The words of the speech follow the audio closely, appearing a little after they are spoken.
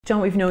John,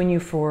 we've known you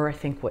for, I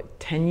think, what,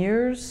 10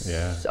 years?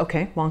 Yeah.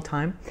 Okay, long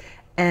time.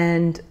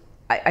 And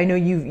I know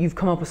you've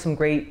come up with some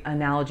great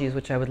analogies,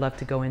 which I would love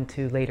to go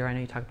into later. I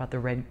know you talk about the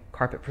red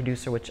carpet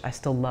producer, which I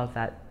still love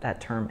that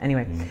term.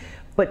 Anyway,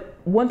 but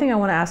one thing I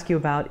want to ask you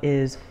about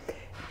is,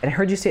 and I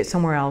heard you say it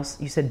somewhere else,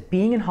 you said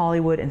being in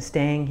Hollywood and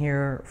staying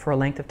here for a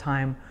length of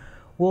time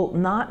will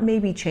not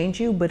maybe change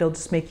you, but it'll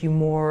just make you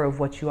more of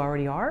what you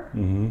already are?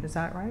 Is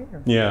that right?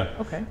 Or? Yeah.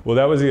 Okay. Well,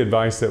 that was the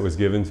advice that was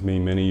given to me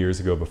many years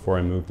ago before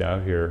I moved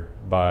out here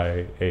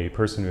by a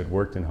person who had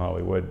worked in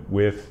Hollywood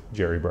with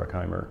Jerry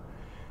Bruckheimer.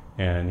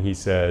 And he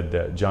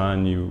said,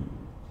 John, you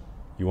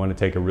want to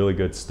take a really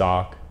good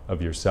stock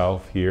of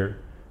yourself here,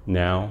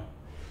 now,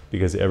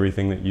 because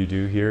everything that you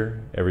do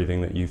here,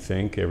 everything that you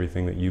think,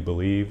 everything that you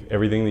believe,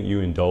 everything that you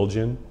indulge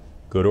in,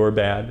 good or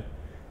bad,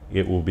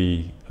 it will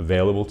be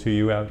available to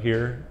you out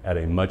here at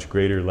a much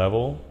greater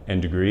level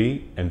and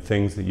degree, and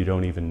things that you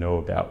don't even know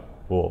about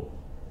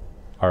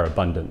are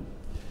abundant.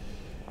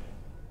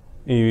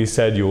 And he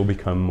said you will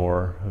become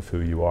more of who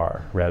you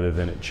are. Rather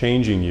than it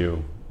changing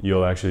you,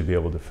 you'll actually be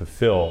able to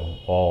fulfill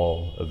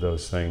all of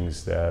those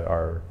things that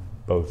are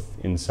both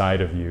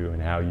inside of you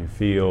and how you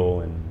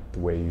feel and the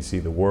way you see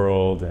the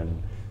world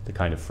and the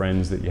kind of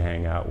friends that you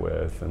hang out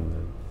with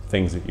and the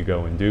things that you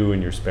go and do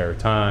in your spare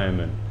time.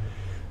 And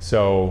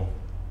so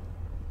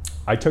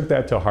I took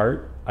that to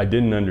heart. I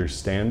didn't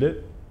understand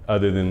it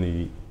other than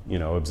the,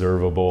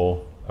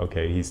 observable,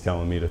 okay, he's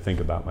telling me to think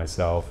about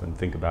myself and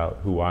think about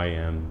who I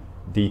am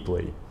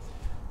deeply.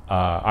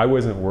 I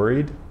wasn't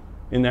worried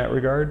in that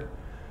regard,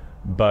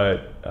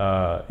 but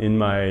in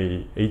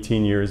my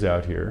 18 years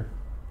out here,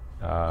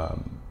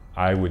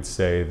 I would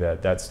say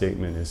that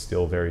statement is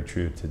still very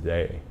true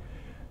today.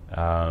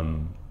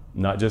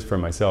 Not just for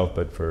myself,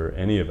 but for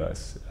any of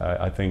us.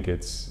 I think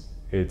it's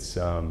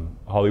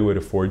Hollywood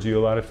affords you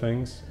a lot of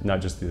things,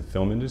 not just the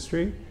film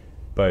industry,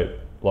 but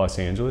Los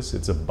Angeles,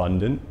 it's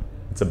abundant.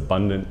 It's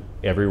abundant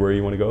everywhere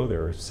you want to go.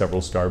 There are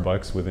several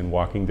Starbucks within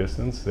walking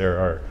distance. There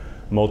are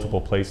multiple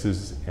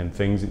places and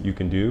things that you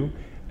can do.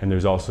 And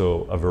there's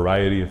also a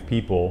variety of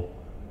people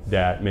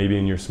that maybe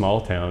in your small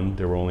town,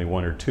 there were only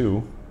one or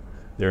two.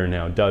 There are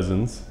now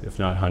dozens, if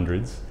not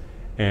hundreds.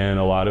 And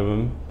a lot of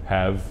them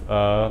have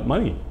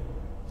money.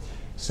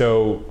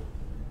 So,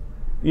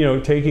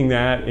 taking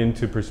that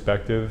into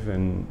perspective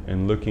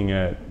and looking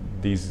at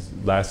these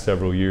last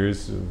several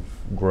years of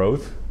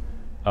growth,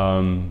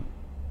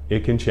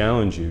 it can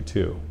challenge you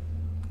too.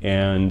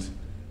 And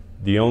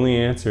the only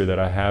answer that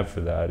I have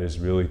for that is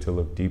really to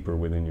look deeper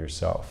within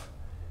yourself.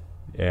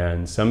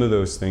 And some of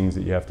those things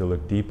that you have to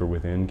look deeper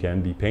within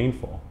can be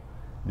painful.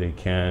 They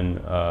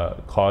can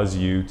cause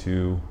you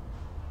to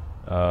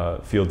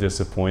feel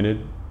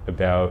disappointed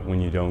about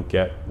when you don't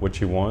get what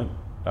you want,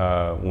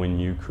 when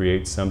you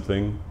create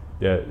something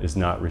that is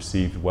not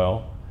received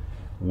well,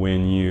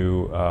 when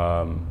you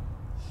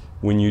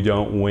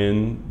don't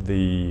win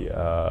the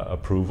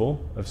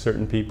approval of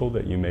certain people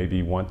that you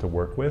maybe want to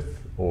work with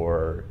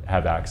or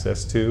have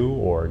access to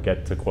or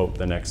get to, quote,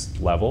 the next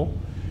level.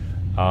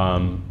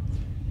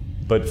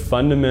 But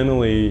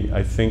fundamentally,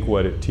 I think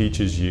what it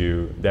teaches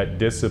you, that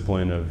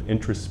discipline of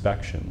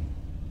introspection,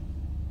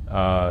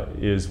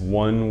 is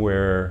one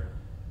where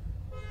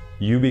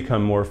you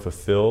become more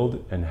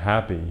fulfilled and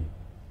happy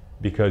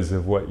because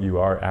of what you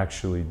are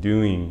actually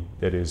doing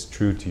that is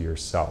true to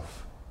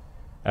yourself,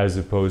 as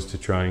opposed to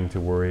trying to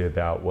worry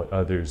about what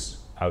others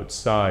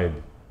outside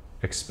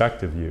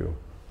expect of you.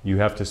 You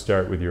have to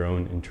start with your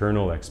own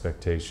internal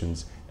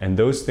expectations, and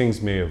those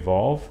things may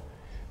evolve,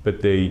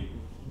 but they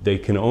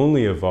can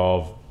only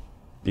evolve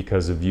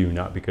because of you,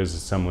 not because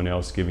of someone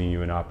else giving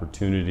you an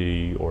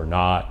opportunity or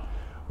not,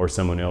 or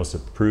someone else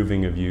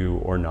approving of you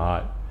or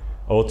not.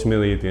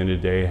 Ultimately, at the end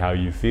of the day, how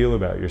you feel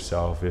about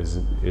yourself is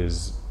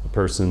a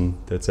person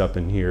that's up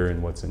in here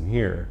and what's in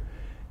here.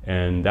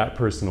 And that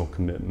personal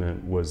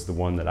commitment was the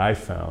one that I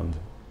found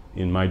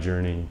in my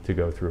journey to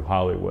go through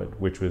Hollywood,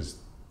 which was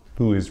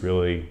who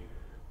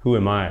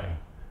am I?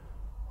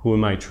 Who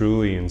am I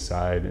truly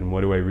inside, and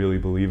what do I really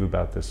believe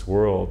about this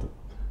world?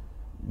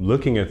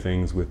 Looking at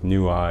things with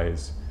new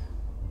eyes,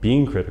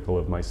 being critical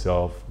of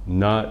myself,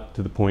 not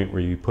to the point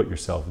where you put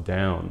yourself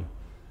down.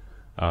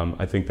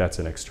 I think that's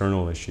an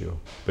external issue,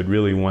 but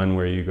really one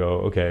where you go,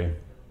 okay,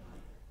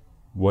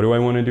 what do I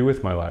want to do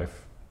with my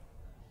life?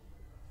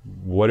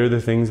 What are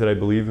the things that I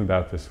believe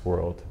about this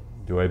world?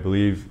 Do I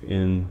believe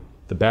in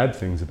the bad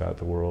things about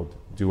the world?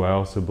 Do I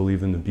also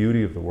believe in the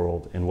beauty of the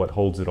world and what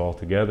holds it all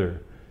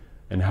together?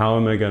 And how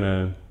am I going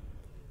to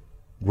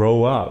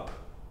grow up?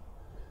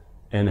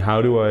 And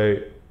how do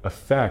I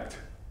affect,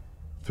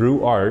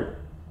 through art,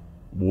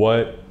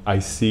 what I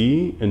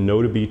see and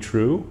know to be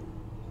true,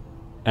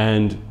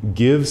 and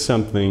give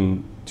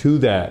something to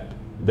that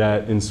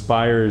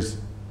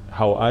inspires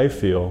how I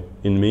feel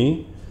in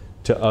me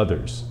to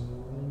others?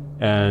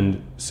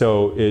 And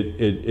so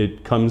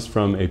it comes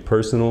from a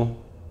personal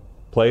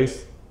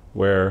place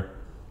where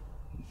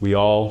we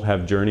all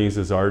have journeys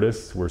as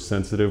artists. We're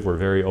sensitive, we're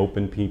very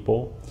open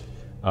people.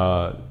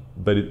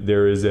 But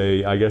there is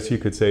I guess you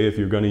could say, if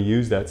you're going to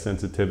use that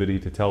sensitivity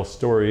to tell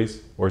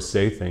stories or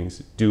say things,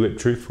 do it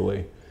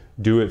truthfully.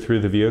 Do it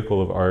through the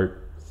vehicle of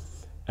art.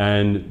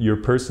 And your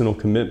personal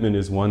commitment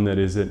is one that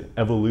is an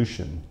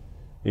evolution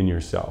in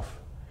yourself.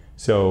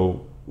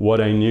 So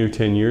what I knew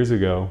 10 years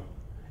ago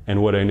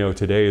and what I know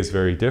today is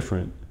very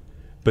different.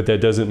 But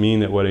that doesn't mean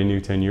that what I knew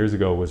 10 years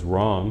ago was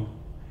wrong.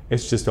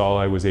 It's just all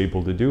I was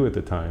able to do at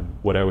the time,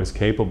 what I was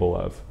capable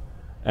of.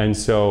 And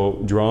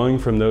so drawing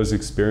from those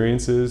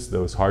experiences,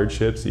 those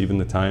hardships, even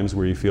the times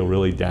where you feel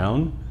really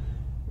down,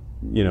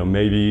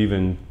 maybe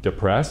even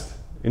depressed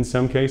in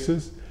some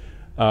cases,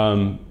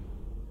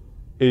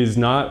 is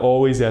not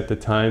always at the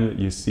time that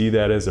you see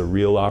that as a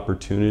real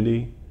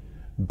opportunity,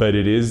 but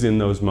it is in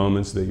those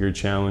moments that you're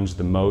challenged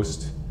the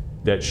most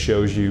that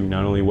shows you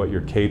not only what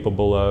you're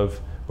capable of,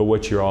 but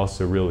what you're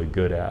also really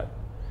good at.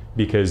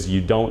 Because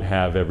you don't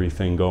have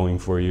everything going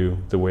for you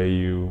the way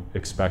you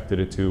expected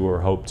it to, or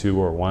hoped to,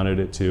 or wanted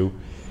it to.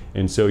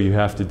 And so you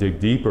have to dig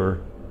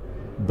deeper.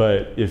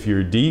 But if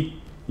you're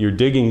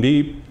digging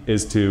deep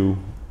is to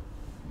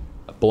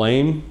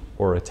blame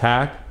or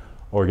attack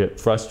or get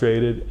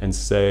frustrated and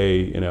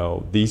say,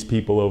 these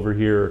people over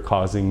here are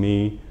causing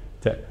me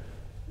to,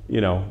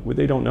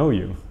 they don't know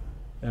you.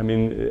 I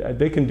mean,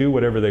 they can do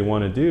whatever they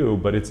want to do,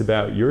 but it's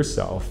about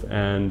yourself.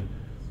 And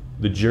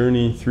the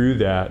journey through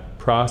that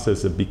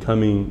process of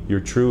becoming your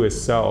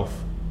truest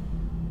self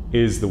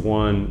is the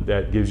one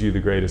that gives you the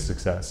greatest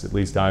success. At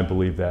least I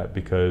believe that,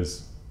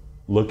 because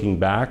looking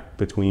back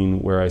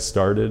between where I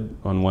started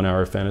on 1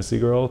 Hour Fantasy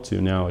Girl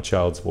to now A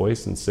Child's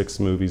Voice and 6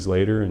 movies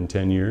later in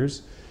 10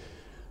 years,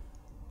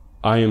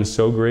 I am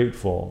so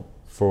grateful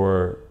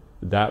for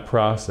that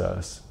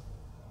process,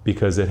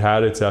 because it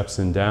had its ups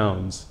and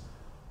downs.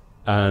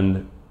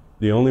 And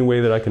the only way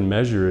that I can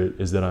measure it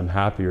is that I'm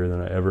happier than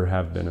I ever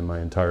have been in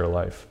my entire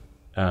life.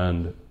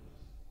 And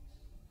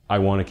I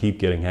want to keep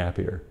getting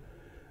happier.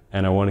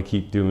 And I want to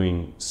keep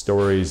doing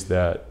stories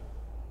that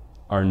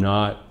are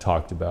not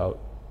talked about.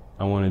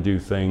 I want to do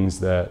things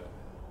that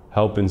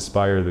help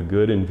inspire the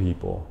good in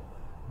people,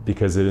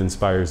 because it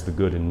inspires the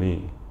good in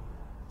me.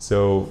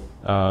 So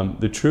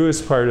the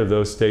truest part of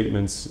those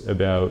statements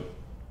about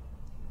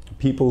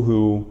people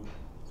who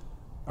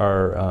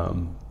are,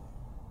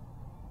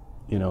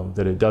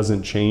 that it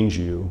doesn't change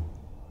you,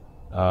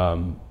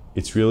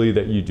 it's really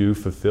that you do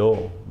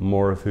fulfill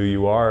more of who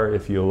you are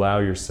if you allow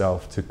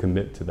yourself to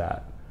commit to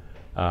that,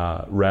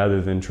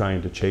 rather than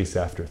trying to chase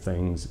after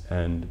things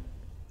and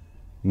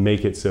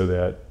make it so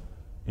that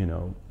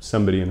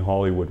somebody in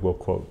Hollywood will,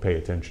 quote, pay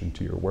attention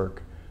to your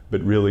work,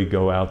 but really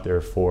go out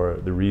there for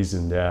the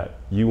reason that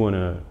you want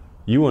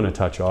to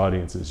touch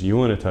audiences, you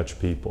want to touch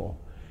people.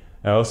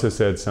 I also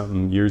said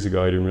something years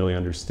ago I didn't really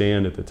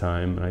understand at the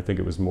time, and I think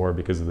it was more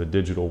because of the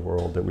digital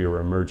world that we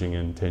were emerging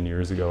in 10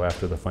 years ago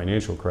after the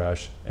financial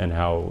crash, and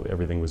how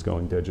everything was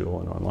going digital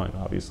and online.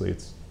 Obviously,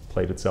 it's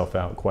played itself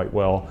out quite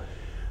well,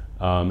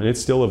 and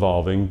it's still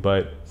evolving,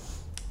 but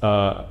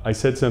I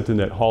said something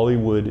that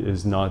Hollywood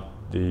is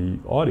not the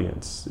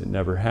audience. It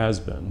never has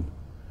been.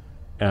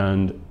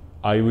 And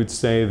I would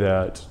say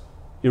that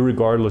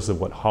irregardless of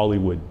what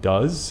Hollywood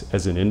does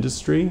as an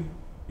industry,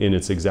 in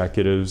its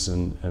executives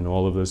and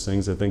all of those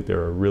things, I think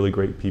there are really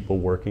great people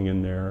working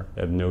in there.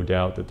 I have no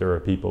doubt that there are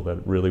people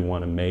that really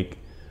want to make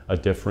a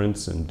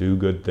difference and do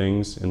good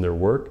things in their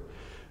work.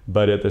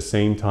 But at the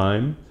same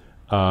time,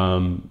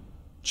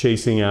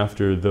 chasing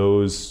after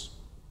those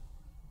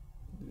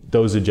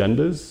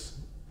agendas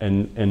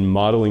and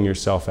modeling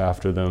yourself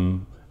after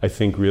them, I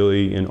think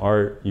really in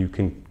art you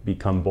can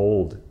become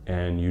bold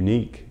and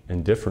unique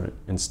and different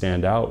and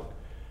stand out.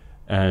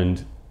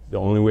 And the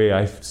only way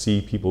I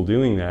see people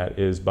doing that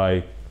is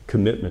by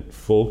commitment,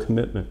 full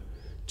commitment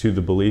to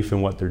the belief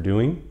in what they're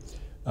doing,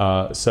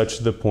 such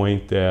to the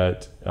point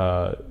that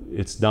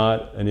it's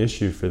not an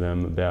issue for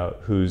them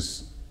about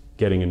who's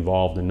getting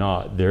involved and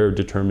not. They're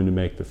determined to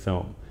make the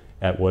film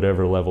at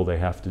whatever level they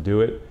have to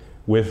do it,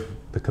 with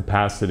the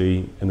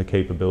capacity and the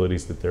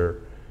capabilities that they're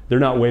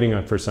not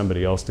waiting for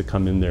somebody else to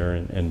come in there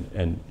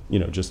and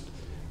just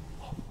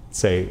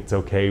say, it's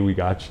okay, we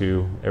got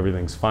you,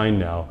 everything's fine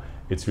now.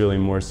 It's really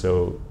more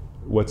so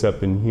what's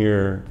up in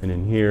here,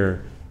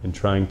 and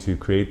trying to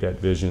create that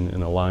vision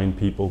and align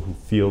people who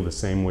feel the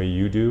same way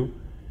you do,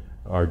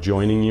 are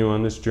joining you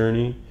on this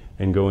journey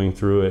and going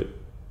through it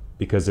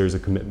because there's a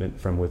commitment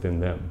from within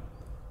them.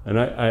 And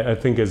I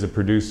think as a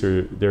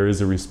producer, there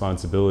is a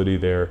responsibility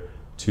there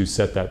to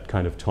set that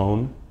kind of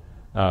tone,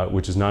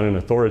 which is not an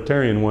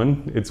authoritarian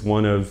one, it's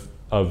one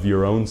of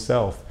your own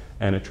self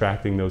and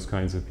attracting those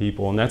kinds of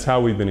people. And that's how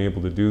we've been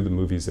able to do the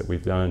movies that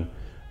we've done,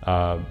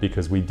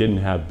 because we didn't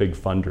have big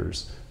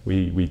funders.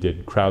 We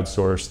did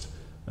crowdsourced,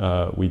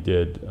 we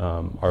did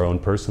our own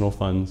personal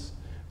funds.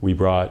 We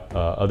brought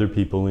other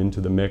people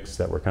into the mix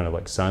that were kind of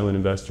like silent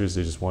investors.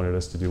 They just wanted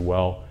us to do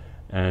well.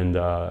 And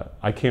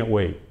I can't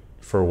wait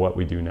for what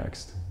we do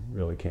next,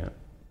 really can't.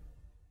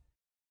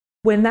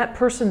 When that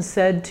person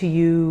said to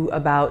you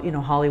about,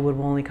 Hollywood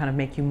will only kind of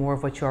make you more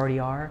of what you already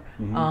are,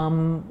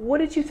 what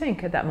did you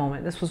think at that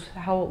moment? This was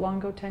how long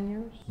ago, 10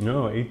 years?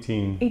 No,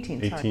 18.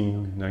 18, sorry.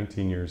 18,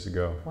 19 years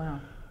ago. Wow.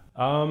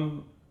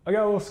 I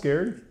got a little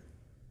scared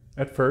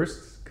at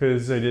first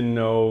because I didn't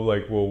know,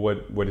 like, well,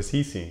 what is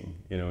he seeing,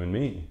 in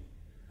me?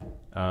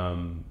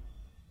 And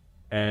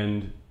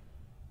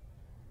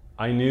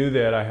I knew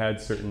that I had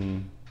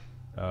certain,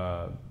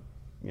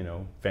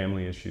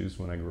 family issues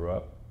when I grew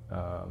up.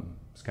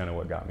 It's kind of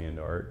what got me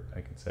into art,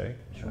 I could say.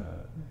 Sure.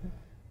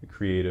 The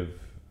creative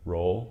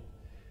role.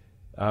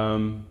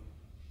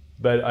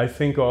 But I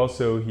think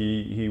also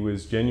he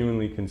was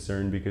genuinely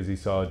concerned because he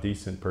saw a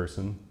decent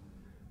person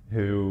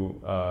who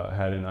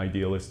had an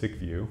idealistic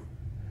view.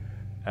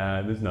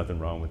 There's nothing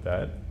wrong with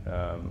that.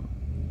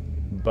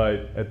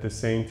 But at the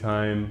same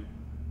time,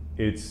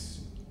 I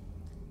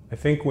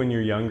think when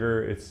you're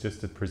younger, it's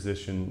just a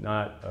position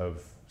not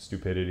of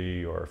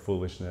stupidity or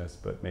foolishness,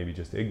 but maybe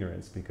just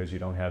ignorance, because you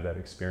don't have that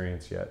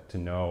experience yet to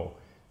know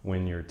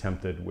when you're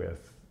tempted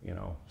with,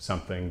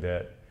 something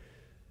that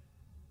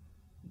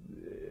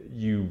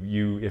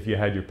if you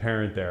had your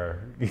parent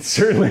there, it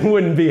certainly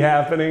wouldn't be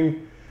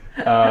happening.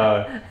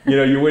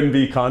 You wouldn't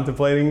be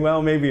contemplating,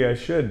 well, maybe I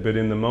should, but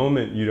in the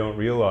moment you don't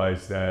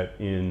realize that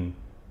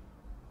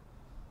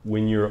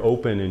when you're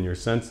open and you're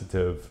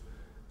sensitive,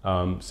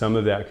 some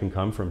of that can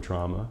come from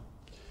trauma.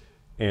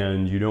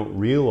 And you don't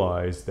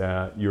realize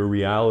that your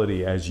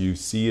reality as you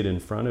see it in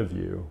front of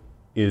you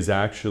is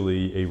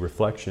actually a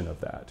reflection of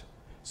that.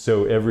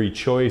 So every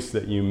choice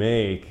that you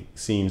make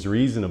seems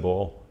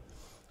reasonable,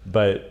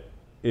 but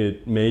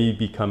it may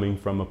be coming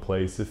from a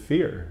place of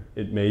fear.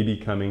 It may be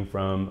coming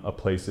from a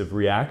place of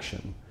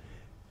reaction,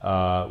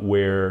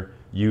 where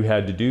you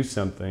had to do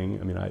something.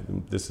 I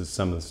mean, this is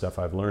some of the stuff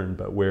I've learned,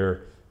 but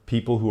where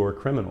people who are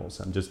criminals,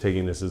 I'm just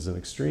taking this as an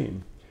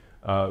extreme,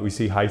 we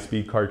see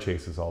high-speed car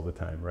chases all the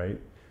time, right?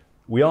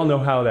 We all know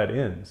how that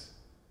ends.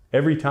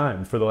 Every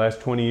time for the last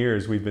 20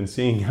 years, we've been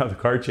seeing how the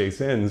car chase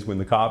ends. When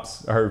the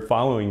cops are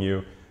following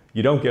you,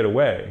 you don't get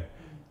away.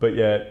 But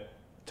yet,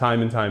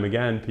 time and time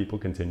again, people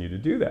continue to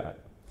do that.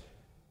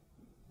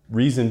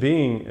 Reason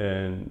being,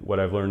 and what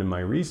I've learned in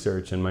my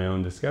research and my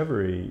own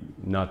discovery,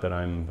 not that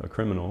I'm a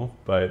criminal,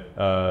 but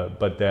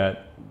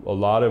that a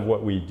lot of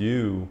what we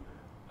do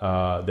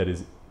that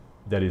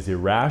is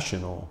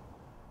irrational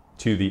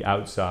to the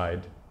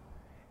outside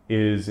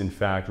is in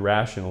fact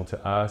rational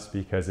to us,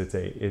 because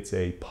it's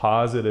a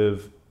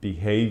positive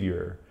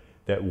behavior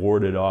that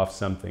warded off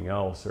something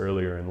else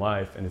earlier in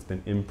life, and it's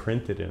been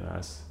imprinted in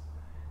us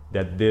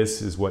that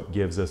this is what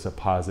gives us a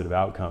positive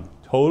outcome.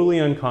 Totally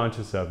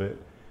unconscious of it,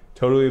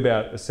 totally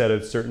about a set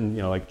of certain,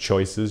 like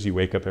choices. You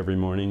wake up every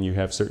morning, you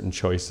have certain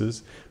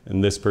choices,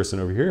 and this person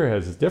over here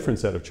has a different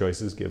set of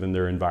choices given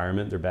their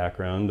environment, their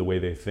background, the way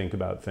they think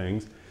about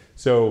things.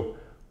 So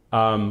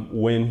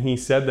when he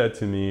said that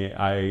to me,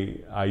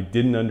 I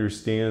didn't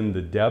understand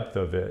the depth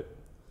of it,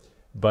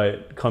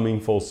 but coming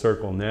full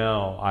circle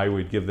now, I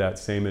would give that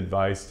same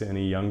advice to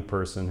any young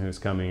person who's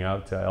coming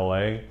out to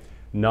LA,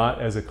 not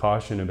as a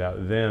caution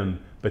about them,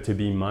 but to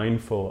be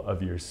mindful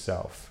of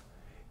yourself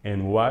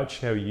and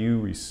watch how you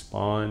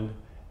respond,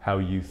 how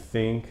you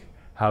think,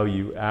 how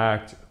you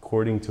act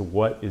according to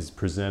what is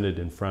presented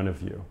in front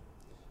of you.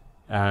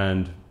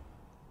 And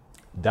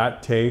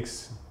that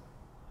takes,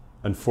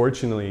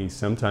 unfortunately,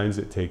 sometimes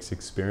it takes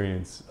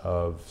experience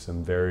of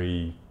some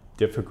very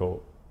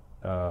difficult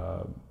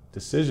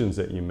decisions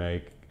that you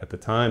make at the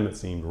time that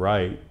seemed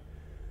right,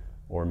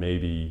 or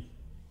maybe,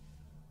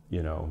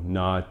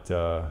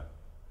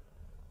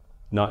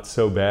 not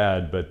so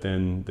bad, but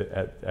then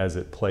as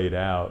it played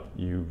out,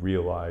 you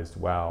realized,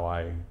 wow,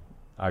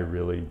 I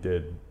really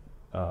did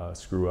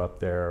screw up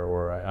there,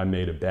 or I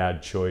made a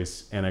bad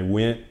choice, and I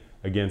went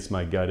against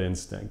my gut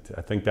instinct.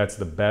 I think that's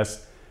the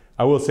best.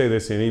 I will say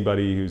this to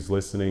anybody who's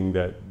listening,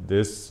 that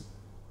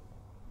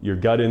your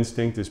gut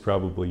instinct is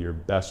probably your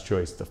best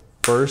choice. The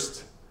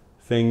first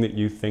thing that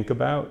you think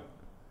about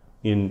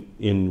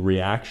in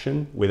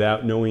reaction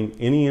without knowing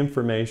any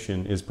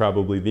information is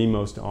probably the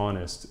most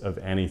honest of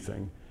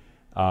anything,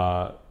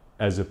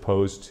 as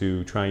opposed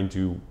to trying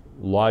to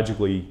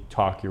logically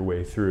talk your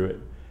way through it.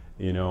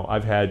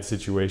 I've had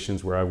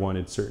situations where I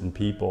wanted certain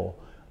people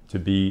to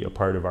be a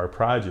part of our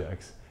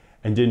projects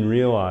and didn't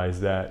realize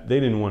that they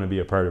didn't want to be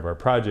a part of our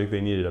project,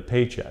 they needed a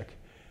paycheck.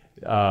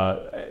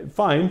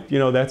 Fine,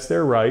 that's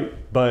their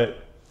right,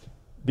 but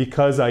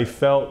because I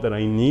felt that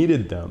I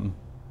needed them,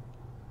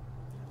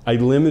 I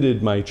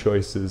limited my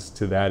choices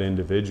to that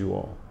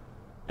individual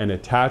and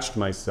attached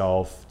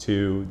myself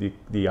to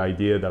the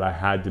idea that I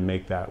had to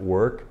make that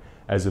work,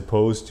 as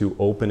opposed to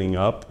opening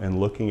up and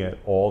looking at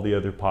all the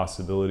other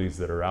possibilities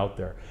that are out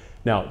there.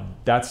 Now,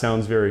 that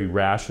sounds very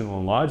rational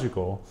and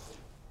logical,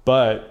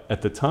 but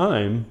at the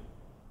time,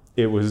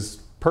 it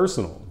was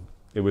personal,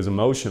 it was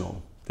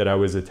emotional, that I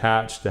was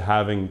attached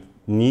to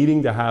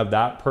needing to have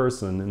that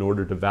person in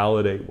order to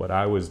validate what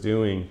I was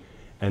doing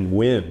and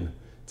win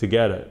to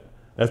get it.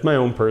 That's my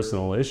own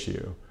personal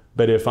issue.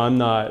 But if I'm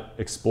not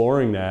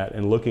exploring that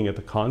and looking at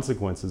the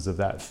consequences of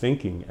that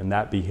thinking and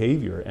that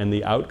behavior and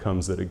the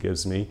outcomes that it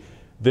gives me,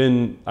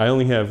 then I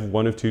only have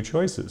one of two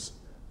choices.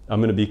 I'm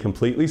going to be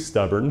completely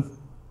stubborn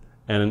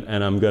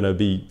and I'm going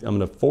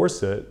to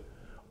force it,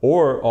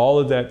 or all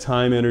of that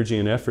time, energy,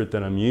 and effort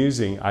that I'm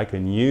using, I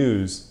can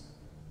use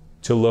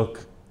to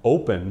look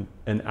open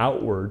and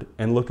outward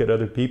and look at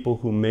other people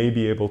who may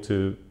be able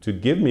to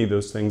give me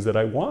those things that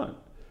I want,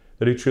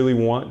 that I truly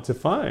want to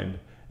find,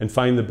 and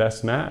find the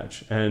best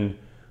match. And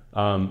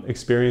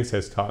experience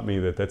has taught me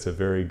that that's a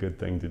very good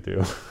thing to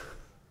do.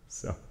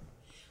 So.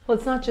 Well,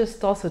 it's not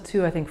just also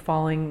too, I think,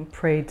 falling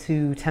prey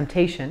to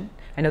temptation.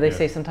 I know they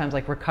say sometimes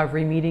like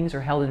recovery meetings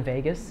are held in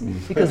Vegas,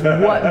 because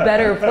what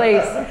better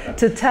place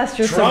to test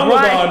your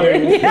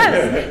sobriety?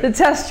 Yes, to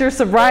test your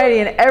sobriety,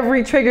 and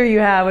every trigger you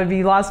have would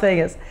be Las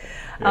Vegas.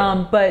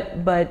 Yeah.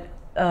 But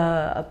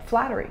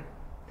flattery,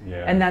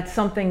 and that's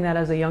something that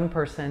as a young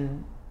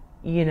person,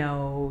 you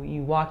know,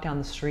 you walk down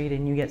the street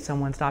and you get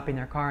someone stopping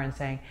their car and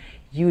saying,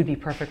 you would be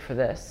perfect for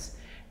this.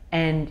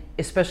 And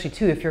especially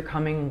too, if you're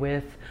coming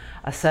with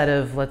a set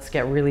of, let's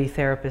get really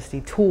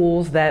therapist-y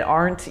tools that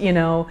aren't, you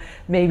know,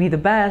 maybe the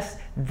best,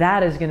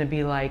 that is going to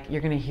be like,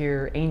 you're going to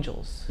hear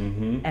angels.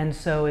 And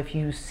so if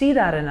you see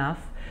that enough,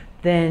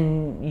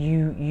 then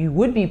you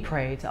would be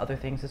prey to other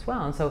things as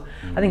well. And so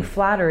I think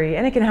flattery,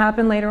 and it can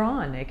happen later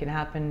on, it can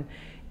happen,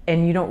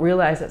 and you don't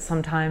realize that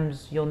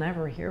sometimes you'll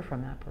never hear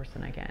from that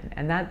person again.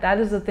 And that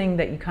is the thing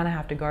that you kind of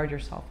have to guard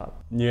yourself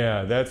up.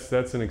 Yeah, that's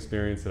an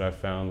experience that I've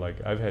found.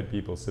 Like, I've had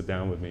people sit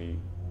down with me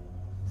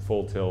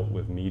full tilt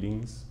with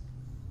meetings,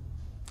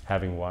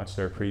 having watched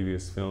our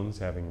previous films,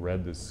 having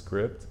read the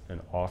script,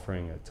 and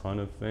offering a ton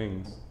of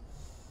things.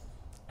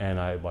 And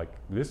I'm like,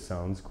 this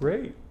sounds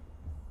great.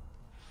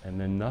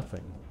 And then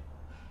nothing.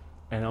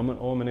 And I'm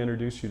gonna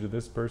introduce you to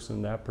this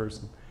person, that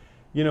person.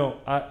 You know,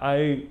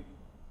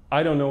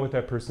 I don't know what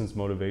that person's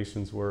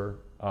motivations were,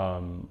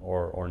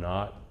 or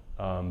not,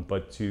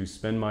 but to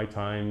spend my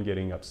time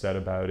getting upset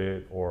about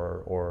it,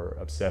 or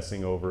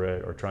obsessing over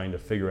it, or trying to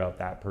figure out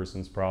that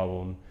person's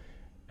problem,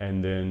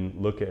 and then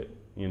look at,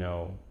 you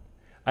know,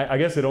 I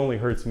guess it only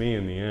hurts me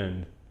in the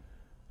end.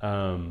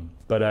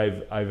 But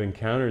I've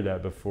encountered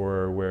that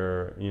before,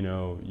 where, you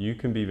know, you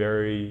can be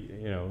very,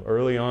 you know,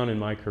 early on in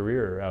my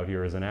career out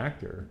here as an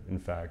actor, in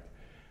fact.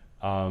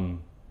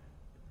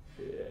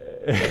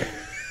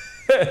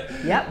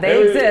 Yep,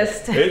 they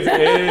exist.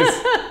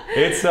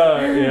 It's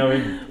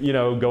you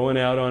know, going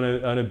out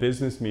on a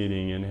business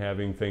meeting and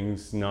having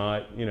things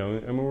not, you know,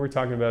 I mean, we're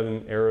talking about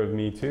an era of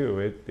Me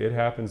Too. It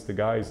happens to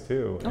guys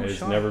too. Oh, it's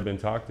sure. Never been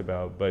talked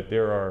about, but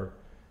there are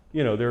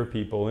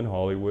people in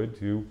Hollywood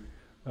who,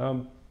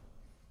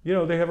 you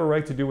know, they have a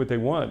right to do what they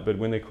want, but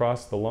when they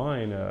cross the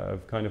line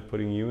of kind of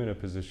putting you in a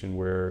position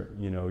where,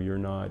 you know, you're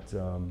not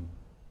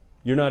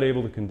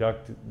able to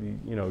conduct,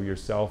 you know,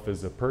 yourself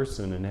as a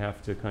person, and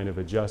have to kind of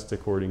adjust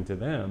according to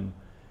them.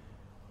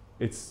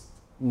 It's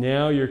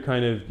now you're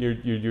kind of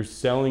you're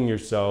selling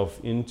yourself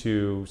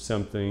into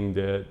something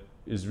that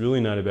is really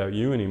not about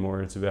you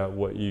anymore. It's about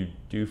what you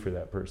do for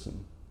that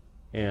person,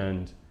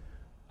 and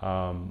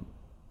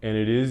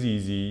it is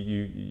easy.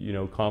 You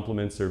know,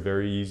 compliments are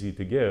very easy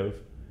to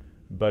give,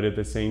 but at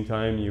the same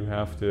time, you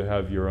have to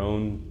have your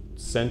own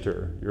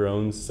center, your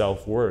own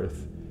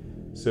self-worth,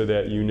 so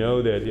that you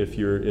know that if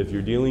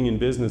you're dealing in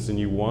business and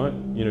you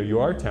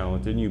are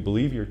talented and you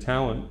believe your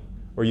talent,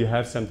 or you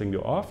have something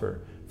to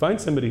offer, find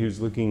somebody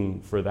who's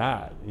looking for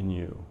that in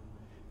you.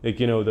 Like,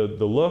 you know,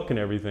 the look and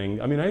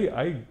everything. I mean,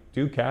 I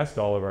do cast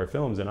all of our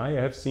films, and I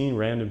have seen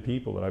random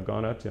people that I've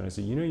gone up to and I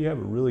say, you know, you have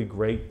a really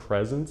great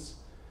presence.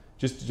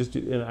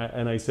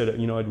 And I said,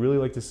 you know, I'd really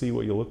like to see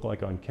what you look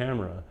like on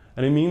camera.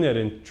 And I mean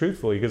that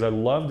truthfully, because I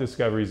love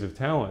discoveries of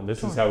talent.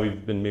 This is how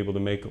we've been able to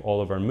make all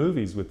of our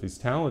movies, with these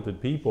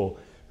talented people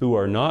who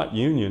are not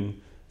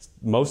union.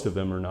 Most of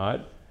them are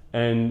not.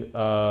 And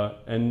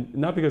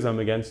not because I'm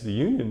against the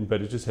union,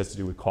 but it just has to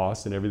do with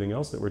costs and everything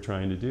else that we're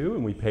trying to do,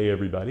 and we pay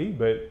everybody.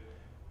 But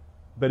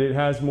it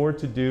has more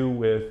to do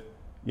with,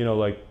 you know,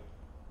 like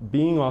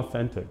being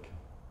authentic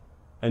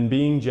and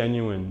being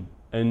genuine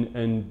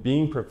and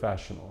being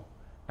professional.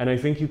 And I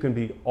think you can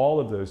be all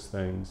of those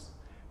things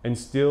and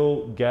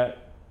still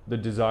get the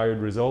desired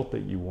result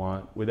that you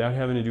want without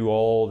having to do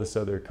all this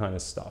other kind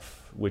of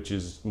stuff, which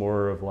is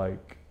more of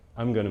like,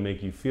 I'm going to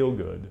make you feel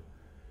good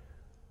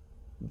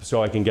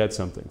so I can get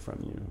something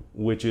from you,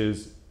 which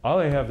is, all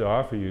I have to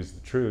offer you is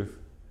the truth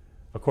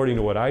according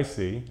to what I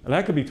see. And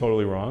I could be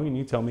totally wrong, and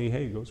you tell me,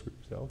 hey, go screw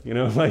yourself, you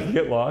know, like,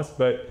 get lost,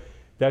 but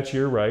that's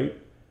your right.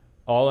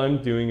 All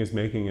I'm doing is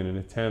making an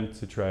attempt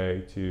to try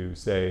to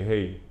say,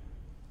 hey,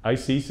 I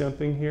see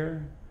something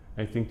here.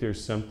 I think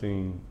there's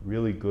something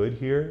really good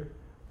here,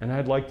 and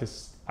I'd like to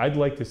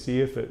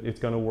see if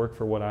it's going to work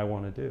for what I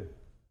want to do.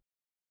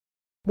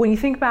 When you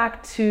think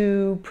back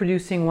to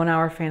producing 1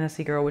 Hour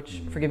Fantasy Girl,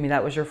 which, forgive me,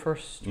 that was your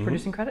first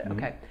producing credit?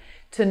 Okay.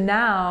 To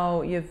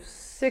now, you have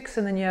 6,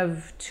 and then you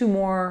have 2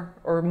 more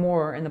or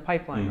more in the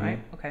pipeline, right?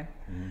 Okay.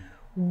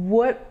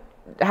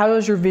 How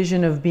does your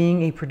vision of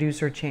being a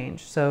producer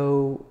change?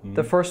 So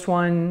the first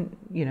one,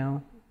 you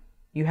know,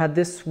 You had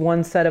this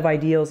one set of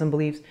ideals and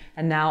beliefs,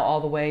 and now all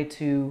the way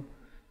to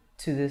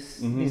this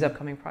these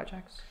upcoming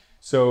projects.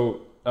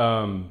 So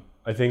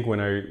I think when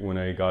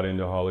I got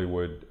into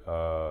Hollywood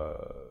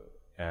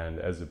and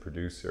as a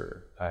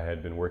producer, I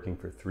had been working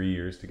for 3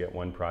 years to get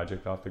one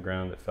project off the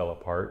ground that fell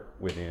apart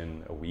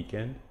within a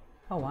weekend.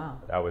 Oh wow!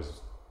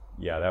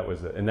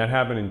 And that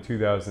happened in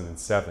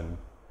 2007.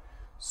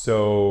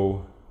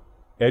 So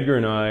Edgar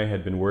and I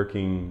had been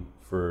working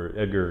for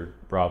Edgar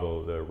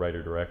Bravo, the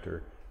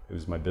writer-director. It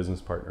was my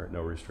business partner at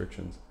No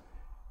Restrictions.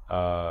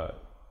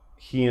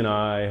 He and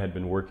I had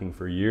been working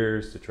for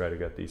years to try to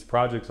get these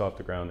projects off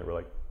the ground. There were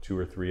like 2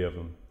 or 3 of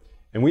them.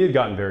 And we had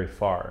gotten very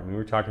far. I mean, we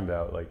were talking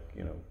about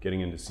getting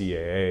into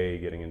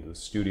CAA, getting into the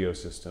studio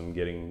system,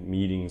 getting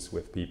meetings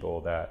with people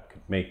that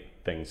could make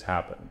things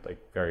happen like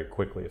very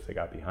quickly if they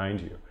got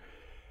behind you.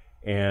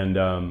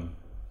 And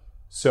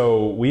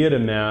so we had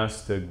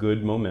amassed a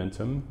good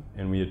momentum,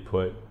 and we had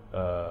put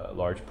a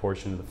large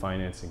portion of the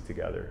financing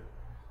together.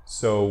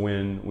 So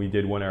when we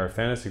did 1 Hour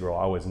Fantasy Girl,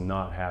 I was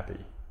not happy.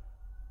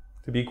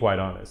 To be quite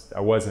honest, I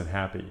wasn't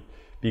happy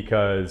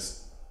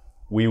because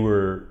we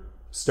were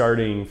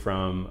starting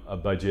from a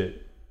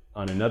budget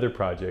on another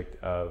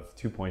project of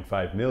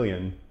 $2.5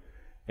 million,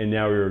 and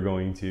now we were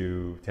going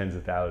to tens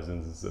of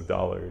thousands of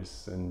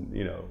dollars, and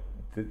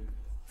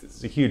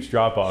it's a huge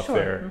drop off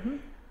there.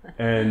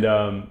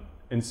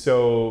 And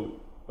so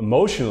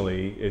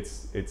emotionally,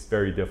 it's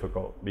very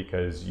difficult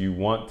because you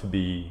want to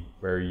be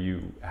where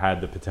you had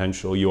the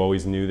potential. You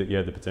always knew that you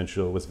had the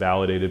potential. It was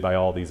validated by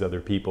all these other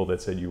people that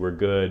said you were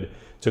good,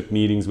 took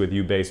meetings with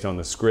you based on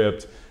the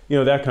script,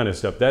 that kind of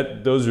stuff.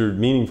 Those are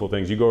meaningful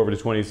things. You go over to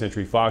 20th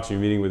Century Fox, you're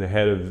meeting with the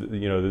head of,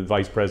 the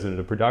vice president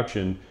of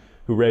production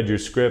who read your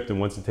script and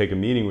wants to take a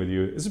meeting with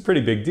you. It's a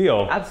pretty big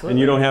deal. Absolutely. And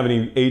you don't have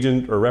any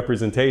agent or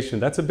representation.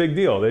 That's a big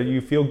deal. That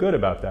you feel good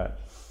about that.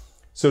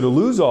 So to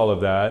lose all of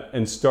that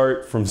and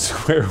start from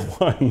square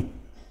one,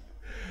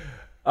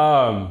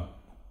 I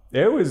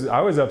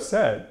was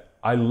upset.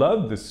 I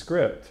loved the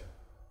script.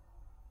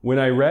 When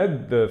I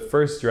read the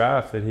first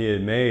draft that he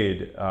had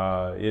made,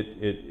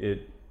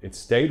 it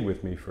stayed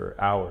with me for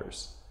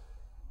hours.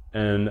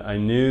 And I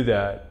knew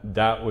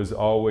that was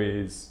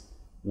always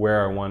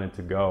where I wanted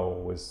to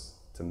go, was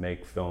to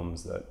make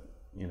films that,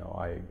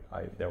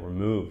 that were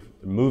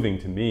moving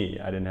to me.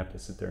 I didn't have to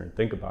sit there and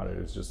think about it.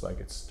 It was just like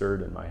it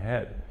stirred in my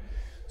head.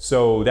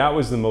 So that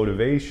was the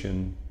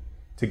motivation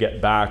to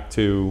get back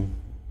to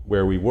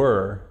where we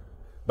were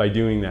by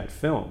doing that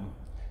film.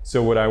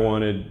 So what I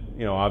wanted,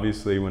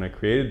 obviously when I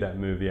created that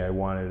movie, I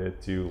wanted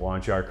it to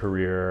launch our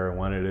career. I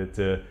wanted it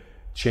to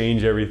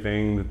change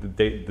everything.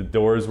 The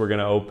doors were going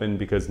to open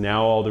because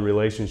now all the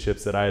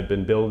relationships that I had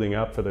been building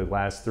up for the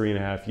last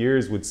 3.5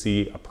 years would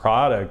see a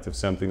product of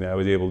something that I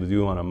was able to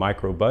do on a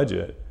micro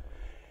budget.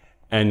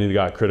 And it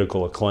got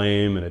critical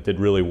acclaim, and it did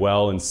really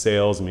well in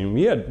sales. I mean,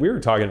 we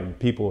were talking to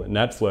people at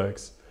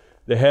Netflix.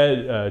 The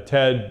head,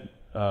 Ted,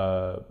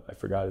 I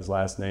forgot his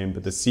last name,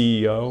 but the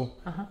CEO.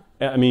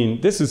 I mean,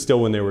 this is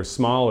still when they were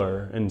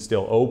smaller and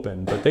still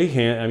open. But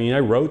I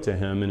wrote to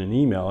him in an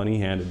email, and he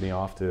handed me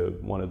off to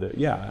one of the.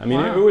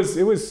 Wow.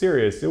 It was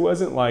serious. It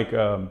wasn't like.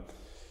 And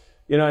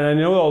I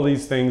know all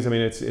these things. I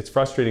mean, it's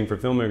frustrating for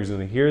filmmakers when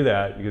they hear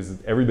that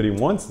because everybody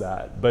wants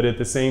that. But at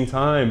the same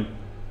time.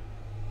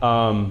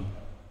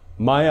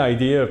 My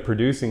idea of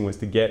producing was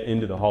to get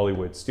into the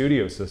Hollywood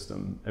studio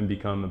system and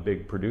become a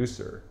big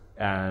producer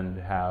and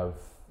have,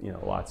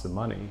 lots of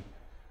money.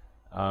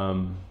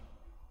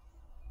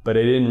 But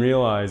I didn't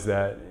realize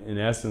that in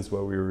essence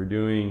what we were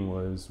doing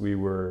was we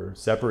were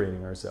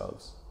separating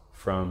ourselves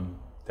from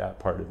that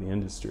part of the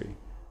industry.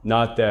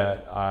 Not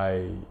that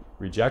I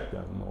reject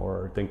them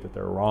or think that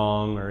they're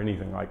wrong or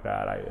anything like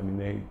that.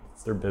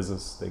 It's their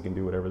business. They can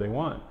do whatever they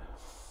want.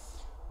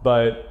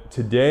 But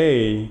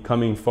today,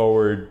 coming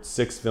forward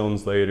 6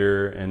 films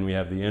later, and we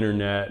have the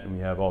internet, and we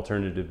have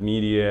alternative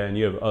media, and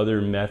you have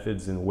other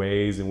methods and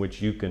ways in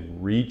which you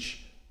can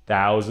reach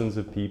thousands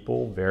of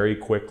people very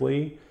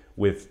quickly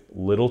with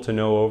little to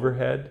no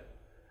overhead,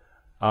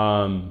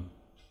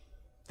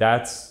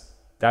 that's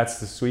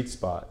the sweet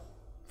spot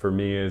for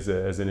me as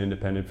an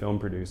independent film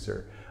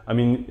producer. I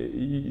mean,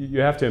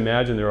 you have to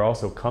imagine there are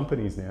also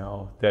companies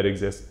now that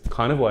exist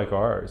kind of like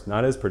ours,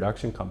 not as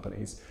production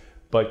companies,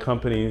 but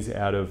companies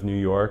out of New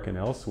York and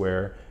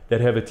elsewhere that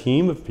have a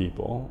team of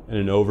people and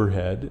an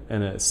overhead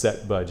and a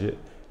set budget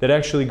that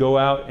actually go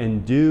out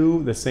and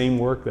do the same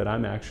work that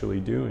I'm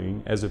actually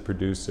doing as a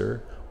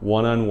producer,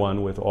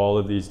 one-on-one with all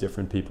of these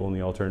different people in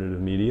the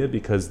alternative media,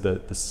 because the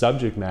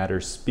subject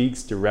matter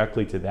speaks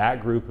directly to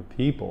that group of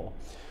people.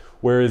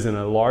 Whereas in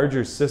a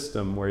larger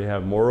system where you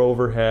have more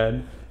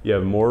overhead, you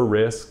have more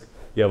risk,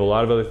 you have a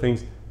lot of other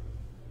things,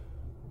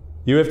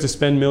 you have to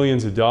spend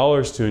millions of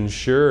dollars to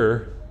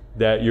ensure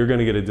that you're going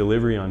to get a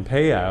delivery on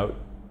payout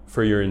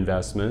for your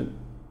investment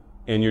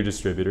and your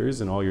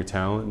distributors and all your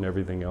talent and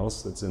everything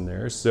else that's in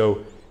there.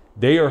 So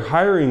they are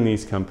hiring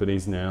these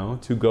companies now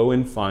to go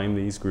and find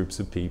these groups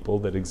of people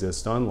that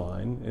exist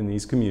online in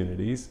these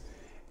communities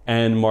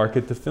and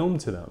market the film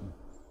to them.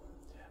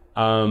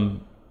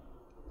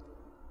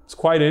 it's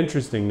quite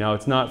interesting. Now,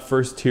 it's not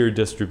first-tier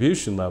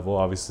distribution level.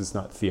 Obviously, it's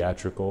not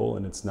theatrical,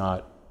 and it's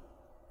not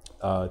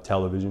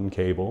television,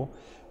 cable.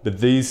 But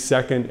these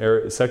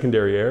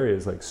secondary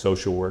areas, like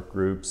social work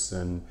groups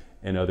and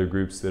other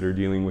groups that are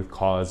dealing with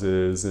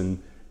causes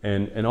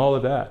and all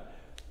of that,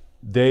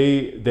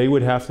 they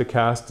would have to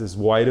cast as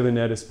wide of a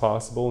net as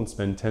possible and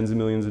spend tens of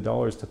millions of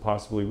dollars to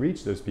possibly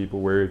reach those people,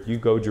 where if you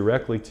go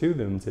directly to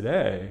them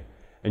today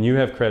and you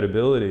have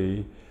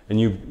credibility and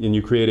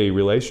you create a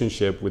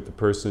relationship with the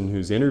person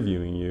who's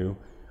interviewing you,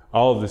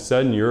 all of a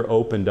sudden you're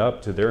opened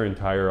up to their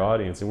entire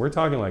audience. And we're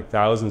talking like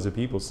thousands of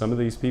people. Some of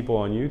these people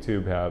on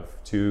YouTube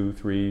have 200,000,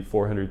 300,000,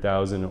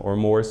 400,000 or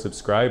more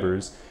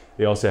subscribers.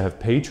 They also have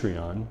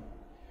Patreon,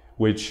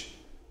 which,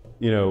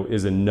 you know,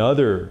 is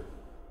another,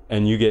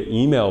 and you get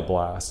email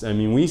blasts. I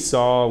mean, we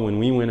saw when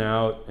we went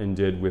out and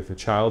did With a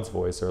Child's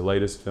Voice, our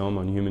latest film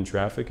on human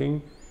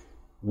trafficking,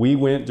 we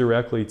went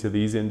directly to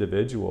these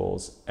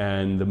individuals,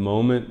 and the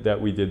moment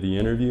that we did the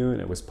interview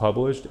and it was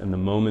published, and the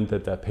moment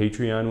that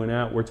Patreon went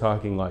out, we're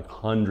talking like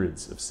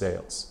hundreds of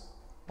sales.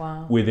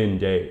 Wow. Within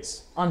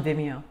days. On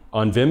Vimeo.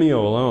 On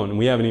Vimeo alone. And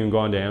we haven't even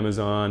gone to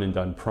Amazon and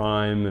done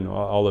Prime and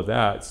all of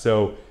that.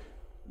 So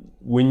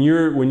when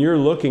you're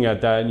looking at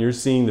that and you're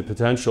seeing the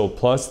potential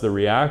plus the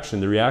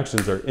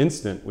reactions are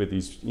instant with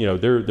these, you know,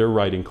 they're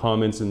writing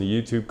comments in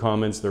the YouTube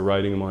comments, they're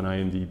writing them on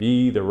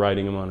IMDb, they're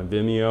writing them on a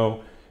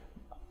Vimeo.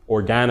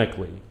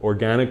 Organically,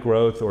 organic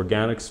growth,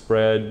 organic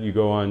spread. You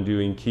go on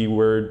doing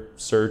keyword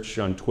search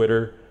on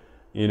Twitter,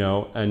 you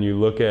know, and you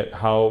look at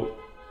how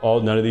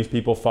none of these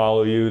people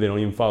follow you. They don't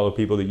even follow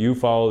people that you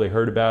follow. They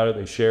heard about it,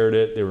 they shared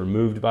it, they were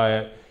moved by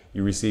it.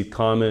 You receive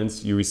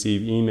comments, you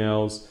receive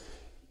emails,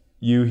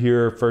 you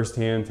hear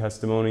firsthand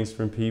testimonies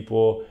from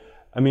people.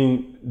 I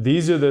mean,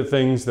 these are the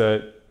things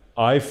that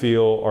I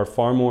feel are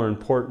far more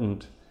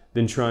important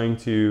than trying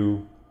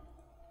to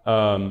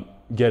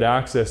get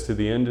access to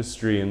the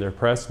industry and their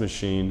press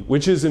machine,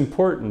 which is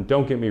important,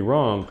 don't get me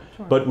wrong,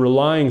 sure. But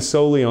relying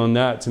solely on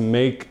that to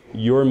make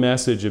your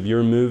message of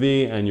your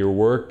movie and your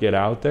work get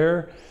out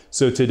there.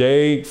 So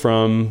today,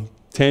 from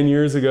 10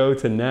 years ago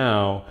to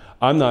now,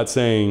 I'm not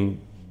saying,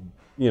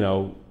 you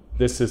know,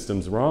 this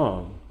system's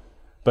wrong,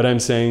 but I'm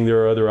saying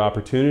there are other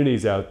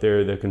opportunities out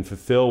there that can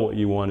fulfill what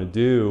you want to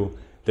do,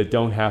 that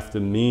don't have to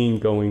mean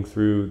going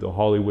through the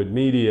Hollywood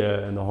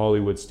media and the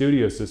Hollywood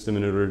studio system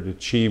in order to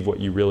achieve what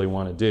you really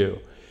want to do.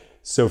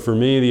 So for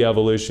me, the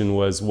evolution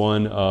was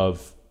one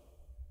of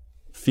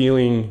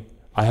feeling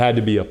I had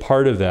to be a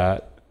part of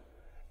that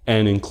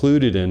and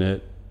included in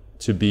it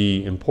to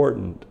be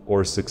important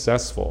or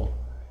successful.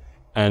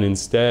 And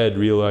instead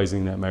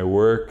realizing that my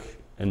work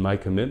and my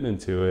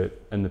commitment to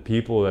it and the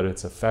people that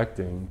it's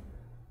affecting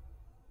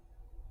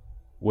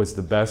was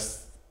the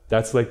best.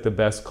 That's like the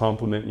best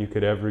compliment you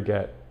could ever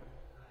get.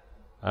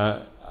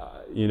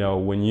 You know,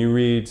 when you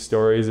read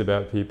stories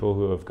about people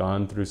who have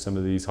gone through some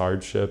of these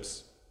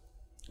hardships,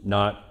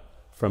 not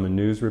from a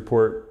news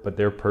report, but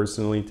they're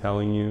personally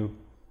telling you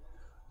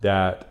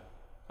that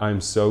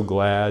I'm so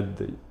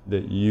glad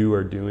that you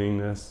are doing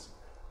this.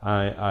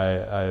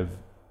 I'm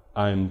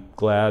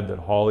glad that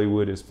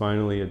Hollywood is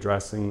finally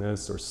addressing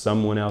this, or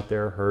someone out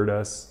there heard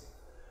us.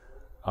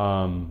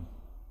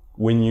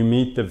 When you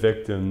meet the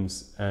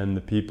victims and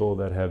the people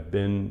that have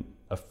been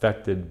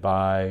affected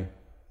by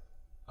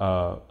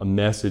a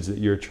message that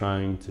you're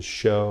trying to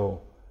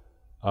show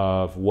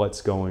of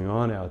what's going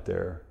on out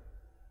there,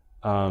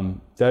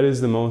 that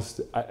is the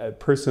most,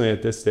 personally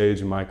at this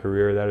stage in my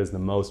career, that is the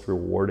most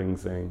rewarding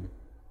thing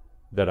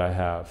that I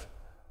have.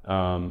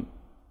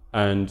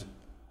 And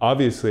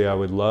obviously I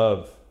would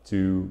love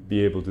to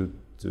be able to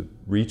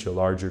reach a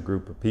larger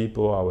group of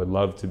people. I would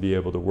love to be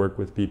able to work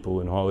with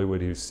people in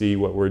Hollywood who see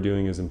what we're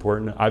doing is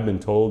important. I've been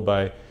told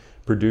by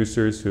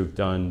producers who've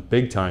done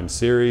big time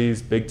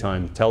series, big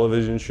time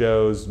television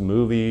shows,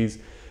 movies,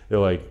 they're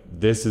like,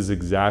 this is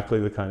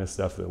exactly the kind of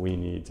stuff that we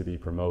need to be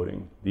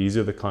promoting. These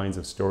are the kinds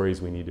of stories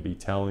we need to be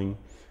telling.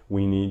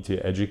 We need to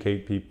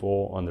educate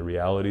people on the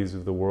realities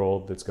of the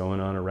world that's going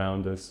on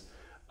around us.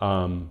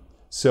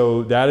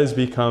 So that has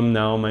become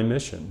now my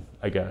mission,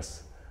 I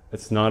guess.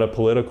 It's not a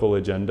political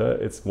agenda.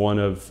 It's one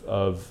of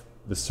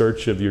the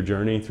search of your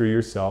journey through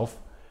yourself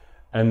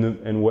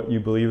and what you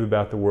believe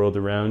about the world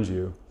around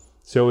you.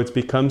 So it's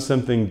become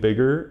something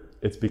bigger.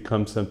 It's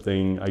become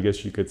something, I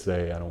guess you could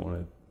say, I don't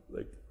want to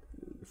like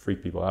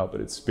freak people out,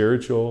 but it's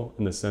spiritual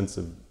in the sense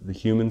of the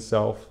human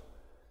self,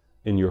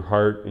 in your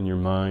heart, in your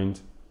mind,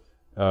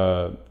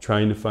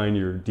 trying to find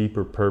your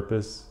deeper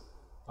purpose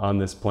on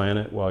this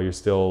planet while you're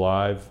still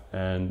alive,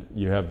 and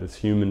you have this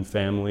human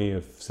family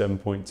of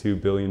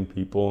 7.2 billion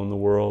people in the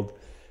world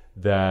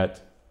that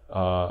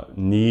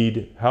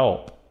need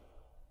help.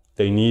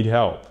 They need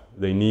help.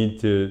 They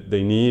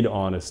need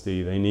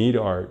honesty. They need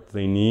art.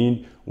 We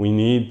need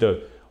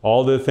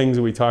all the things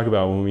that we talk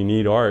about when we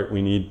need art.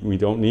 We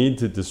don't need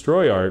to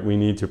destroy art. We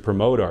need to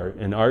promote art.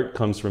 And art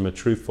comes from a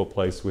truthful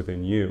place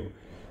within you.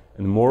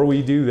 And the more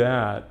we do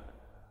that,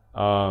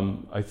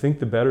 I think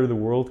the better the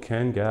world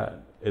can get.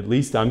 At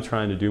least I'm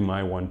trying to do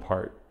my one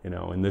part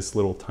in this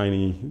little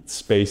tiny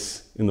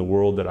space in the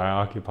world that I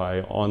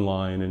occupy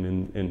online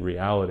and in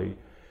reality.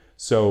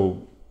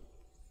 So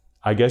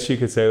I guess you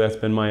could say that's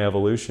been my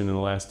evolution in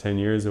the last 10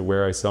 years of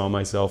where I saw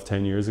myself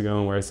 10 years ago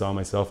and where I saw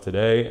myself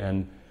today.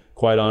 And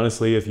quite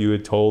honestly, if you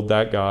had told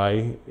that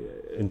guy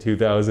in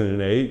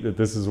 2008 that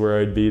this is where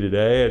I'd be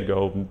today, I'd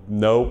go,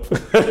 nope,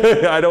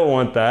 I don't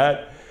want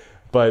that.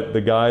 But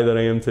the guy that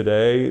I am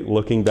today,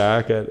 looking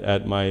back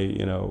at my,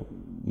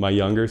 my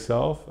younger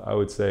self, I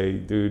would say,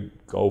 dude,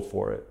 go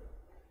for it.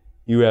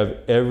 You have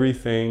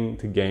everything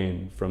to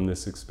gain from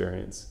this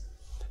experience.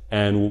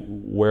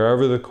 And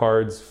wherever the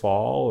cards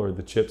fall or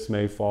the chips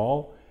may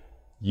fall,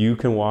 you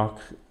can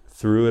walk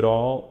through it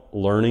all,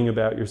 learning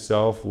about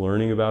yourself,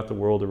 learning about the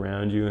world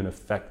around you, and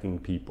affecting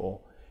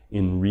people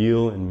in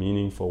real and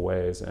meaningful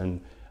ways.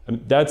 And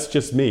that's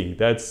just me.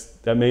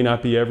 That may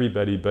not be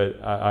everybody, but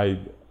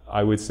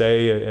I would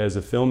say as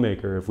a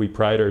filmmaker, if we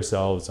pride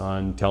ourselves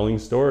on telling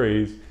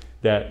stories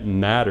that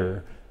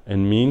matter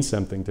and mean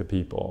something to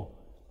people,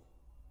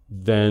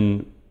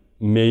 then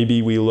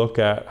maybe we look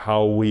at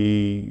how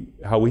we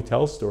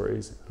tell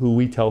stories, who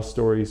we tell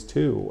stories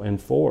to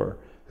and for,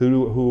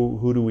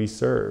 who do we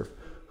serve,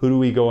 who do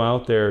we go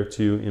out there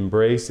to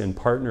embrace and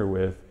partner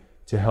with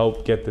to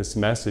help get this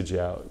message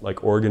out,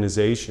 like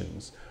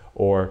organizations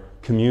or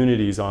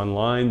communities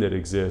online that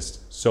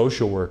exist,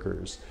 social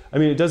workers. I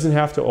mean, it doesn't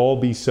have to all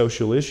be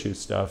social issue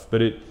stuff,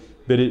 but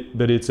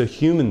it's a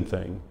human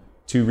thing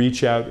to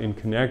reach out and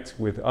connect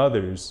with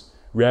others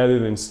rather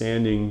than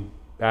standing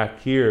back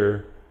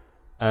here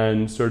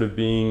and sort of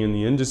being in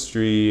the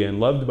industry and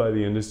loved by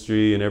the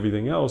industry and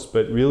everything else.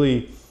 But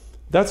really,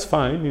 that's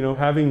fine,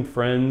 having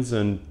friends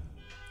and,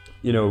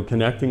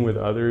 connecting with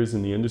others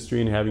in the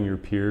industry and having your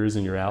peers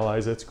and your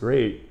allies, that's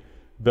great.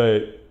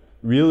 But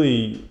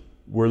really,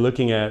 we're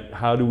looking at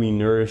how do we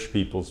nourish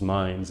people's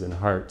minds and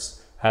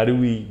hearts? How do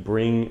we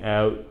bring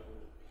out,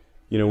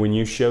 when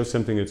you show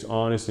something that's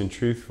honest and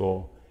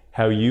truthful,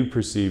 how you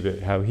perceive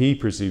it, how he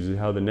perceives it,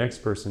 how the next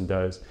person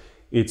does.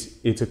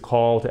 It's a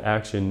call to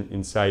action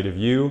inside of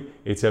you.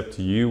 It's up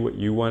to you what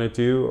you want to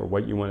do or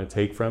what you want to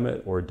take from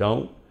it or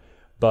don't.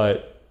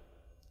 But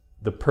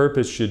the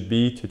purpose should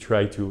be to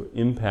try to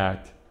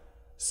impact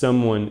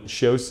someone,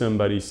 show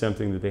somebody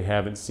something that they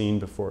haven't seen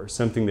before,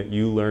 something that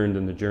you learned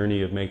in the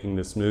journey of making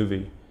this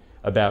movie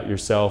about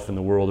yourself and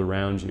the world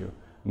around you.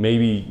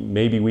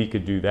 Maybe we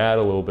could do that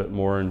a little bit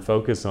more and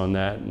focus on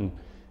that. And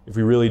if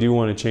we really do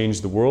want to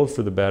change the world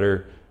for the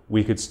better,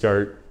 we could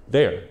start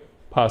there,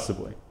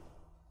 possibly.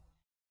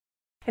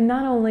 And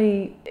not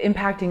only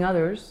impacting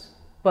others,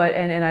 but,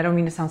 and I don't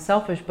mean to sound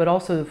selfish, but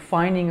also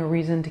finding a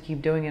reason to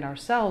keep doing it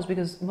ourselves,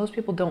 because most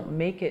people don't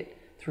make it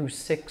through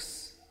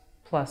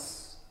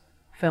 6+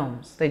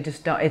 films. They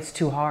just don't, it's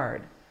too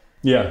hard.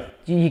 Yeah.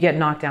 You get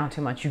knocked down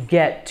too much. You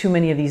get too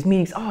many of these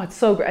meetings. Oh, it's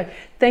so great.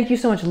 Thank you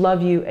so much.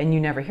 Love you. And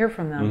you never hear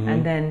from them. Mm-hmm.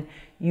 And then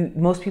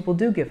most people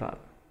do give up.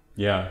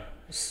 Yeah.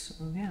 So,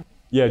 yeah.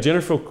 Yeah,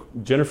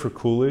 Jennifer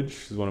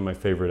Coolidge is one of my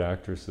favorite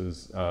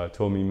actresses.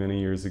 Told me many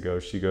years ago.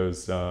 She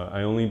goes,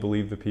 "I only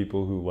believe the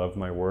people who love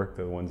my work,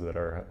 the ones that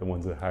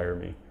hire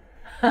me."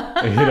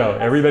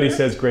 Everybody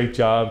says great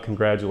job,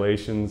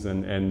 congratulations,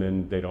 and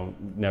then they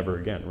don't never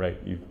again, right?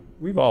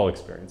 We've all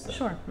experienced that.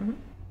 Sure. Mm-hmm.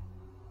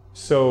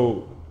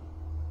 So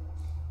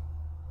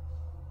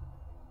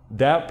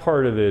that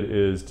part of it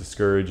is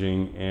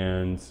discouraging,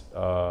 and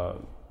I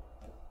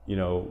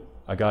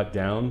got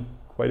down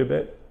quite a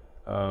bit.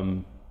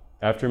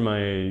 After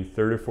my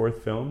third or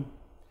fourth film,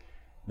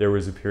 there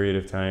was a period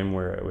of time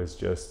where it was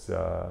just,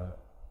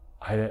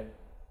 I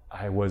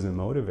wasn't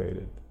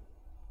motivated.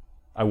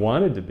 I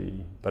wanted to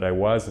be, but I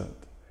wasn't.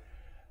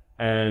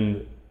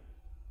 And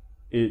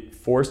it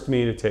forced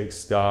me to take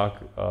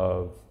stock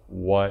of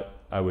what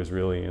I was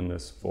really in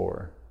this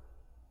for.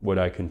 Would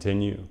I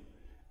continue?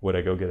 Would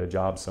I go get a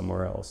job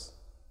somewhere else?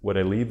 Would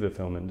I leave the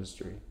film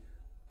industry?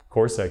 Of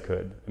course I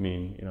could. I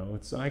mean,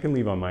 I can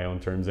leave on my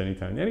own terms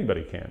anytime.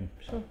 Anybody can.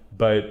 Sure.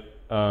 But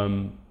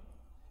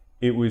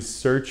it was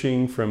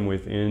searching from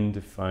within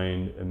to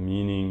find a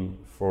meaning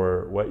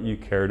for what you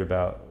cared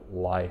about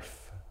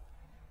life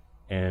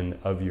and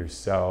of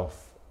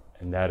yourself,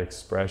 and that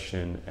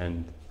expression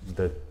and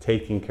the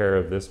taking care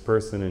of this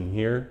person in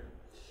here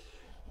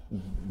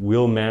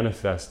will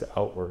manifest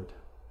outward.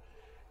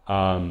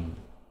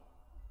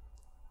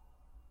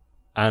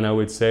 And I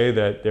would say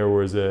that there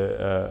was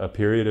a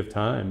period of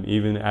time,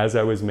 even as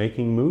I was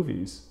making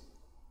movies,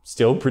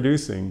 still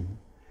producing,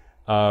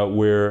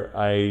 where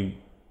I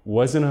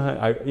wasn't,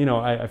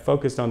 I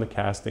focused on the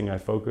casting, I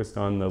focused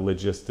on the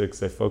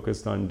logistics, I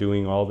focused on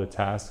doing all the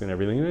tasks and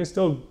everything, and I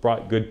still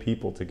brought good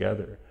people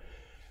together.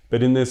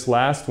 But in this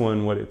last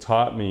one, what it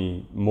taught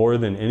me more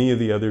than any of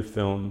the other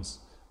films,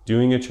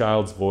 doing a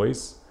child's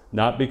voice,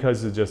 not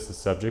because of just the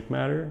subject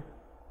matter,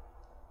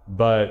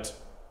 but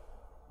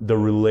the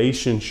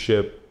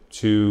relationship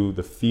to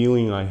the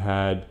feeling I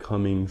had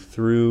coming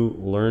through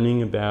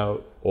learning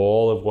about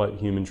all of what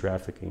human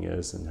trafficking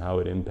is and how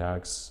it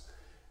impacts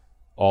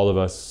all of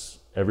us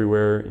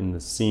everywhere in the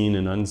seen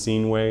and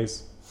unseen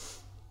ways.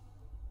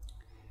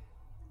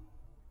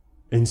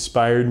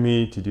 inspired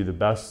me to do the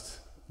best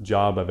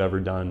job I've ever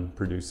done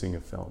producing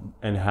a film,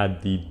 and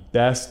had the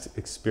best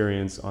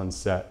experience on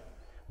set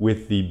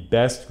with the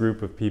best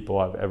group of people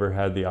I've ever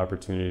had the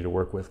opportunity to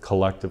work with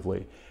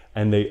collectively.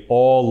 And they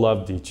all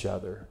loved each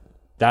other.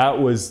 That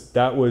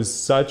was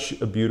such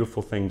a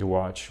beautiful thing to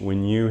watch,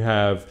 when you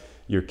have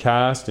your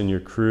cast and your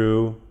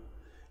crew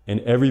and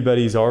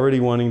everybody's already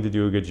wanting to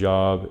do a good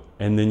job,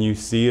 and then you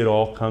see it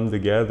all come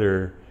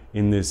together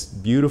in this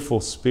beautiful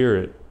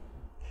spirit.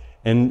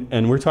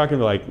 And we're talking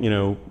like,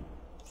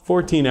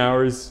 14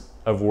 hours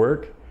of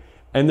work,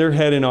 and they're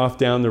heading off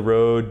down the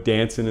road,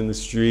 dancing in the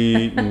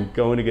street and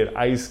going to get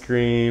ice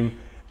cream.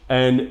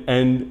 And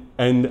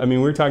I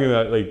mean, we're talking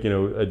about like,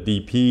 a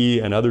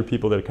DP and other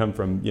people that come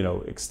from,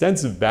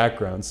 extensive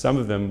backgrounds, some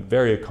of them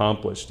very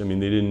accomplished. I mean,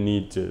 they didn't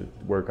need to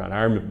work on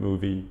our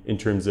movie in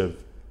terms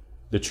of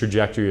the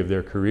trajectory of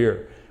their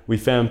career. We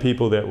found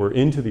people that were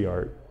into the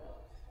art,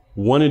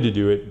 wanted to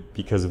do it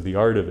because of the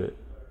art of it,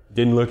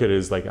 didn't look at it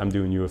as like, I'm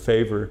doing you a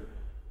favor.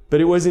 But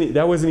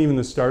that wasn't even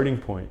the starting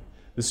point.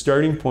 The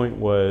starting point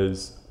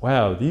was,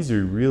 wow, these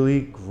are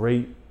really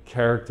great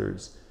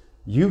characters.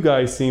 You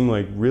guys seem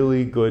like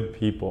really good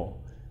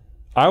people.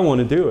 I want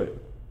to do it.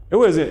 It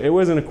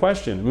wasn't a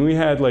question. I mean, we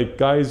had like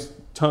guys,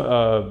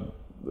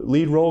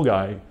 lead role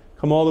guy,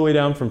 come all the way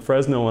down from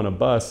Fresno on a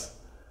bus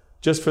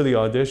just for the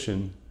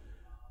audition.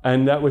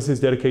 And that was his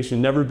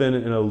dedication. Never been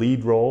in a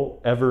lead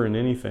role ever in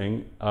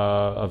anything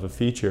of a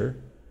feature.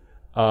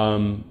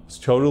 It's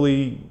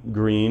totally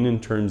green in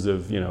terms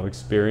of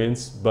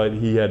experience, but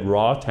he had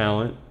raw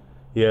talent.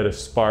 He had a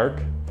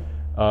spark.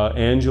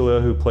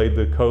 Angela, who played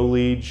the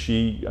co-lead,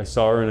 I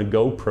saw her in a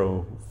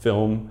GoPro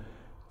film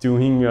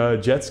doing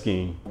jet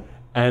skiing,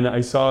 and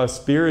I saw a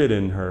spirit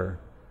in her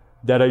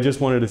that I just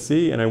wanted to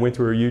see. And I went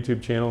to her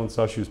YouTube channel and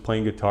saw she was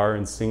playing guitar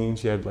and singing.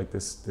 She had like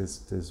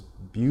this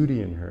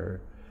beauty in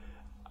her.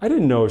 I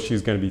didn't know if she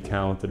was going to be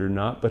talented or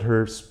not, but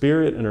her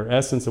spirit and her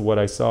essence of what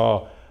I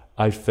saw,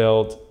 I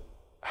felt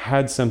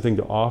had something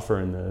to offer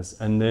in this.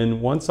 And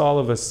then once all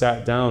of us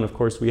sat down, of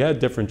course, we had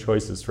different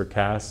choices for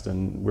cast,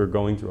 and we're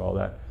going through all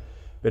that.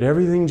 But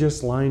everything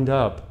just lined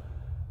up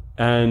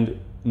and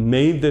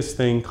made this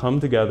thing come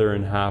together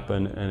and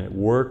happen, and it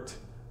worked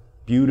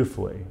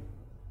beautifully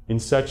in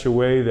such a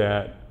way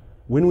that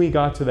when we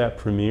got to that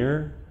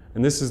premiere,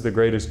 and this is the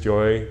greatest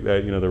joy,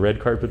 that the red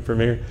carpet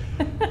premiere,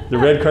 the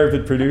red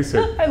carpet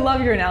producer. I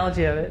love your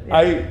analogy of it.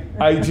 Yeah.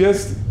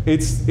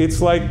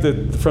 It's like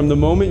from the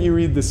moment you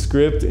read the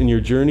script and your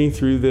journey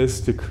through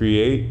this to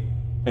create,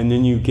 and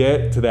then you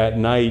get to that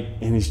night,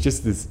 and it's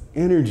just this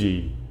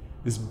energy,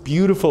 this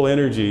beautiful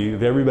energy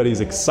of everybody's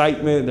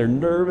excitement. They're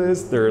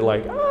nervous. They're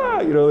like,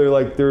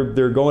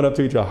 they're going up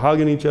to each other,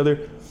 hugging each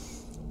other.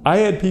 I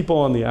had people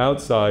on the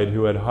outside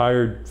who had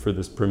hired for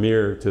this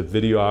premiere to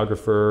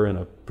videographer and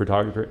a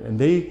photographer, and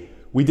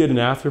we did an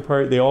after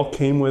party. They all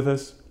came with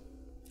us.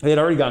 They had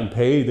already gotten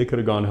paid. They could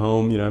have gone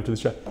home, after the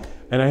show.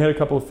 And I had a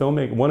couple of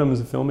filmmakers. One of them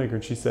was a filmmaker,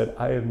 and she said,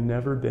 I have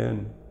never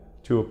been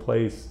to a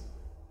place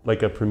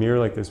like a premiere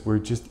like this where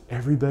just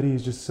everybody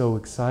is just so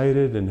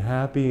excited and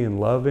happy and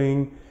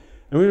loving.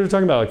 And we were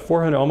talking about like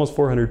 400, almost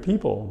 400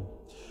 people.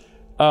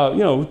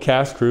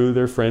 Cast, crew,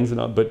 their friends,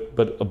 and all,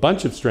 but a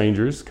bunch of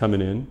strangers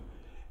coming in.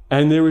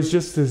 And there was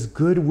just this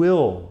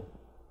goodwill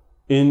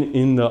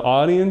in the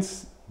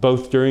audience,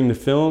 both during the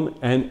film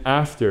and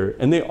after.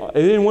 And they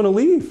didn't want to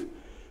leave.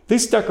 They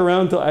stuck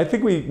around till, I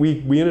think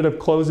we ended up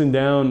closing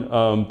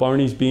down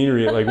Barney's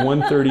Beanery at like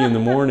 1:30 in the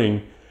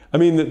morning. I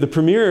mean, the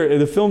premiere,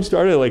 the film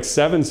started at like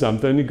 7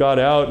 something, it got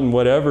out and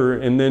whatever,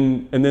 and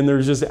then there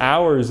was just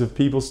hours of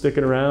people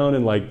sticking around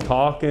and like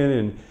talking,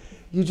 and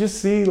you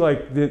just see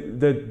like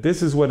that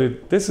this is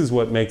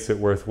what makes it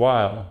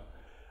worthwhile.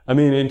 I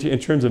mean, in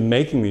terms of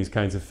making these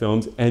kinds of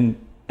films, and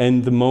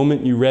the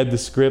moment you read the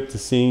script to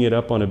seeing it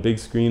up on a big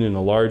screen in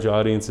a large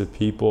audience of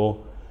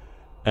people,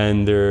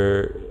 and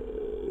they're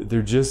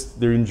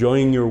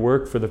enjoying your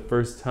work for the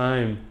first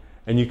time,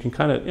 and you can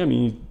kind of,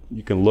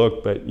 you can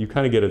look, but you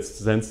kind of get a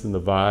sense in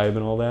the vibe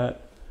and all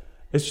that.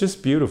 It's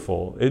just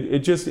beautiful.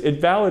 It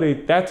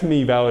validates, that to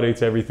me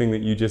validates everything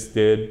that you just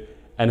did,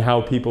 and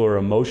how people are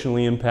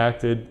emotionally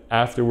impacted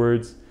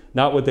afterwards.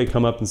 Not what they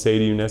come up and say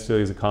to you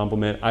necessarily as a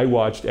compliment. I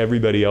watched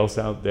everybody else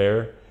out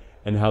there,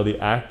 and how the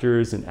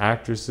actors and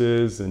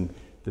actresses and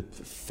the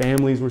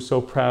families were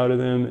so proud of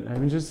them. I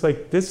mean, just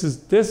like, this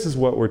is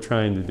what we're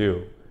trying to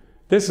do.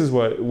 This is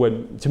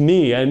what to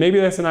me, and maybe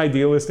that's an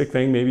idealistic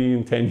thing, maybe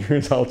in 10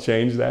 years I'll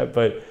change that,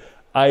 but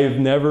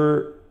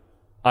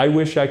I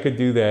wish I could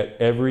do that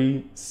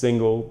every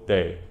single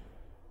day,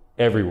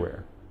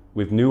 everywhere,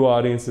 with new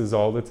audiences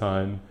all the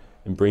time,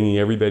 and bringing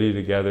everybody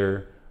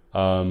together.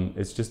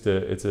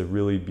 It's a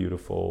really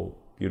beautiful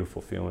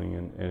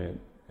feeling,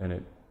 and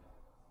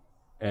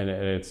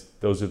it's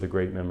those are the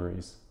great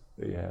memories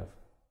that you have.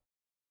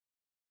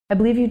 I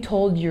believe you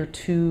told your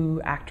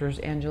 2 actors,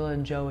 Angela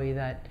and Joey,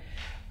 that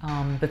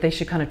they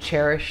should kind of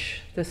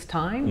cherish this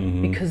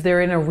time, because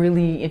they're in a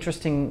really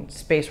interesting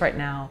space right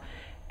now.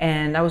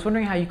 And I was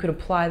wondering how you could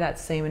apply that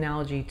same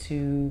analogy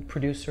to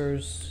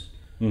producers,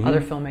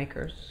 other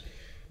filmmakers.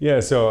 Yeah,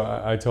 so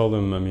I told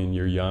them, I mean,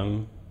 you're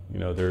young. You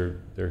know, they're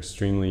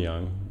extremely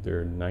young.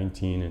 They're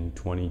 19 and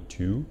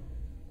 22.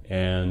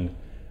 And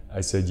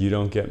I said, you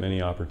don't get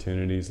many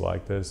opportunities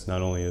like this,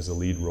 not only as a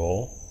lead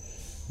role,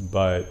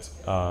 but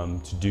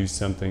to do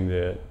something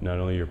that not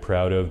only you're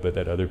proud of, but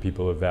that other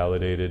people have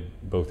validated,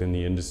 both in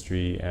the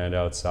industry and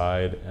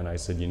outside. And I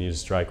said, you need to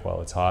strike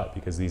while it's hot,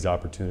 because these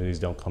opportunities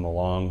don't come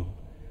along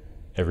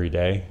every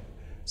day.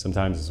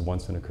 Sometimes it's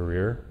once in a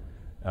career,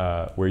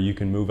 where you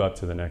can move up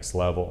to the next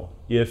level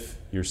if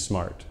you're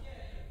smart.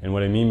 And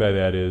what I mean by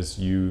that is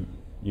you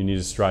need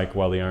to strike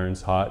while the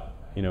iron's hot,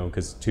 you know,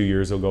 because 2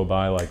 years will go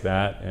by like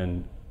that,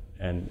 and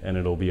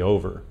it'll be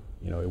over.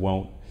 You know, it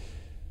won't.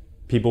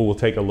 People will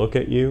take a look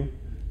at you,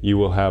 you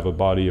will have a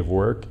body of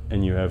work,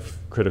 and you have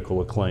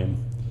critical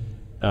acclaim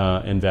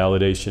and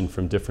validation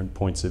from different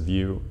points of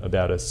view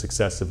about a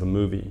success of a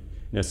movie.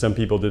 Now, some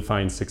people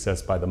define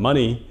success by the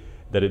money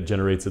that it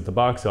generates at the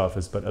box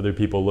office, but other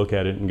people look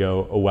at it and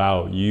go, oh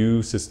wow,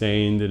 you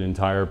sustained an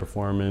entire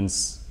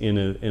performance in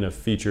a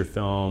feature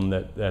film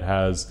that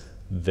has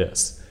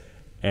this.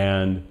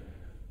 And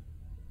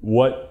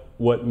what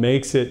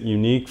makes it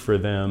unique for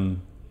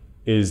them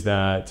is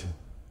that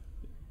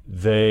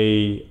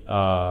they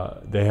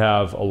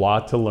have a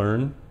lot to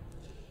learn,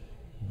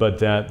 but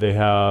that they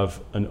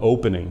have an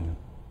opening,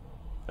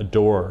 a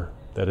door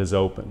that is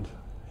opened,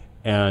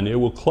 and it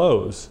will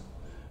close.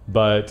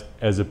 But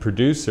as a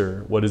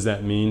producer, what does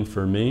that mean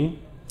for me,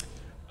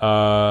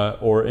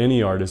 or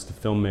any artist, a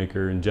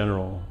filmmaker in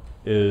general,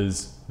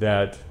 is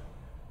that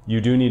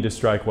you do need to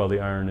strike while the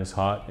iron is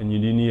hot, and you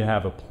do need to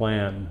have a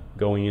plan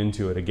going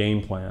into it, a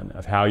game plan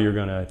of how you're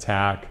going to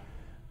attack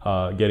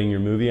getting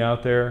your movie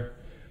out there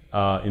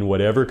in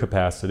whatever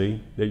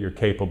capacity that you're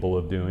capable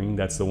of doing.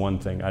 That's the one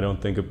thing. I don't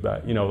think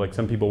about, you know, like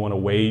some people want to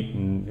wait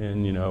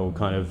and you know,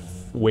 kind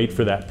of wait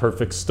for that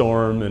perfect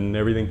storm and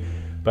everything.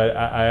 But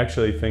I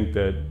actually think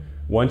that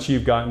once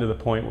you've gotten to the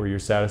point where you're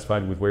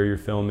satisfied with where your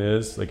film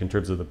is, like in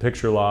terms of the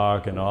picture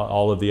lock and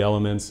all of the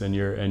elements, and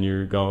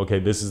you're going, okay,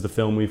 this is the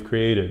film we've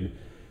created,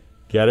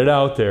 get it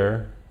out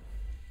there,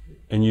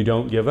 and you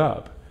don't give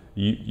up.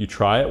 You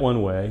try it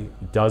one way,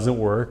 it doesn't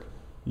work,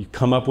 you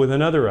come up with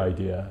another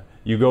idea.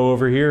 You go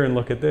over here and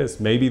look at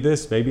this, maybe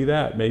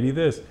that, maybe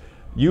this.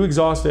 You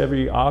exhaust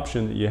every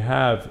option that you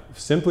have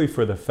simply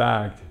for the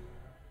fact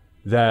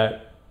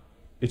that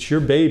it's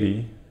your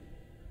baby.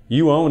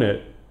 You own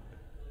it.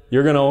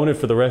 You're going to own it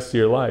for the rest of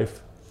your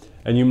life.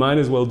 And you might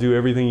as well do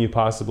everything you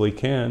possibly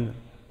can,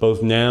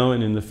 both now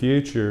and in the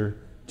future,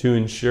 to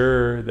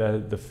ensure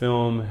that the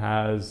film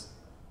has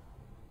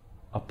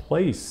a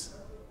place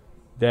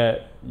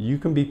that you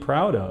can be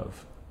proud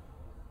of.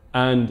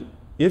 And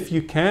if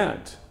you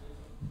can't,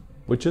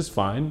 which is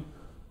fine,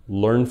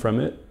 learn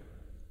from it,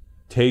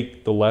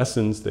 take the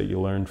lessons that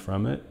you learned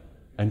from it,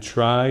 and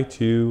try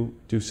to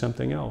do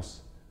something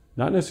else.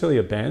 Not necessarily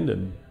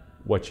abandon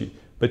what you,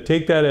 but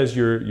take that as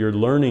your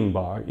learning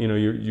box. You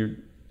know,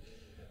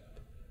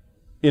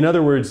 in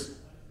other words,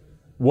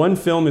 one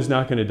film is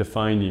not going to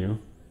define you.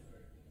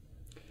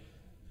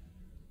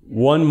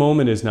 One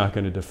moment is not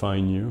going to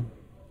define you.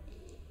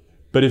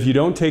 But if you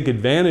don't take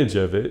advantage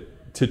of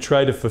it to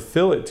try to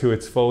fulfill it to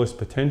its fullest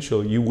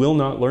potential, you will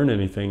not learn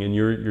anything, and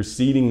you're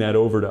ceding that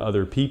over to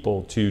other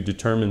people to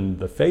determine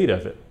the fate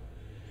of it.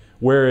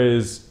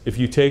 Whereas if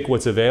you take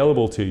what's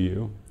available to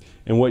you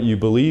and what you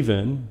believe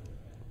in,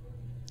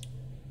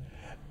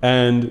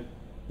 and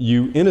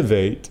you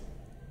innovate,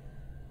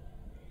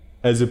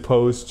 as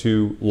opposed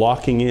to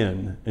locking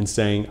in and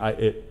saying,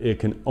 it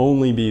can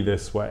only be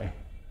this way.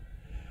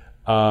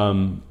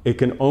 It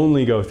can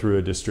only go through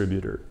a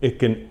distributor. It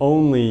can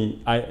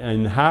only, I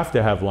have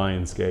to have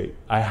Lionsgate.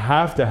 I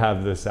have to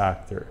have this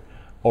actor,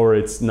 or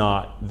it's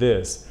not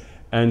this.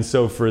 And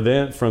so for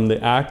them, from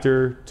the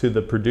actor to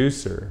the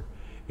producer,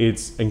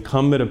 it's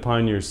incumbent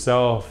upon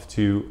yourself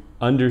to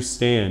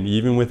understand,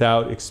 even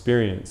without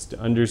experience, to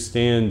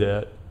understand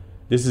that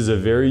this is a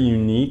very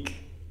unique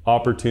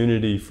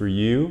opportunity for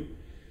you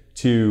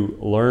to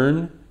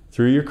learn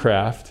through your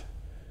craft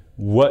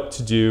what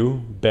to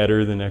do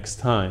better the next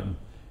time.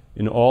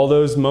 In all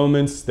those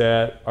moments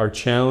that are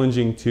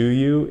challenging to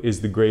you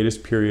is the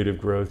greatest period of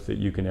growth that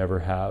you can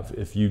ever have.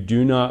 If you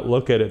do not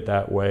look at it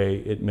that way,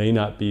 it may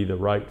not be the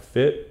right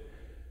fit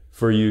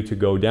for you to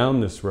go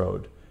down this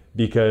road,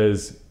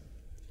 because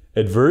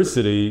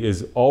adversity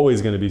is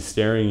always going to be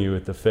staring you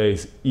at the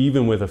face,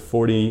 even with a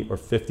 $40 or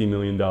 $50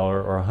 million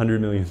or $100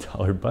 million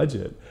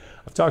budget.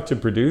 I've talked to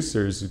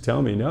producers who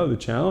tell me, no, the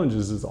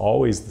challenges is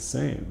always the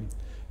same.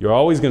 You're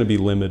always going to be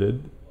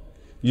limited.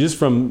 Just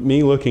from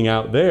me looking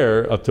out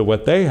there up to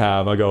what they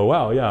have, I go,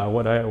 wow, yeah,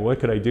 what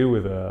could I do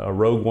with a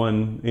Rogue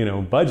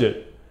One,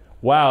 budget?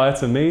 Wow,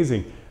 that's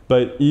amazing.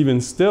 But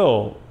even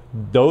still,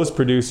 those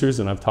producers,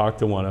 and I've talked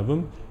to one of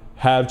them,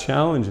 have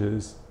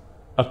challenges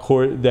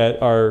that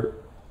are,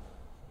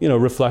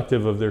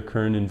 reflective of their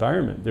current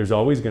environment. There's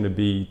always going to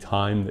be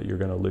time that you're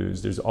going to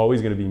lose. There's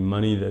always going to be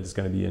money that's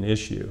going to be an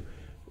issue.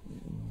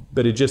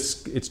 But it's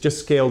just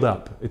scaled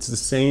up. It's the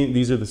same.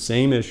 These are the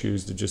same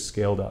issues that just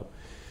scaled up.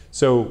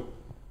 So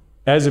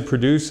as a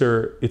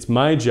producer, it's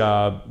my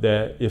job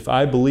that if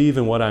I believe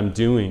in what I'm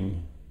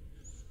doing,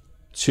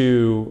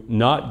 to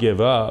not give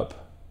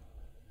up,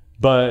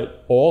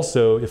 but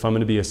also if I'm going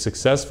to be a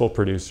successful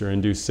producer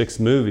and do 6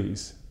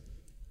 movies,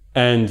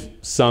 and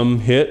some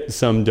hit,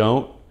 some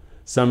don't,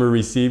 some are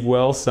received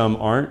well, some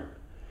aren't.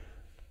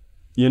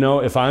 You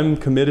know, if I'm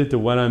committed to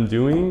what I'm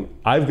doing,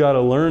 I've got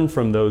to learn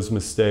from those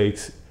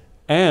mistakes.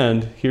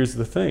 And here's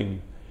the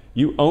thing,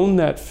 you own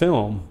that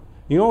film.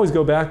 You can always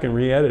go back and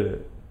re-edit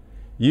it.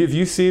 If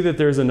you see that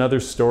there's another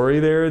story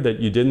there that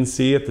you didn't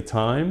see at the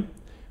time,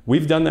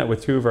 we've done that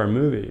with 2 of our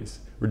movies.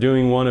 We're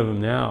doing one of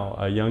them now,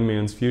 A Young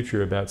Man's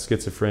Future, about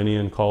schizophrenia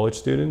in college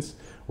students.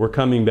 We're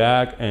coming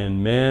back,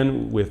 and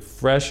man, with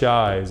fresh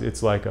eyes,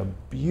 it's like a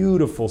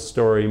beautiful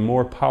story,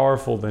 more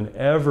powerful than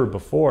ever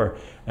before.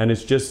 And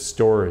it's just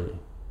story.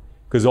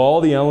 Because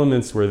all the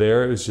elements were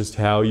there, it was just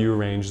how you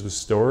arrange the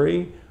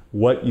story,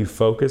 what you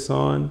focus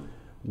on,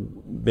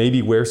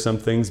 maybe where some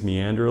things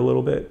meander a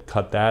little bit,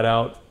 cut that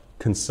out,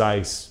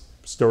 concise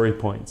story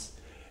points.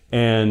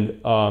 And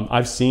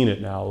I've seen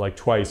it now like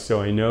twice, so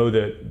I know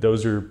that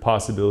those are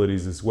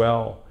possibilities as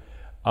well.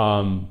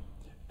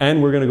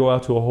 And we're going to go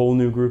out to a whole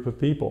new group of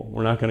people.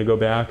 We're not going to go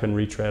back and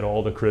retread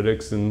all the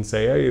critics and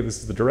say, hey, this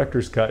is the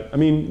director's cut. I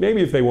mean,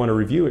 maybe if they want to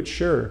review it,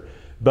 sure.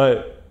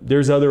 But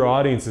there's other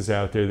audiences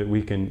out there that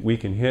we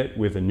can hit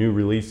with a new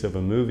release of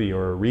a movie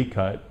or a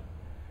recut.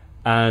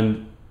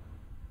 And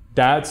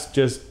that's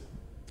just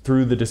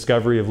through the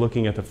discovery of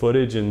looking at the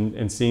footage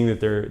and seeing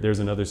that there's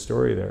another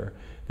story there.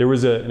 There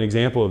was an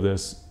example of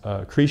this,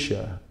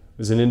 Krisha. It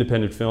was an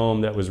independent film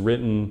that was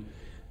written.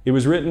 It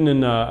was written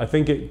in, I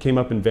think it came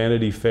up in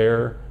Vanity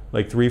Fair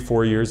like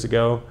 3-4 years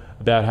ago,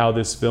 about how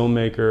this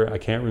filmmaker, I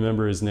can't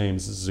remember his name.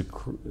 This is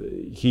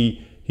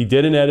he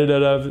did an edit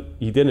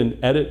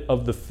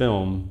of the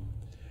film,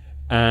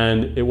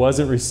 and it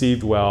wasn't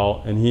received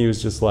well, and he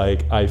was just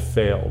like, I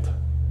failed.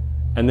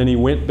 And then he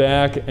went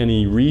back and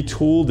he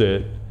retooled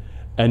it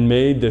and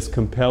made this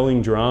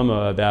compelling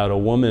drama about a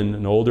woman,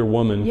 an older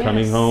woman, yes,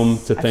 coming home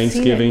to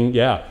Thanksgiving.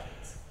 Yeah.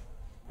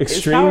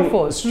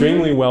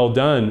 Extremely well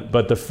done,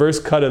 but the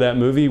first cut of that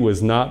movie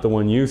was not the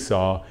one you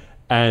saw,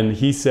 and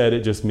he said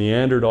it just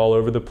meandered all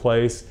over the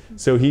place.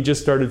 So he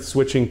just started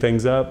switching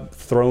things up,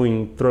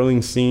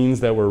 throwing scenes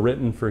that were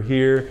written for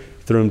here,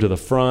 threw them to the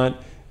front,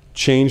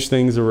 changed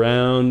things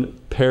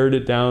around, pared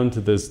it down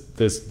to this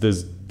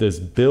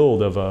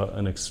build of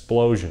an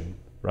explosion,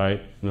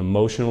 right? An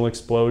emotional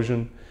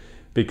explosion,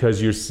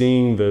 because you're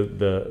seeing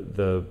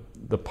the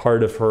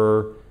part of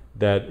her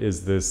that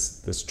is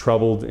this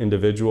troubled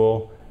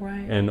individual,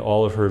 right, and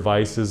all of her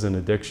vices and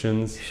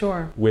addictions,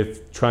 sure,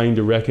 with trying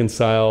to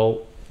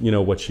reconcile,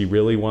 what she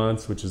really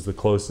wants, which is the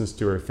closeness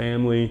to her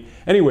family.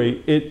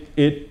 Anyway,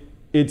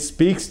 it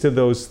speaks to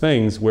those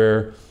things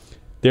where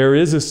there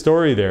is a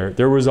story there.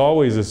 There was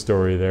always a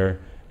story there.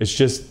 It's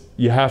just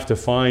you have to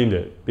find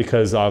it,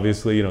 because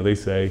obviously, they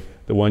say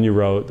the one you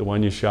wrote, the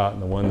one you shot,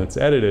 and the one that's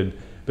edited.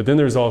 But then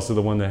there's also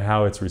the one that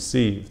how it's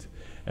received.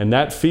 And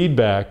that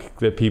feedback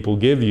that people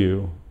give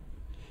you,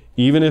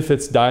 even if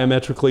it's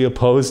diametrically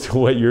opposed to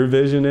what your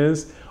vision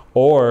is,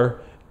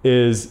 or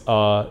is,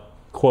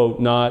 quote,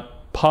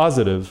 not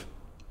positive,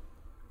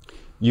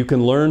 you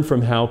can learn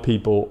from how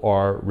people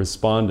are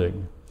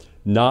responding.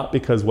 Not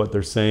because what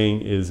they're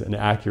saying is an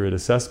accurate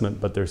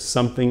assessment, but there's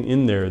something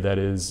in there that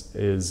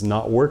is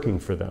not working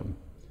for them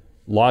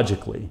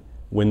logically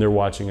when they're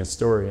watching a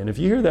story. And if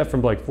you hear that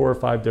from like 4 or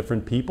 5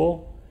 different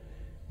people,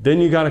 then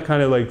you got to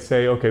kind of like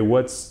say, okay,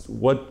 where's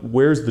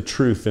the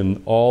truth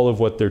in all of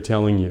what they're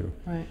telling you?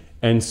 Right.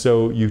 And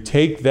so you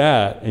take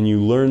that and you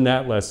learn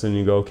that lesson and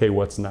you go, okay,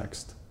 what's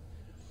next?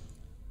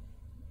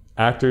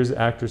 Actors,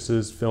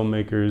 actresses,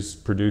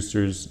 filmmakers,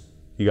 producers,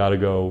 you got to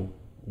go,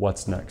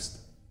 what's next?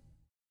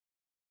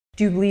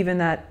 Do you believe in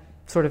that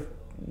sort of,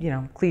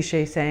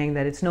 cliche saying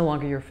that it's no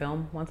longer your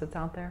film once it's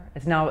out there?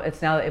 It's now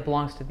that it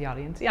belongs to the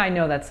audience. Yeah, I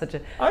know that's such a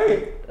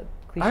cliche.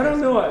 I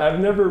don't know. I've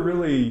never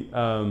really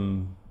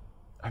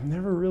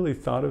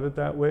thought of it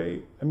that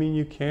way. I mean,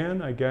 you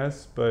can, I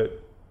guess,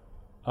 but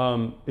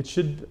it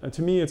should.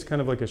 To me, it's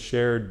kind of like a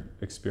shared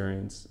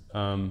experience.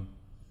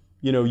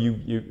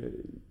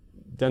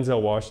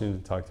 Denzel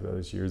Washington talked about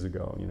this years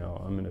ago.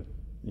 I'm gonna,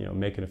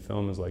 making a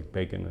film is like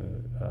baking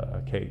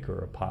a cake or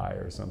a pie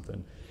or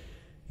something.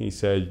 He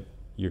said,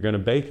 you're going to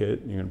bake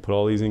it, you're going to put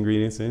all these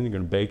ingredients in, you're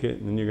going to bake it,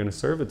 and then you're going to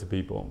serve it to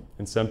people.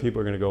 And some people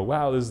are going to go,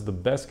 wow, this is the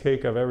best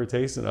cake I've ever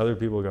tasted. And other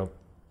people go,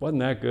 wasn't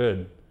that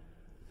good?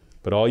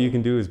 But all you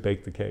can do is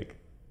bake the cake.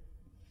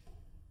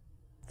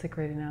 That's a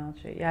great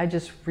analogy. Yeah, I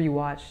just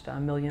rewatched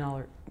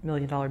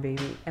Million Dollar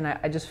Baby, and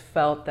I just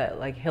felt that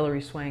like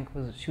Hilary Swank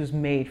she was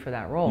made for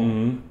that role.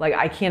 Mm-hmm. Like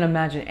I can't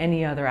imagine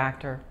any other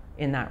actor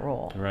in that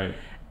role. Right.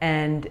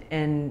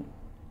 And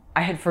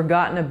I had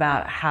forgotten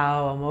about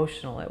how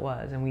emotional it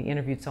was, and we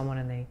interviewed someone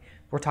and they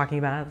were talking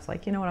about it. I was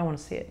like, I want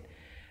to see it.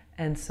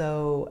 And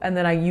so, and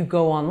then you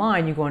go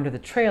online, you go under the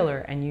trailer,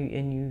 and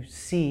you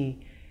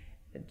see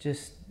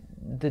just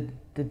the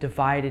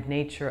divided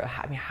nature.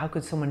 I mean, how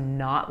could someone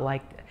not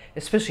like,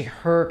 especially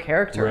her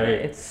character? Right.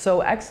 It's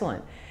so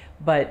excellent.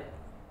 But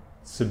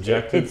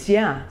subjective. It's,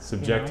 yeah.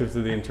 Subjective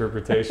to the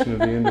interpretation of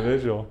the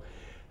individual.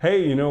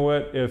 Hey, you know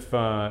what? If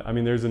I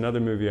mean, there's another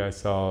movie I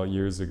saw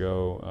years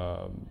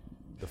ago,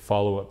 the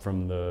follow-up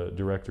from the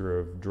director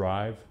of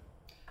Drive.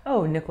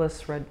 Oh,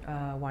 Nicholas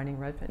Winding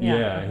Refn.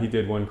 Yeah, he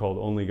did one called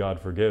Only God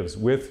Forgives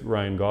with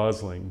Ryan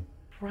Gosling.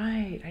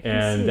 Right, I can see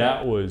And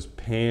that was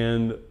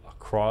panned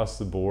across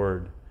the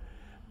board.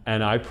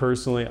 And I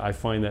personally, I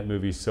find that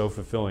movie so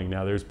fulfilling.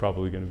 Now, there's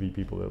probably going to be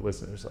people that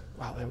listen. It's like,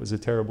 wow, that was a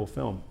terrible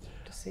film.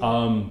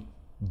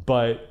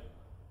 But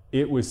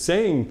it was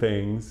saying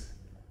things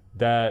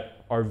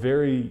that are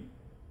very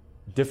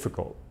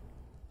difficult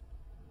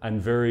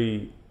and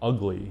very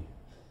ugly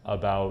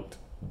about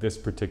this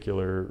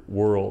particular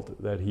world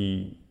that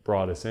he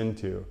brought us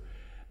into.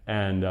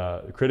 And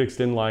the critics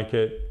didn't like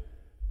it.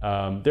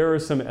 There are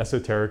some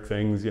esoteric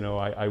things, you know,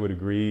 I would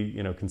agree,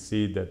 you know,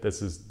 concede that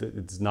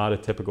it's not a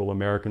typical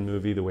American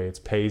movie, the way it's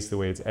paced, the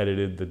way it's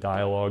edited, the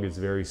dialogue is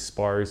very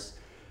sparse,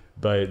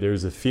 but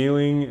there's a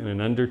feeling and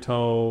an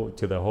undertow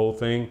to the whole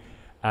thing.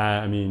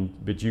 I mean,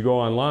 but you go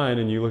online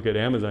and you look at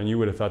Amazon, you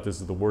would have thought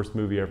this is the worst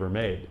movie ever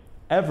made,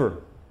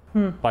 ever,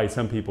 by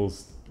some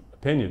people's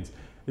opinions.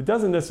 It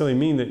doesn't necessarily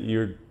mean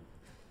that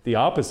the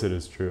opposite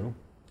is true,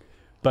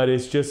 but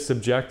it's just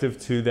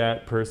subjective to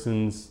that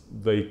person's,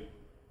 like,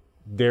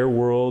 their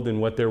world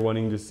and what they're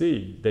wanting to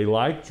see. They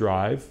like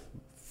Drive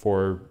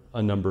for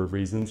a number of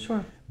reasons.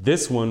 Sure.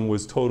 This one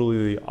was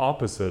totally the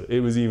opposite.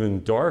 It was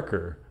even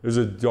darker. It was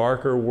a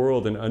darker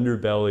world, an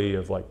underbelly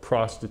of like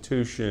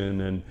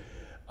prostitution and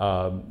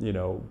you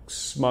know,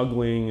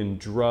 smuggling and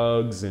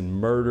drugs and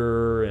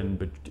murder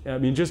and I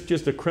mean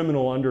just a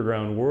criminal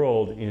underground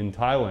world in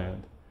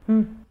Thailand.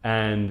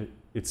 And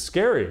it's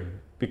scary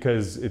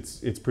because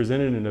it's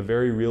presented in a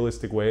very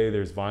realistic way.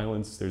 There's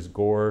violence, there's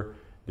gore,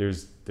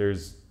 there's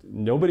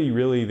nobody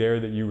really there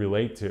that you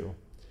relate to.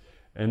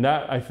 And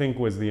that, I think,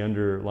 was the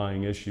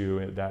underlying issue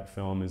in that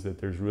film, is that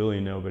there's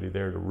really nobody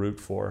there to root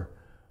for.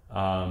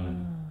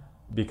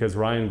 Because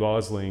Ryan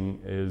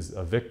Gosling is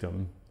a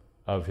victim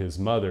of his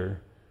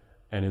mother,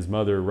 and his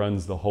mother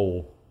runs the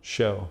whole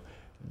show.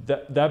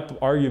 That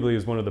arguably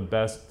is one of the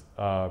best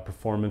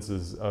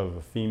performances of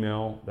a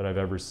female that I've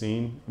ever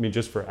seen. I mean,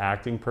 just for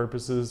acting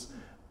purposes,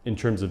 in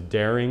terms of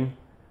daring.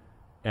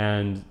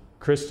 And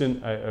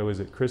Kristen, was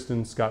it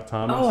Kristen Scott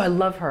Thomas? Oh, I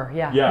love her,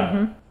 yeah.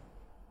 Yeah.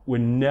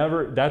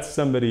 That's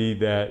somebody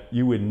that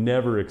you would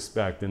never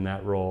expect in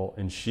that role,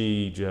 and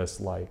she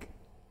just like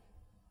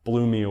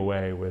blew me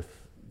away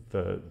with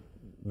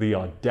the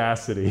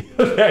audacity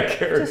of that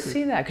character. To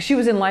see that, because she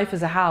was in Life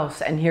as a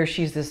House, and here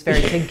she's this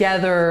very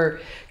together,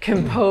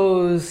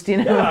 composed, you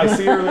know. Yeah, I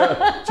see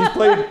her. She's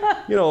played,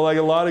 you know, like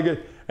a lot of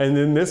good. And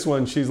then this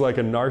one, she's like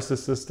a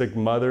narcissistic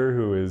mother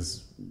who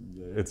is,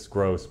 it's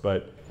gross,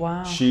 but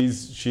wow.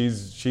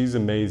 She's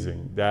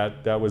amazing.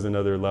 That was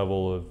another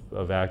level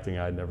of acting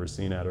I'd never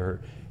seen out of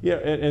her. Yeah,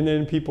 and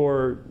then people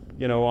are,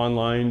 you know,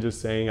 online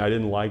just saying, I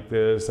didn't like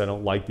this, I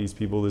don't like these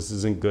people, this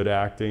isn't good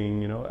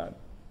acting, you know.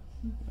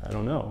 I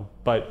don't know,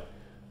 but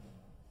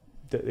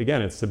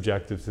again, it's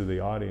subjective to the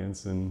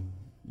audience, and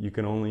you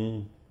can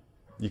only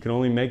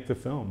make the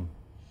film.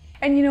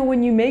 And you know,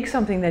 when you make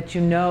something that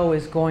you know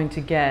is going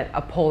to get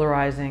a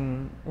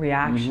polarizing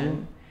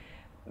reaction,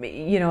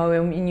 you know,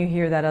 and you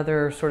hear that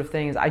other sort of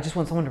things, I just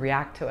want someone to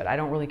react to it. I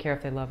don't really care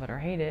if they love it or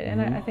hate it,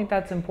 and I think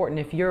that's important.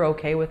 If you're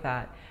okay with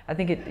that, I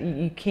think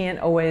you can't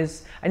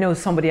always. I know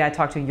somebody I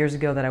talked to years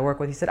ago that I work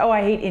with. He said, "Oh,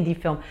 I hate indie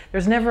film.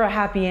 There's never a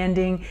happy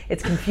ending.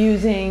 It's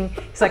confusing."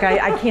 It's like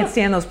I can't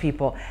stand those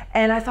people.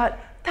 And I thought,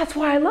 that's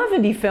why I love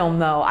indie film,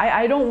 though.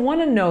 I don't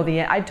want to know the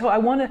end. I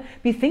want to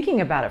be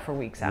thinking about it for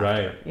weeks after.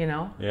 Right. You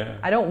know. Yeah.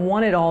 I don't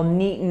want it all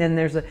neat and then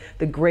there's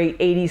the great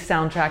 '80s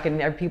soundtrack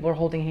and people are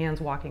holding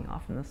hands walking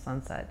off in the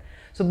sunset.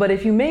 So, but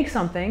if you make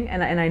something,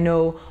 and I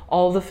know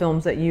all the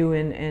films that you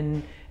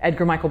and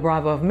Edgar Michael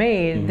Bravo have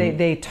made,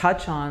 they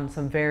touch on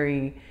some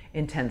very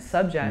intense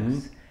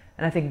subjects.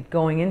 And I think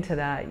going into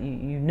that,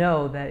 you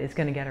know that it's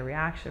going to get a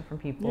reaction from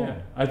people.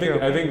 Yeah, I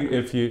think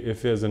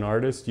if as an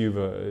artist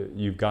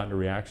you've gotten a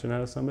reaction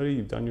out of somebody,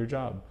 you've done your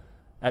job,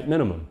 at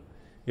minimum.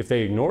 If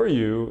they ignore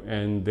you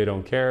and they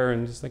don't care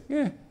and just like,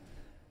 you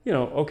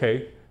know,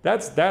 okay,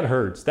 that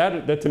hurts.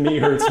 That to me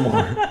hurts more.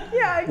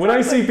 Yeah, exactly. When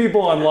I see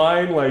people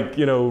online, like,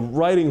 you know,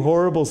 writing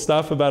horrible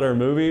stuff about our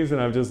movies,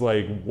 and I'm just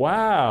like,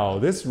 wow,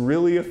 this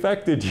really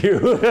affected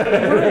you.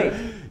 Right.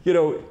 You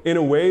know, in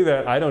a way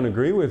that I don't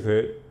agree with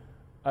it.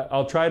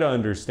 I'll try to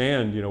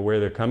understand, you know, where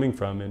they're coming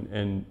from,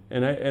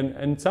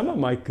 and some of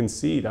them I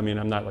concede. I mean,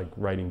 I'm not like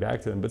writing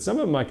back to them, but some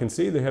of them I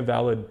concede they have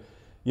valid,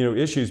 you know,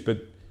 issues. But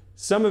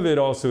some of it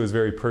also is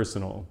very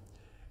personal,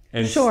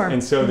 and sure.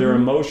 And so their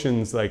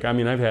emotions, like, I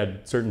mean, I've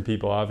had certain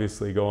people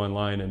obviously go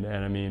online and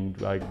I mean,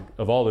 like,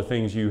 of all the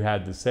things you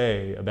had to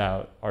say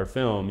about our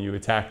film, you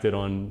attacked it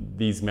on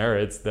these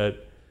merits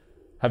that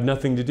have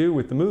nothing to do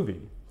with the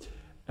movie,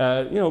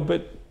 you know,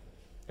 but.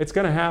 It's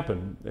going to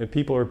happen.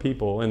 People are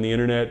people, and the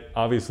internet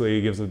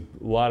obviously gives a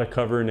lot of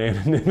cover and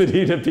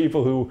anonymity to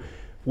people who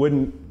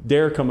wouldn't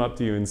dare come up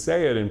to you and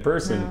say it in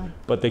person,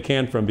 but they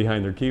can from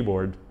behind their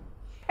keyboard.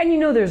 And you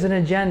know there's an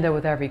agenda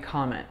with every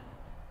comment.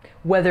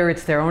 Whether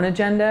it's their own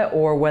agenda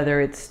or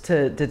whether it's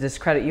to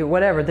discredit you,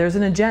 whatever, there's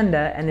an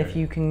agenda, and if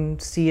you can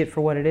see it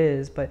for what it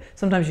is, but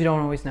sometimes you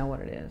don't always know what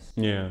it is.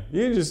 Yeah,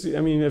 you just,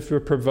 I mean, if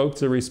it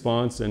provokes a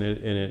response and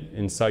it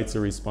incites a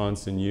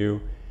response in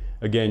you,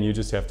 again, you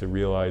just have to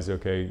realize,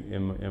 okay,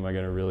 am I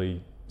going to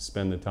really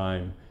spend the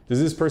time? Does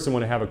this person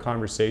want to have a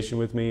conversation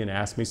with me and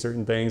ask me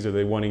certain things? Are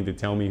they wanting to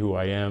tell me who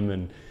I am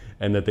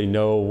and that they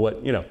know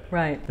what, you know?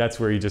 Right. That's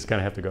where you just kind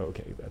of have to go,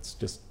 okay,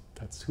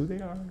 that's who they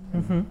are.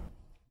 Mm-hmm.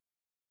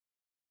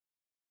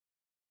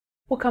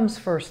 What comes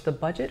first, the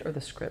budget or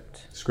the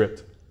script?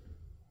 Script.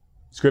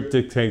 Script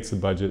dictates the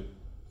budget.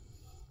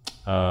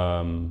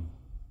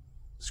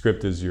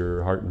 Script is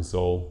your heart and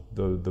soul,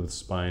 the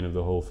spine of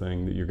the whole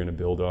thing that you're going to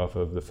build off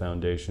of, the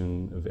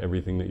foundation of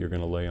everything that you're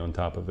going to lay on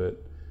top of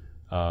it.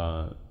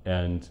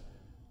 And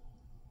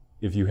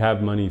if you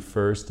have money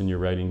first and you're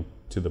writing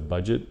to the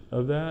budget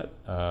of that,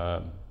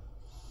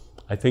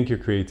 I think your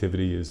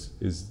creativity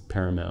is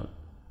paramount.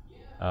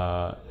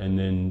 And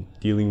then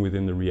dealing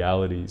within the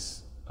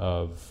realities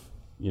of,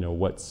 you know,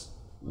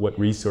 what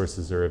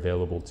resources are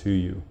available to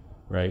you,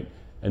 right?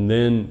 And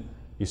then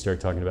you start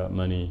talking about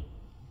money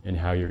and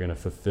how you're going to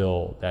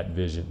fulfill that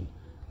vision.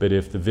 But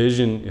if the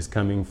vision is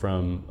coming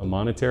from a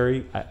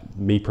monetary,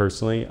 me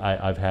personally,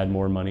 I've had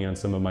more money on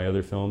some of my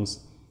other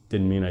films.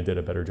 Didn't mean I did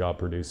a better job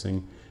producing.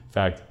 In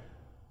fact,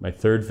 my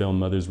third film,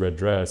 Mother's Red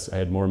Dress, I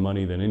had more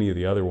money than any of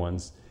the other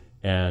ones,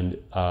 and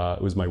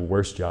it was my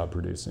worst job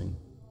producing.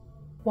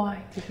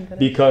 Why do you think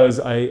that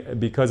is?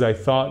 Because I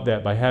thought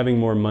that by having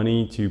more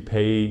money to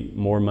pay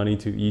more money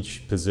to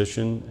each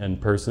position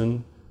and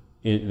person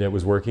that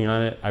was working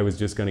on it, I was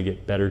just going to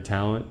get better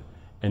talent,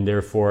 and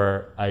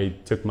therefore I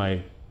took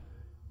my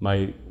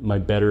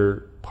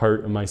better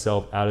part of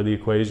myself out of the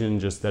equation,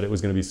 just that it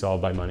was going to be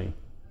solved by money.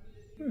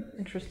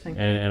 Interesting.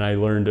 And I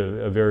learned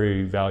a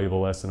very valuable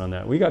lesson on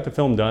that. We got the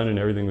film done and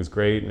everything was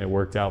great and it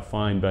worked out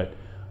fine, but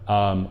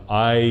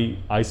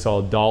I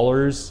saw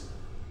dollars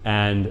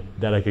and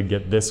that I could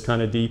get this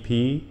kind of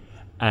DP,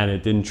 and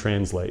it didn't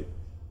translate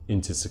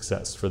into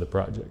success for the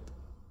project.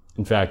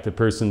 In fact, the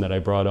person that I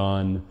brought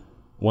on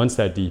once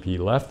that DP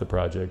left the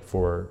project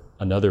for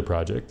another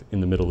project in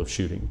the middle of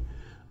shooting,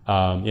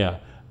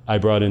 I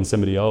brought in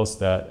somebody else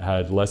that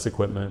had less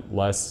equipment,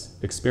 less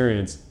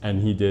experience,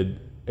 and he did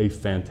a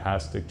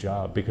fantastic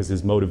job because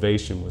his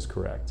motivation was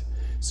correct.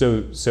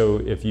 So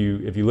if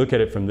you look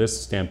at it from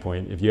this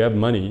standpoint, if you have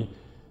money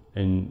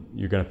and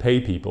you're going to pay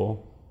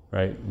people,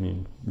 right? I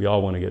mean, we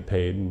all want to get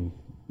paid and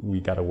we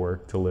got to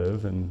work to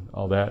live and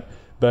all that.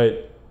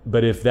 But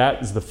if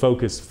that is the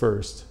focus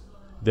first,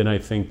 then I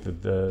think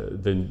that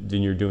then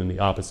you're doing the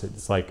opposite.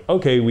 It's like,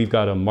 okay, we've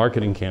got a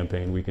marketing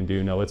campaign we can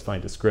do. Now let's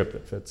find a script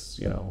that fits,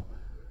 you know,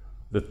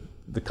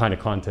 the kind of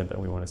content that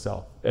we want to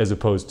sell, as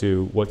opposed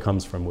to what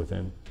comes from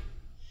within.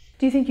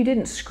 Do you think you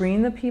didn't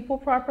screen the people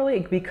properly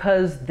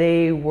because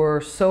they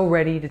were so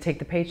ready to take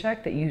the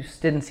paycheck that you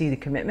didn't see the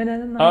commitment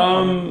in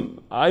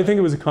them? I think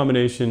it was a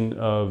combination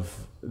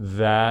of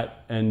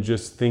that and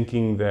just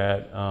thinking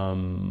that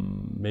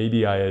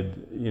maybe I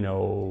had, you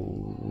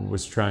know,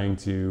 was trying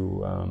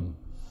to.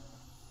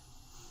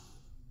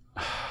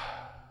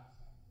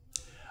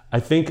 I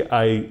think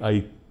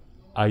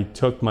I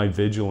took my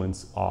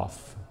vigilance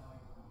off.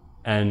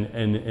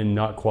 And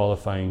not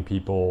qualifying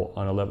people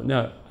on a level.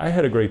 Now, I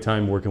had a great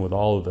time working with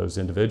all of those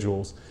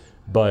individuals,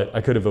 but I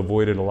could have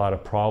avoided a lot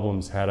of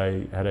problems had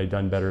I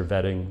done better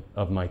vetting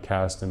of my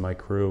cast and my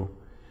crew.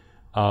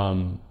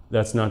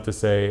 That's not to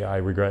say I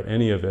regret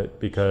any of it,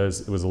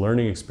 because it was a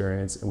learning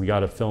experience and we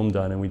got a film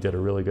done and we did a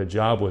really good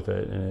job with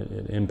it, and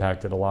it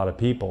impacted a lot of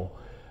people.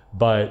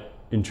 But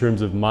in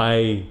terms of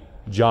my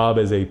job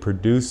as a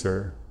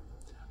producer,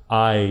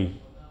 I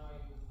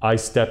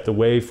stepped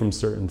away from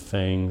certain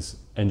things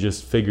and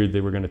just figured they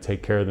were going to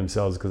take care of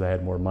themselves because I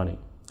had more money.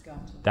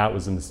 Gotcha. That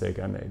was a mistake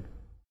I made.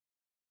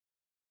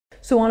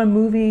 So on a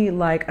movie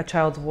like A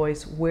Child's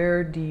Voice,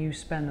 where do you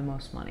spend the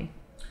most money?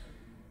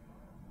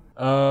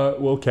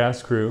 Well,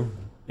 cast, crew,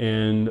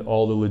 and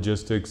all the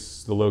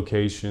logistics, the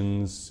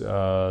locations,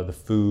 the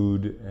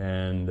food,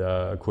 and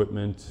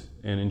equipment,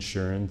 and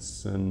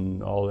insurance,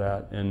 and all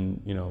that.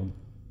 And you know,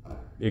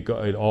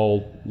 it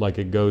all, like,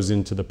 it goes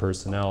into the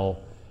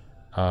personnel.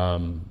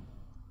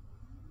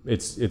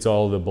 It's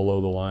all the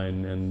below the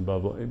line and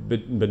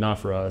but not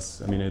for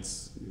us. I mean,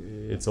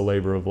 it's a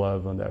labor of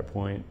love on that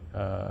point.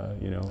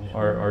 You know,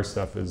 our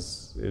stuff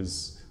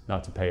is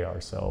not to pay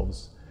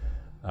ourselves.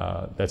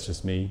 That's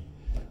just me.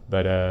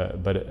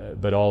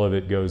 But all of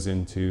it goes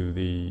into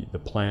the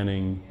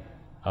planning,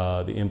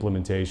 the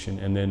implementation,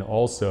 and then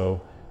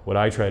also what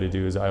I try to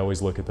do is I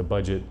always look at the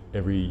budget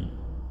every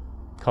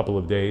couple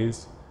of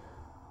days.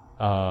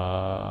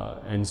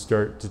 And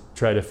start to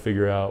try to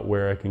figure out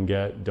where I can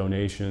get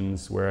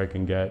donations, where I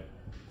can get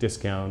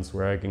discounts,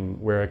 where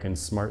I can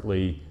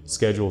smartly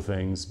schedule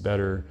things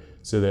better,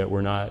 so that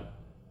we're not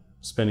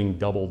spending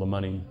double the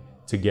money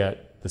to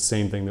get the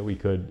same thing that we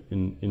could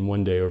in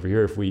one day over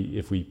here if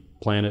we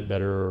plan it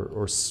better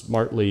or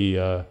smartly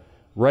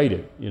write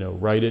it. You know,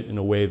 write it in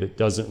a way that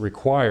doesn't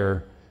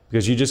require,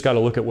 because you just got to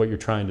look at what you're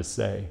trying to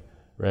say,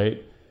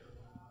 right?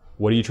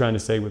 What are you trying to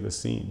say with this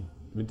scene,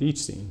 with each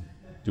scene?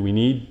 Do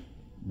we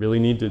really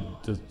need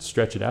to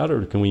stretch it out,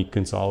 or can we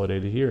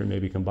consolidate it here and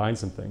maybe combine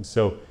some things?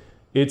 So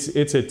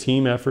it's a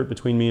team effort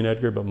between me and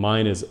Edgar, but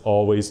mine is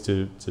always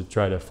to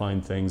try to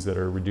find things that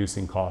are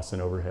reducing costs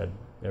and overhead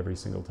every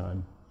single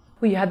time.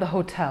 Well, you had the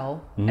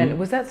hotel, and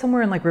was that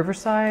somewhere in like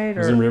Riverside?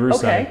 Or? It was in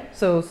Riverside. Okay,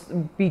 so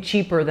be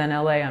cheaper than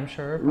LA, I'm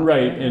sure. Probably.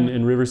 Right,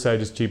 and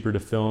Riverside is cheaper to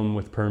film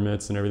with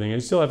permits and everything.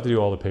 And you still have to do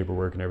all the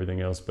paperwork and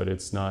everything else, but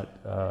it's not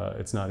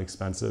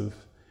expensive.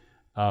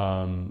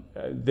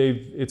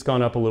 It's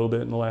gone up a little bit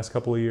in the last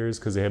couple of years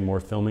because they have more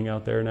filming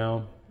out there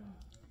now.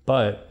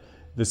 But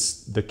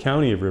the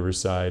county of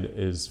Riverside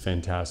is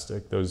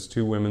fantastic. Those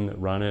two women that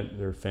run it,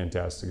 they're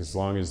fantastic. As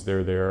long as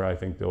they're there, I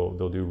think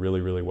they'll do really,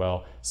 really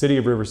well. City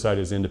of Riverside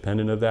is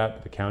independent of that,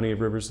 but the county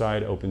of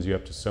Riverside opens you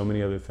up to so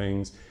many other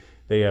things.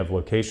 They have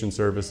location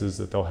services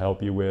that they'll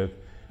help you with.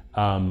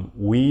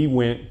 We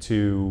went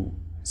to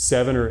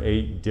 7 or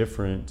 8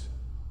 different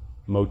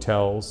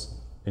motels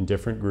in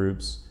different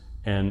groups,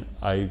 and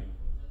I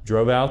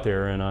drove out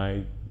there and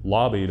I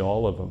lobbied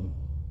all of them.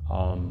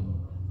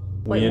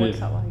 What's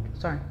that like?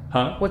 Sorry.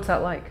 Huh? What's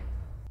that like?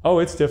 Oh,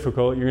 it's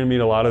difficult. You're going to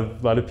meet a lot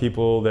of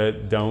people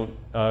that don't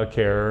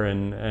care,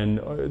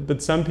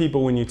 but some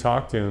people, when you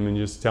talk to them and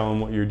just tell them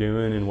what you're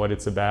doing and what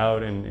it's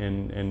about,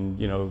 and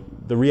you know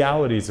the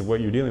realities of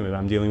what you're dealing with.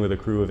 I'm dealing with a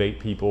crew of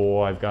 8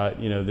 people. I've got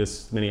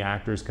this many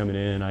actors coming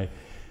in.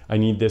 I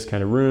need this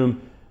kind of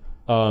room.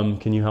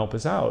 Can you help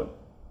us out?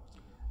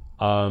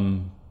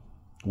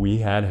 We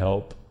had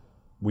help.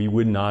 We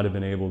would not have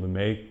been able to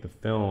make the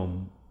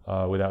film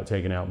without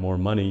taking out more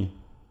money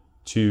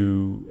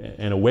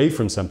and away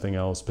from something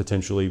else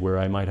potentially where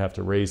I might have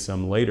to raise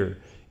some later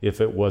if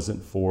it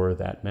wasn't for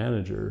that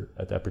manager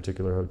at that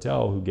particular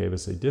hotel who gave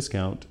us a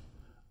discount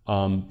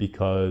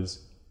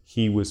because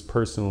he was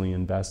personally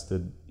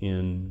invested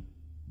in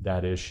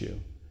that issue.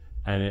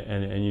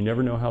 And you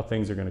never know how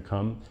things are going to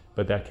come,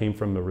 but that came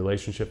from a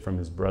relationship from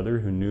his brother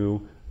who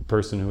knew the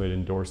person who had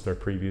endorsed our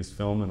previous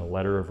film in a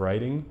letter of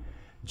writing.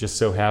 It just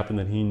so happened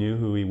that he knew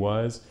who he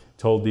was,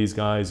 told these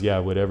guys, yeah,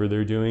 whatever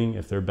they're doing,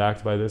 if they're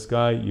backed by this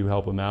guy, you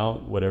help them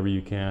out, whatever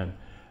you can.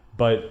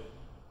 But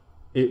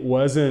it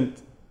was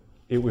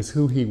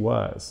who he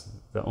was,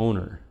 the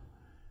owner,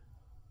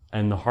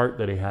 and the heart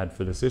that he had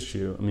for this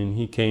issue. I mean,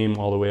 he came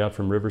all the way up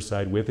from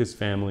Riverside with his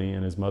family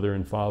and his mother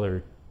and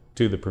father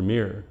to the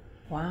premiere.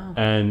 Wow.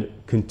 And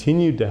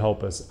continued to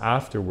help us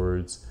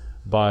afterwards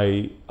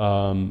by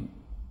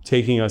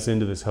taking us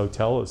into this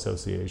hotel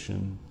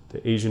association,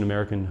 the Asian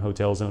American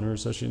Hotels Owner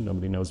Association.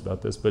 Nobody knows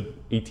about this, but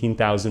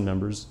 18,000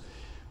 members,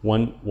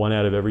 one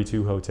out of every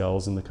 2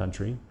 hotels in the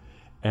country.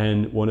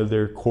 And one of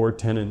their core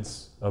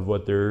tenets of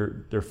what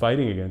they're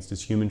fighting against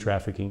is human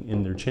trafficking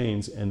in their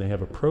chains. And they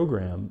have a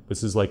program,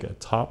 this is like a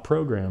top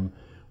program,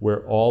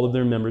 where all of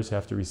their members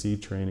have to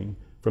receive training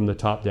from the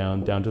top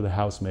down to the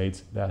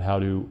housemaids about how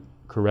to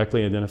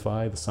correctly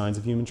identify the signs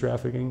of human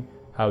trafficking,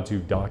 how to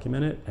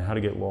document it, and how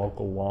to get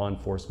local law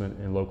enforcement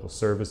and local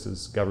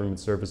services, government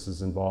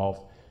services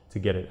involved to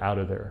get it out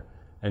of there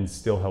and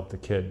still help the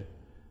kid,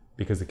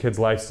 because the kid's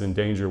life's in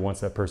danger once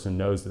that person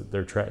knows that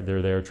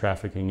they're there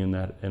trafficking in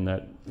that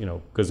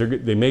because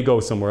they may go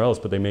somewhere else,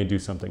 but they may do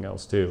something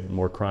else too.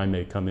 More crime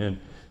may come in.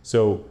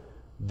 So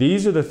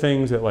these are the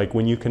things that, like,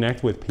 when you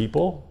connect with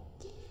people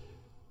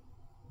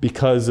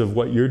because of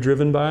what you're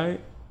driven by,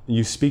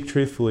 you speak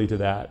truthfully to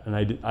that.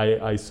 And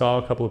I saw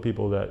a couple of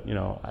people that,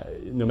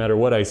 no matter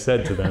what I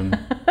said to them,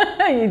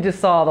 you just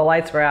saw the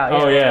lights were out.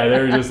 Oh yeah, they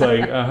were just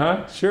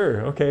like,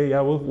 sure, okay,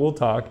 yeah, we'll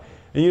talk.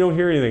 And you don't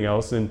hear anything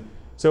else. And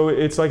so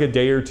it's like a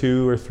day or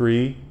 2 or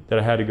 3 that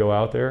I had to go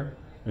out there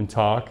and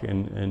talk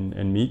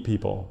and meet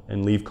people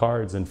and leave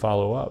cards and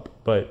follow up.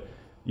 But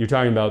you're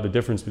talking about the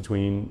difference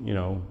between,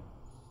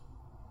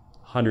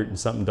 $100 and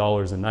something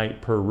a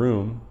night per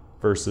room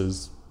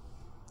versus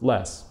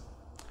less,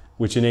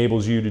 which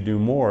enables you to do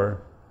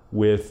more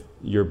with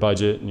your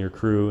budget and your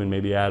crew and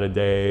maybe add a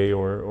day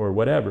or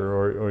whatever,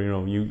 or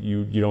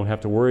you don't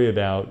have to worry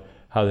about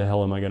how the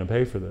hell am I going to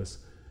pay for this.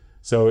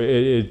 So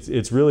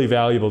it's really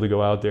valuable to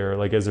go out there.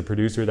 Like, as a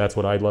producer, that's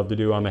what I'd love to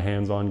do. I'm a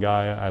hands-on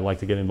guy. I like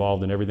to get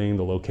involved in everything,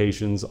 the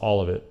locations,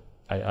 all of it.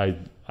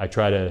 I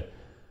try to.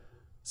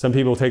 Some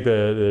people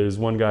there's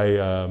one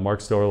guy,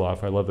 Mark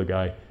Storloff, I love the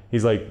guy.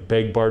 He's like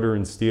beg, barter,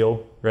 and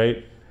steal,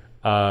 right?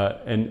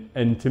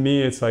 And to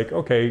me, it's like,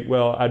 okay,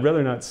 well, I'd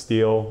rather not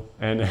steal,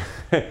 and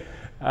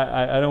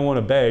I don't want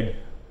to beg,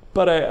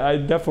 but I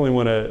definitely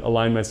want to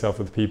align myself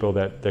with people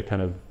that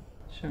kind of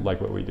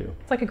like what we do.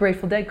 It's like a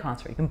Grateful Dead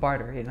concert. You can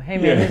barter, hey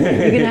man,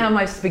 you can have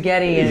my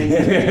spaghetti.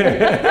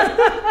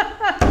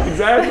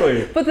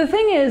 Exactly. But the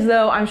thing is,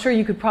 though, I'm sure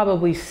you could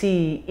probably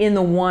see in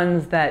the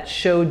ones that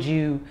showed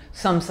you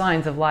some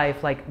signs of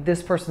life, like,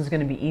 this person's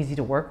going to be easy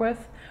to work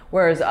with.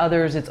 Whereas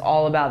others, it's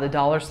all about the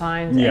dollar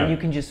signs, and you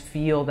can just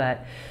feel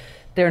that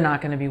they're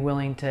not going to be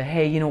willing to,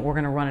 hey, you know, we're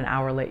going to run an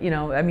hour late. You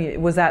know, I mean,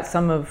 was that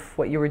some of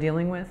what you were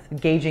dealing with,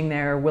 gauging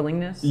their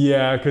willingness?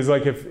 Yeah, because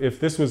like if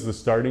this was the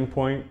starting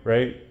point,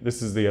 right?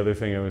 This is the other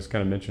thing I was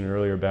kind of mentioning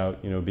earlier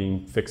about, you know,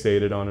 being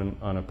fixated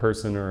on a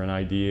person or an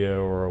idea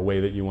or a way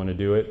that you want to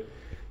do it.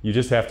 You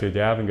just have to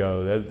adapt and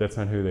go, that's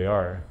not who they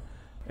are,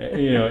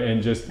 you know,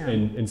 and just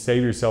and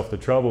save yourself the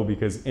trouble,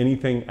 because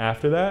anything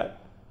after that,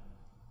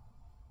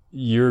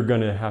 you're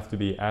going to have to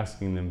be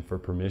asking them for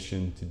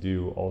permission to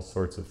do all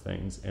sorts of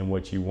things. And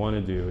what you want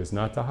to do is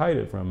not to hide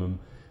it from them,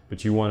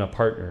 but you want a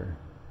partner.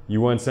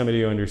 You want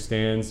somebody who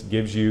understands,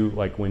 gives you,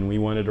 like when we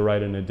wanted to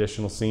write an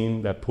additional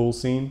scene, that pool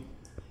scene.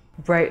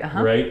 Right,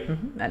 right?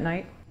 At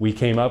night. We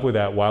came up with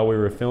that while we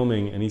were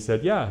filming, and he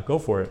said, yeah, go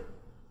for it.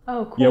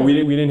 Oh, cool. Yeah, we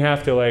didn't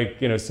have to,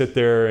 like, you know, sit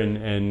there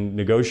and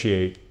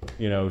negotiate,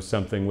 you know,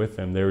 something with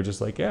them. They were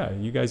just like, yeah,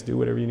 you guys do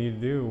whatever you need to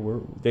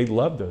do. They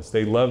loved us.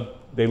 They loved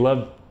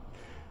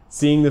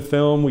seeing the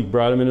film. We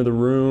brought them into the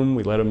room.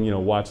 We let them, you know,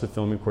 watch the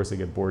film. Of course, they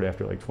get bored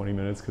after like 20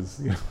 minutes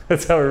because, you know,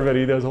 that's how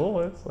everybody does. Oh,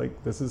 it's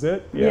like, this is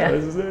it. Yeah,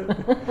 this is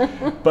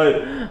it.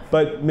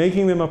 but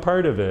making them a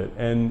part of it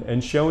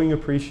and showing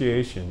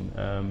appreciation.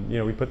 You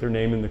know, we put their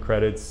name in the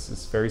credits.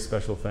 It's very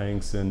special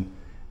thanks, and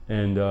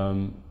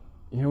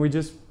you know,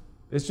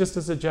 it's just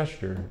as a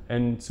gesture.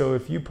 And so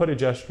if you put a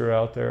gesture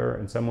out there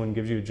and someone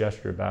gives you a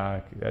gesture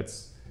back,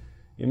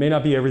 it may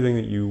not be everything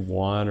that you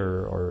want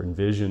or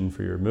envision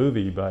for your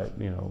movie, but,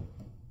 you know,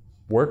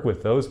 work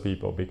with those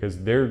people,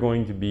 because they're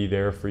going to be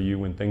there for you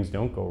when things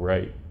don't go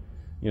right,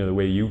 you know, the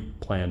way you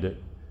planned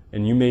it.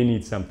 And you may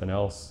need something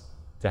else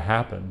to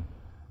happen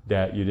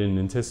that you didn't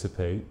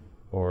anticipate,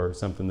 or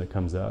something that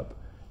comes up.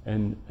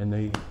 And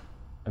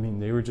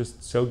they were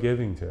just so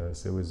giving to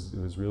us. It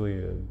was really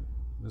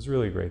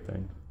a great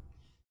thing.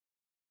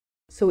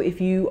 So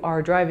if you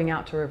are driving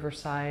out to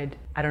Riverside,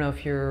 I don't know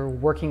if you're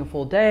working a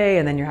full day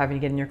and then you're having to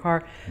get in your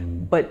car,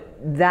 but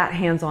that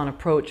hands-on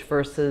approach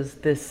versus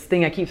this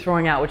thing I keep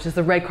throwing out, which is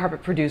the red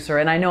carpet producer,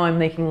 and I know I'm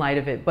making light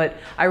of it, but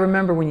I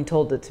remember when you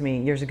told it to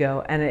me years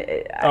ago, and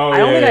I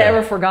don't think I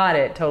ever forgot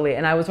it totally,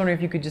 and I was wondering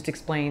if you could just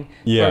explain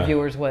to our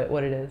viewers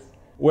what it is.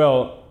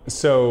 Well,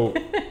 so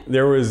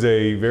there was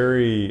a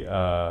very,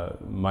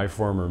 my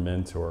former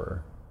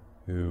mentor,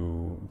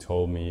 who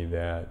told me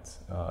that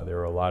there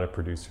are a lot of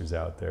producers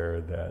out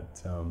there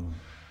that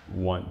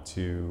want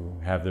to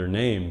have their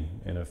name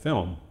in a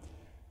film,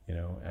 you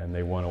know, and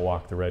they want to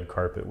walk the red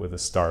carpet with a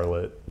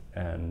starlet,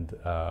 and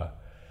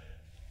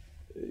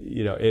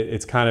you know,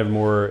 it's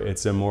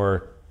a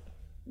more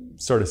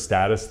sort of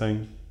status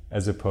thing,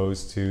 as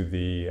opposed to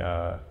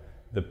the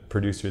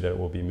producer that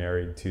will be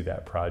married to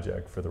that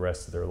project for the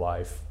rest of their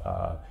life.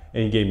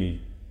 And he gave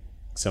me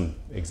some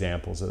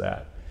examples of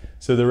that.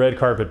 So the red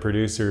carpet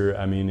producer,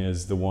 I mean,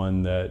 is the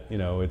one that, you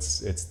know,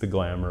 it's the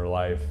glamour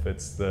life.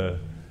 It's the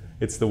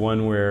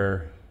one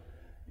where,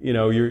 you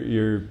know,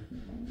 you're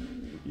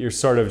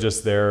sort of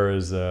just there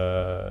as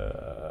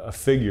a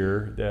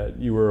figure that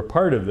you were a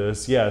part of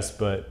this, yes,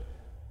 but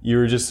you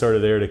were just sort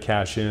of there to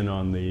cash in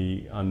on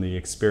the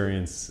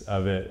experience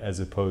of it, as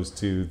opposed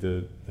to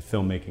the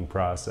filmmaking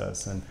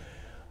process. And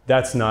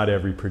that's not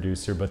every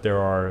producer, but there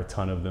are a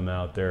ton of them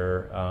out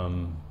there.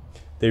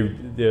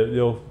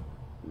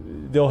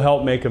 They'll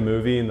help make a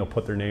movie, and they'll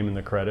put their name in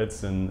the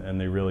credits, and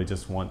they really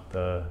just want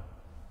the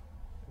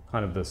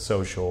kind of the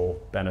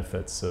social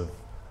benefits of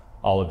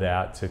all of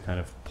that to kind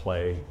of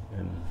play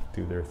and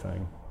do their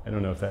thing. I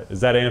don't know if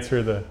does that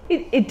answer the...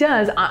 It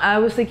does. I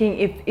was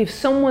thinking if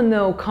someone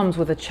though comes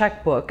with a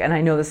checkbook, and I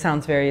know this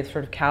sounds very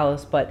sort of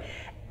callous, but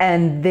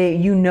and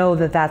you know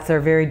that that's their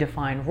very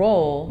defined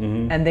role,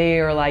 and they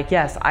are like,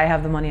 yes, I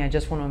have the money, I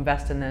just want to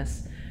invest in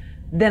this,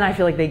 then I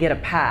feel like they get a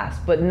pass.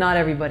 But not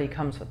everybody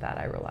comes with that,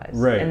 I realize.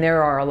 Right. And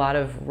there are a lot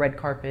of red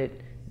carpet,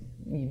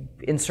 you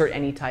insert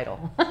any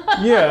title.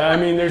 Yeah, I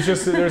mean,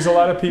 there's a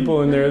lot of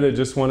people in there that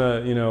just want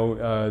to, you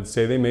know,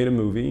 say they made a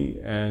movie,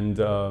 and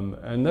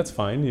that's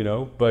fine, you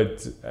know,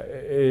 but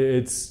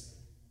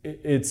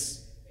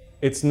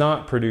it's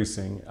not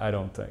producing, I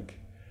don't think.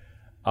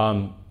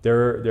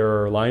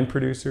 There are line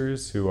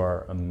producers who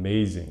are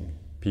amazing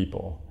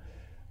people,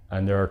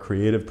 and there are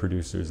creative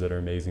producers that are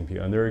amazing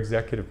people, and there are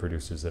executive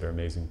producers that are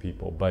amazing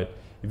people. But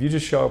if you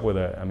just show up with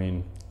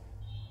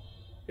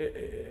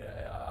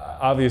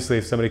obviously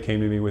if somebody came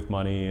to me with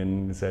money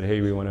and said, hey,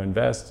 we want to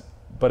invest,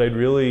 but it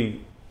really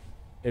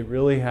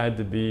had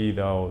to be,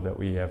 though, that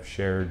we have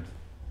shared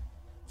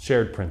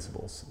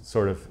principles,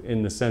 sort of,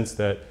 in the sense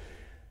that,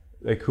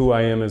 like, who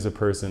I am as a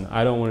person.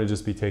 I don't want to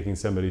just be taking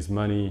somebody's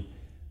money,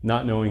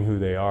 not knowing who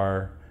they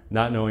are,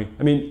 not knowing,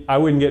 I mean, I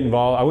wouldn't get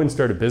involved, I wouldn't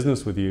start a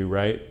business with you,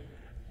 right?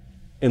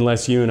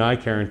 Unless you and I,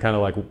 Karen, kind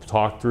of like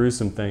talk through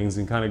some things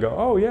and kind of go,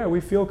 oh yeah, we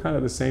feel kind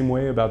of the same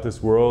way about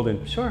this world,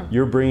 and sure,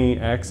 you're bringing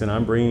X and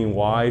I'm bringing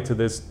Y to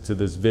this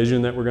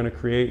vision that we're going to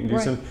create and do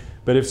something.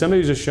 But if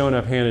somebody's just showing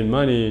up handing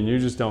money and you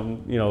just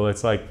don't, you know,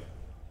 it's like,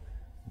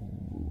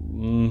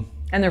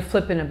 and they're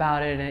flipping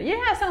about it, and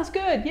yeah, sounds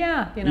good,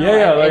 yeah, you know.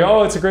 Yeah, like,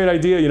 oh, it's a great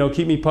idea, you know,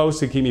 keep me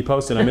posted.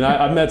 I mean,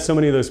 I've met so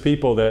many of those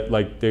people that,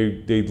 like,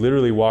 they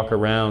literally walk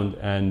around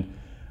and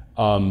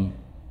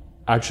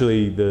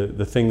Actually,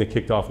 the thing that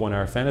kicked off 1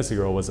 Hour Fantasy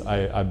Girl was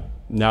I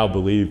now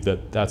believe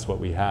that that's what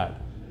we had.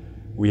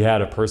 We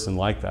had a person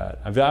like that.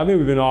 I mean,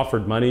 we've been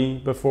offered money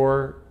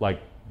before,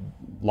 like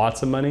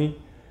lots of money,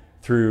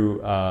 through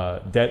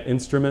debt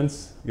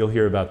instruments. You'll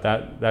hear about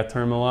that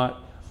term a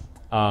lot.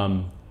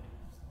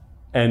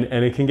 And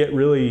it can get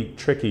really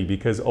tricky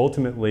because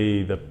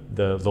ultimately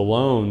the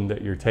loan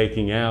that you're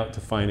taking out to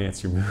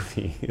finance your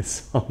movie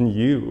is on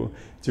you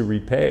to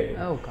repay.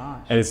 Oh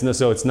gosh. And it's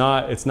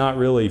not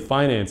really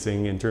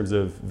financing in terms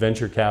of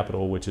venture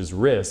capital, which is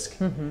risk.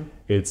 Mm-hmm.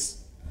 It's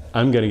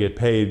I'm going to get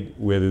paid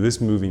whether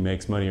this movie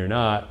makes money or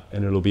not,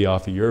 and it'll be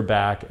off of your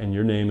back, and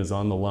your name is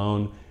on the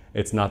loan.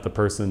 It's not the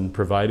person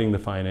providing the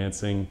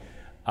financing.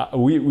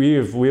 We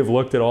have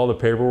looked at all the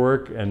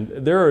paperwork, and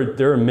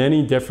there are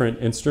many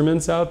different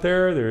instruments out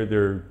there.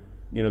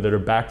 That are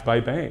backed by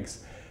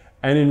banks,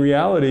 and in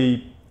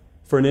reality,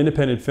 for an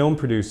independent film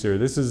producer,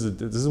 this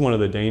is one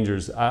of the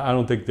dangers. I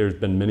don't think there's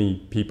been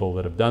many people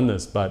that have done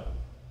this, but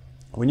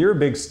when you're a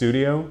big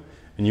studio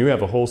and you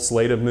have a whole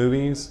slate of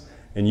movies,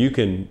 and you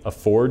can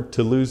afford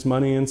to lose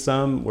money in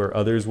some where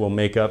others will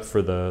make up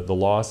for the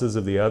losses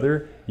of the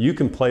other, you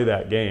can play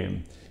that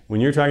game. When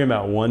you're talking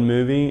about one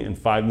movie and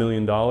 $5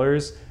 million,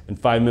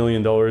 and $5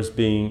 million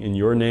being in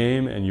your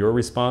name, and you're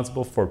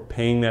responsible for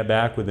paying that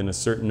back within a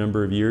certain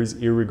number of years,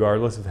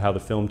 irregardless of how the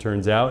film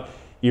turns out,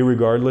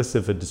 irregardless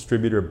if a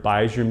distributor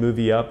buys your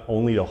movie up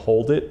only to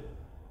hold it.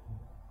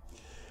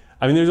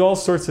 I mean, there's all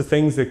sorts of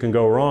things that can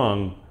go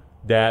wrong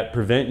that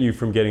prevent you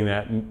from getting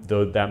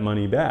that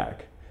money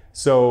back.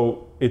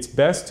 So it's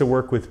best to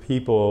work with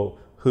people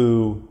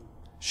who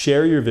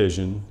share your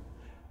vision,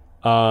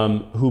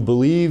 who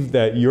believe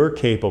that you're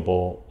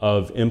capable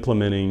of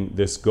implementing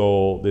this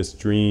goal, this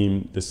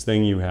dream, this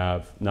thing you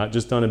have, not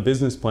just on a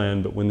business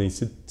plan, but when they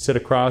sit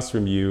across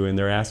from you and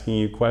they're asking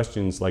you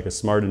questions like a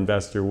smart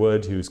investor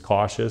would, who's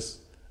cautious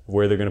of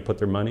where they're going to put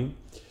their money,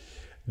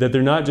 that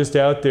they're not just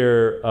out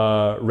there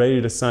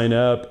ready to sign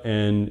up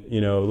and,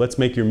 let's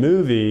make your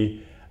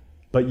movie,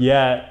 but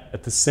yet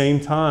at the same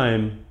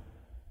time,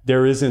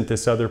 there isn't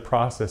this other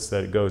process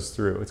that it goes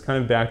through. It's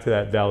kind of back to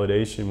that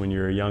validation when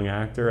you're a young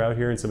actor out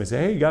here and somebody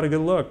say, hey, you got a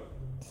good look,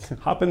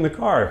 hop in the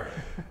car,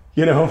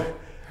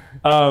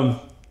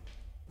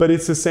 But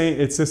it's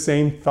the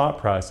same thought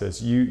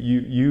process.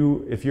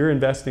 You if you're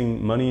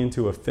investing money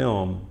into a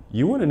film,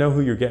 you want to know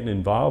who you're getting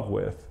involved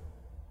with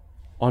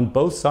on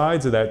both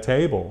sides of that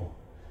table.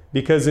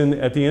 Because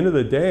at the end of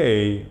the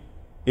day,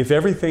 if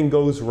everything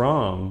goes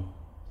wrong,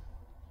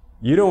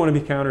 you don't want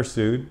to be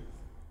countersued.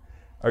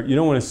 Or you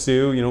don't want to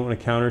sue, you don't want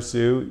to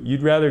countersue.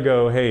 You'd rather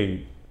go,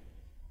 hey,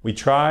 we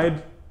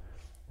tried,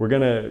 we're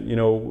gonna,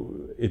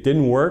 it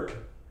didn't work.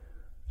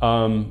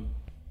 It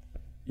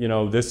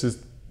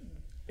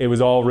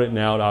was all written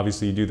out.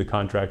 Obviously, you do the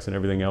contracts and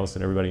everything else,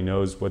 and everybody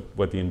knows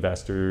what the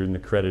investor and the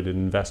accredited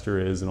investor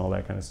is and all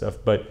that kind of stuff.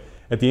 But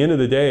at the end of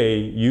the day,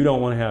 you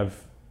don't want to have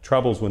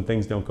troubles when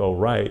things don't go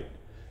right.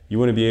 You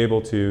want to be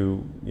able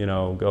to,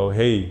 go,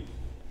 hey,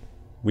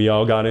 we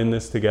all got in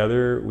this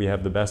together. We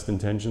have the best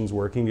intentions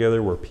working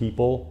together. We're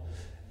people.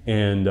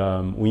 And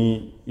I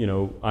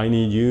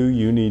need you,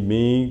 you need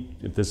me.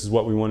 If this is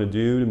what we want to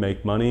do to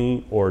make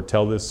money or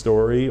tell this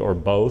story, or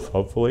both,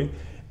 hopefully.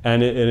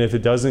 And if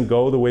it doesn't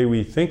go the way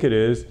we think it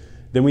is,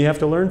 then we have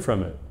to learn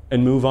from it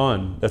and move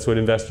on. That's what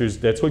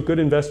good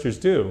investors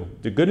do.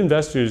 The good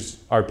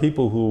investors are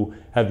people who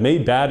have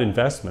made bad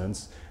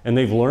investments, and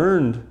they've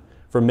learned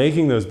from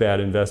making those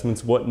bad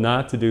investments what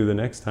not to do the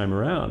next time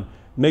around.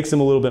 Makes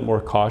them a little bit more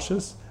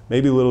cautious,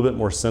 maybe a little bit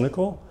more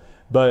cynical,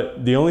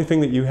 but the only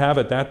thing that you have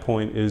at that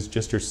point is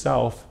just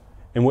yourself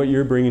and what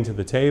you're bringing to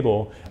the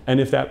table. And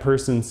if that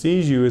person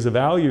sees you as a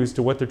value as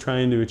to what they're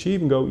trying to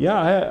achieve and go,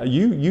 yeah,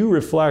 you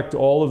reflect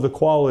all of the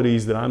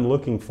qualities that I'm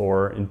looking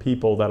for in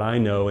people that I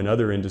know in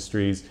other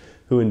industries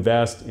who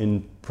invest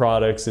in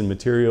products and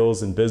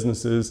materials and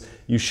businesses,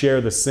 you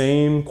share the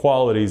same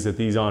qualities that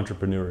these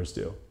entrepreneurs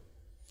do.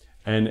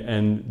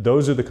 And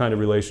those are the kind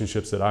of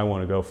relationships that I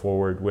want to go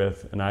forward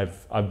with, and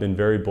I've been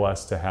very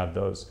blessed to have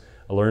those.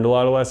 I learned a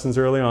lot of lessons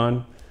early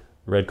on.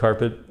 Red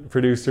carpet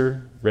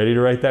producer, ready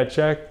to write that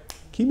check.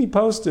 Keep me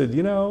posted,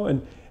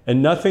 and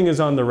nothing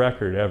is on the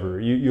record ever.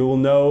 You will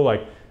know,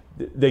 like,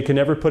 they can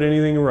never put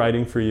anything in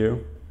writing for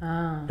you.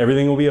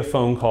 Everything will be a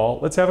phone call.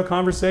 Let's have a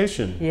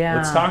conversation. Yeah.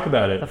 Let's talk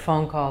about it. The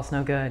phone call's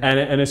no good.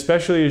 And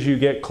especially as you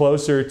get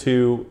closer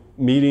to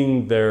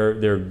meeting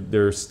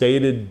their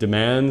stated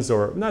demands,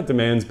 or not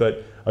demands,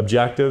 but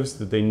objectives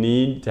that they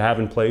need to have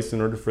in place in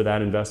order for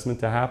that investment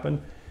to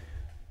happen.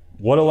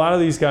 What a lot of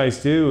these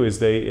guys do is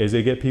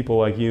they get people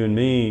like you and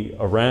me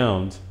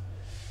around,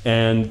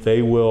 and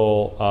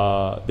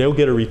they'll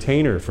get a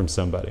retainer from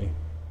somebody.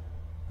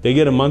 They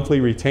get a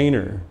monthly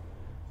retainer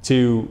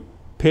to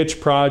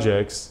pitch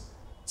projects.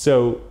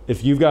 So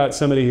if you've got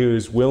somebody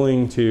who's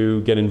willing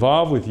to get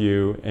involved with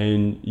you,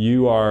 and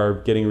you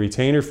are getting a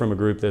retainer from a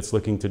group that's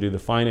looking to do the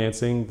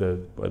financing,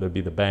 whether it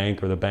be the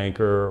bank or the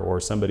banker or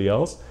somebody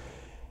else,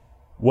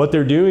 What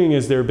they're doing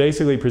is they're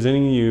basically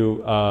presenting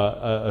you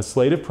a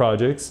slate of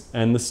projects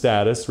and the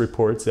status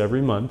reports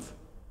every month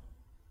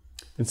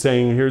and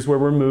saying, here's where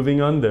we're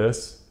moving on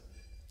this.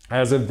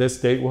 As of this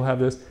date, we'll have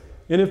this.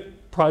 And if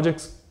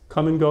projects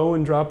come and go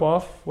and drop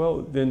off,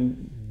 well,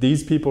 then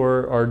these people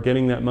are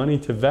getting that money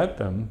to vet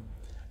them,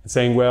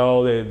 saying,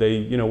 well, they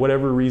you know,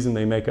 whatever reason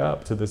they make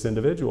up to this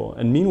individual.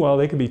 And meanwhile,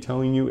 they could be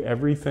telling you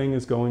everything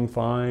is going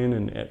fine.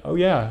 And oh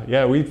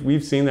yeah,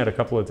 we've seen that a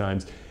couple of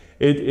times.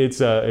 It's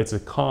a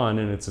con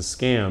and it's a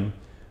scam.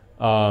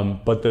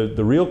 But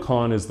the real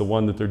con is the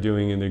one that they're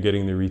doing and they're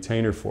getting the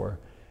retainer for.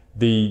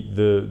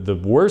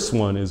 The worst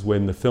one is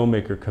when the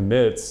filmmaker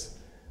commits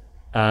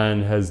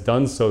and has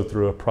done so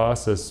through a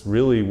process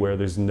really where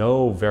there's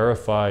no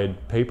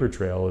verified paper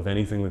trail of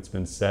anything that's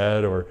been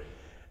said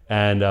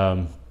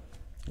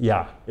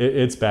yeah,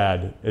 it's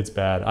bad. It's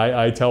bad.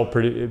 I tell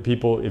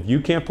people, if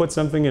you can't put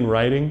something in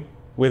writing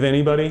with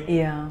anybody,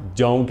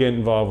 don't get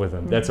involved with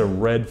them. That's a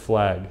red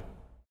flag.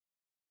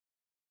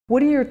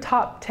 What are your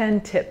top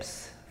 10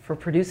 tips for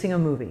producing a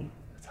movie?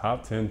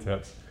 Top 10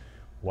 tips.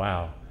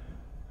 Wow.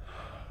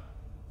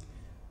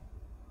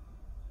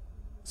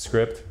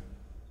 Script.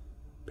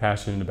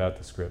 Passionate about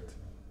the script.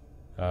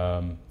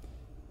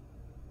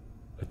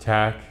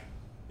 Attack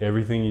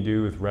everything you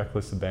do with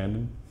reckless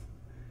abandon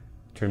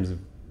in terms of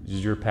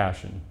your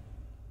passion.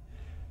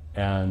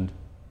 And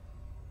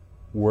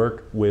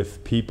work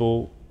with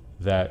people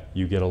that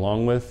you get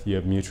along with, you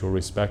have mutual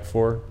respect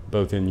for,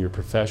 both in your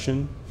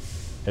profession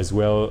as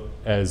well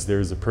as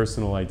there's a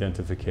personal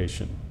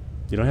identification.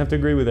 You don't have to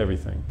agree with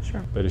everything,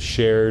 sure, but a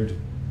shared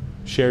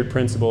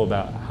principle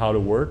about how to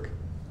work,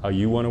 how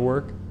you want to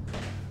work.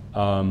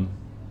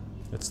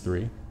 That's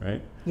 3,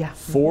 right? Yeah.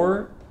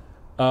 4,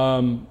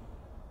 don't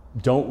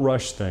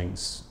rush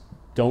things.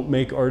 Don't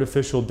make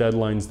artificial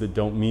deadlines that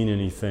don't mean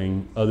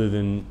anything other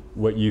than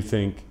what you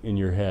think in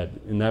your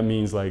head. And that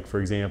means, like, for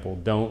example,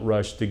 don't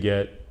rush to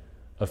get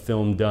a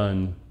film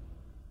done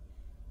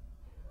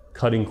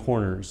cutting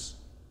corners,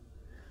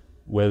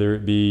 whether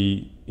it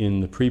be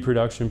in the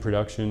pre-production,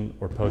 production,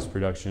 or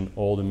post-production,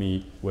 all to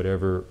meet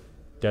whatever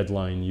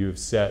deadline you have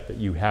set that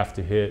you have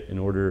to hit in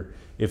order.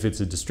 If it's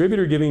a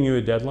distributor giving you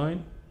a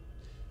deadline,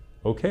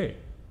 okay.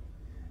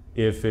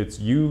 If it's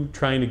you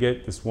trying to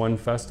get this one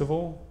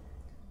festival,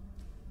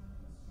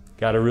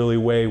 got to really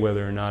weigh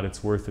whether or not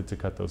it's worth it to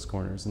cut those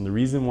corners. And the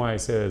reason why I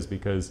say that is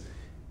because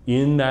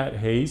in that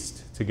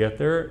haste to get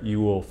there,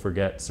 you will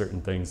forget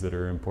certain things that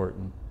are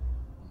important.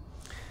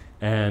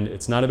 And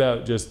it's not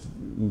about just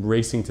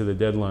racing to the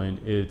deadline,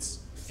 it's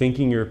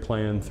thinking your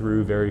plan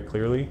through very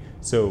clearly.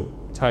 So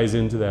ties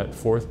into that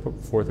fourth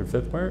or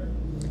fifth part,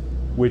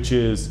 which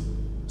is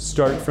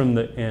start from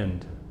the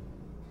end.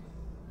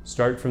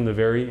 Start from the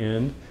very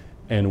end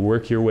and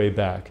work your way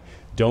back.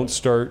 Don't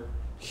start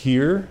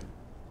here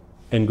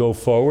and go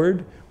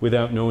forward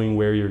without knowing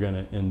where you're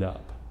going to end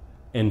up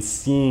and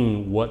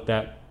seeing what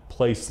that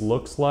place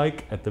looks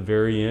like at the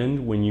very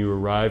end when you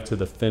arrive to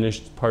the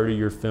finished part of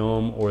your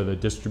film or the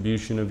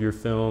distribution of your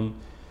film.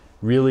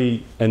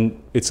 Really,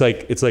 and it's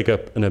like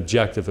an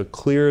objective, a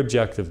clear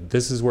objective.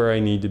 This is where I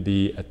need to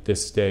be at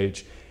this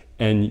stage.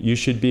 And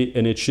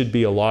it should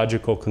be a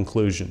logical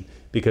conclusion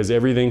because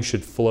everything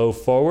should flow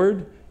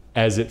forward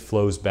as it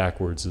flows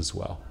backwards as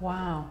well.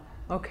 Wow,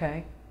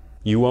 okay.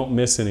 You won't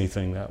miss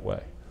anything that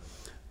way.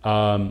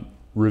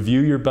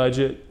 Review your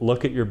budget,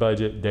 look at your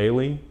budget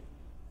daily,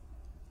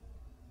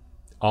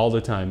 all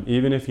the time.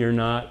 Even if you're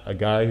not a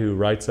guy who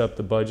writes up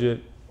the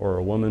budget or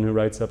a woman who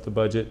writes up the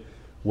budget,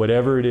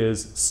 whatever it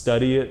is,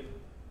 study it,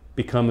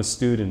 become a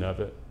student of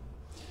it.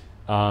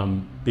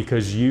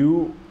 Because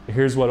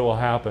here's what will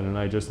happen, and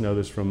I just know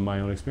this from my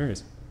own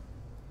experience.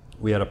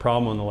 We had a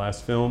problem on the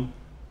last film,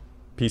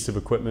 piece of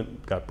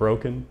equipment got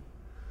broken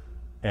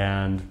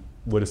and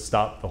would have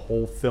stopped the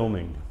whole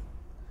filming.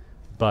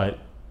 But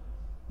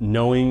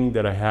knowing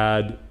that I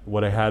had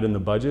what I had in the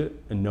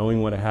budget and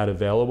knowing what I had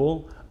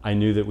available, I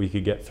knew that we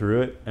could get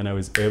through it, and I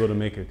was able to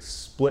make a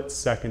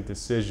split-second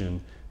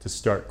decision to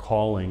start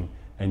calling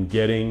and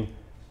getting.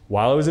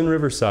 While I was in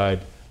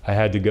Riverside, I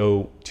had to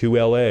go to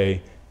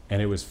LA,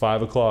 and it was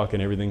 5 o'clock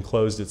and everything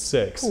closed at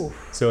 6.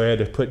 Oof. So I had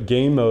to put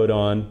game mode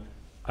on.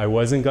 I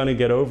wasn't going to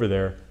get over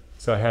there,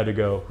 so I had to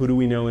go, who do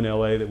we know in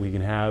LA that we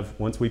can have,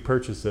 once we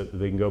purchase it,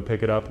 they can go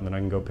pick it up, and then I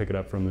can go pick it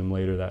up from them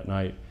later that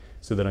night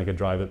so that I could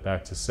drive it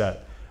back to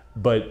set.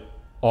 But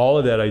all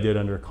of that I did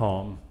under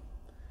calm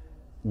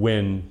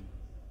when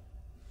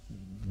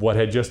what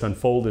had just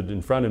unfolded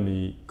in front of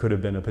me could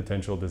have been a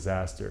potential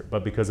disaster.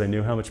 But because I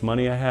knew how much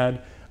money I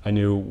had, I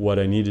knew what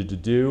I needed to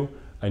do,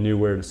 I knew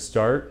where to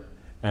start,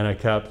 and I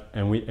kept,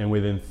 and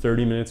within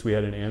 30 minutes we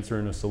had an answer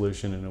and a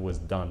solution, and it was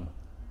done.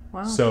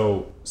 Wow.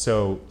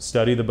 So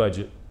study the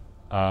budget.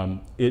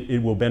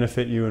 It will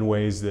benefit you in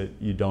ways that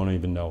you don't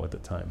even know at the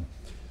time.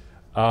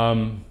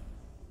 So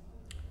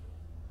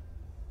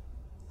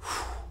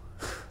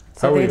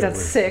I think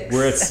that's 6.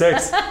 We're at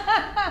 6.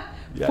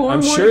 Yeah, 4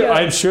 I'm more sure. to go.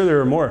 I'm sure there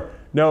are more.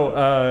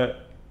 No,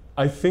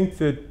 I think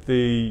that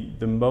the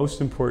most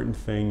important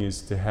thing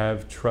is to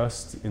have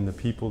trust in the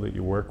people that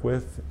you work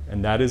with,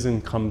 and that is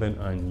incumbent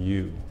on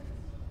you.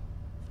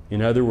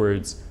 In other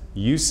words,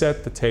 you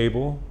set the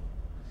table,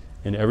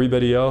 and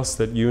everybody else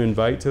that you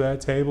invite to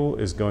that table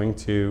is going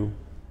to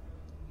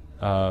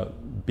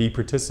be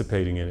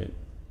participating in it.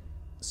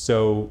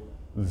 So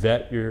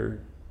vet your,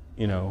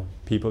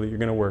 people that you're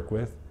going to work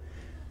with.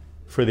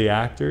 For the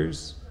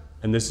actors,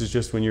 and this is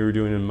just when you're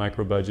doing a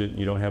micro budget and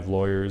you don't have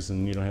lawyers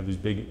and you don't have these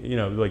big,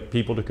 like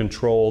people to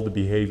control the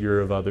behavior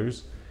of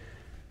others.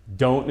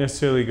 Don't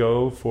necessarily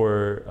go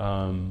for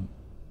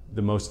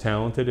the most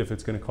talented if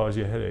it's going to cause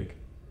you a headache.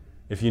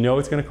 If you know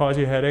it's going to cause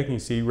you a headache and you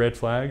see red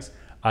flags,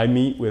 I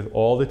meet with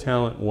all the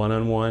talent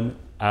one-on-one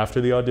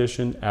after the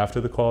audition, after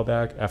the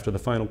callback, after the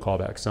final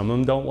callback. Some of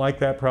them don't like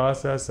that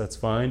process, that's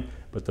fine,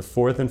 but the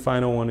fourth and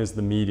final one is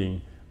the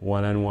meeting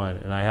one-on-one,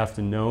 and I have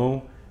to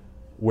know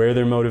where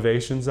their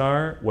motivations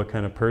are, what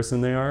kind of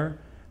person they are,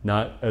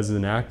 not as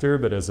an actor,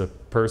 but as a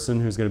person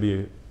who's going to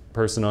be a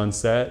person on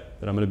set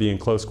that I'm going to be in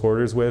close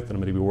quarters with and I'm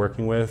going to be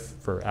working with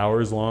for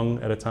hours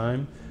long at a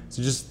time.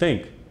 So just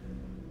think.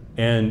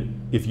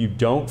 And if you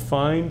don't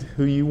find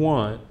who you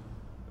want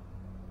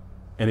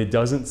and it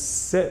doesn't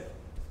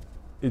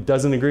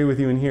agree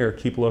with you in here,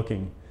 keep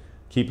looking.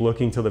 Keep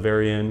looking till the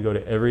very end. Go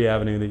to every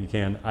avenue that you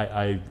can.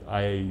 I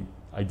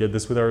did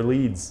this with our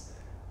leads.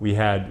 We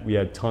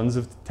had tons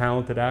of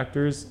talented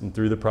actors, and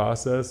through the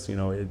process,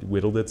 it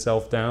whittled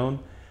itself down,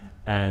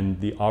 and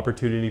the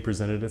opportunity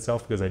presented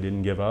itself because I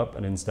didn't give up,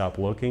 I didn't stop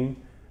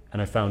looking, and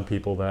I found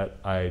people that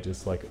I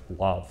just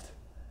loved,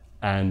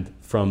 and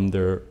from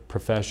their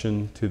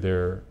profession to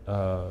their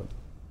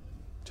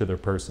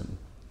person,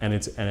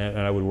 and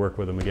I would work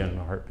with them again in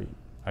a heartbeat.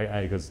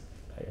 Because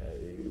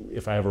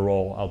if I have a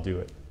role, I'll do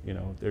it.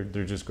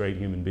 They're just great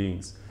human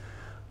beings,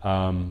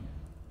 and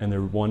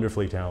they're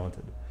wonderfully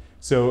talented.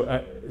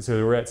 So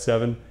we're at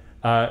 7,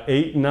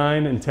 8,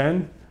 9, and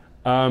 10.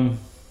 I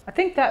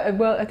think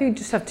we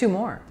just have 2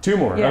 more. 2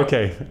 more, yeah.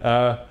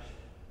 Okay.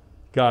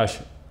 Gosh.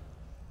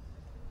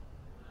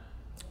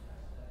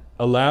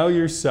 Allow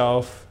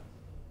yourself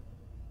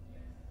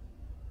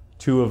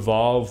to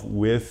evolve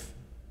with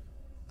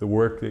the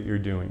work that you're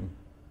doing.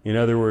 In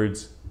other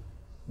words,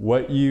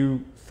 what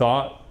you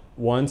thought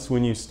once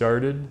when you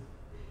started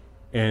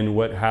and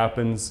what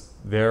happens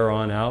there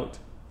on out,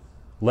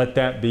 let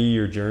that be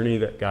your journey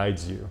that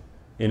guides you.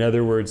 In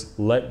other words,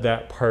 let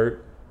that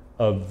part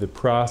of the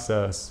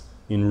process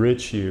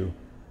enrich you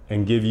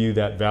and give you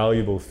that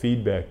valuable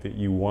feedback that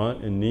you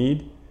want and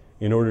need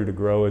in order to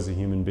grow as a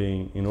human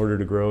being, in order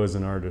to grow as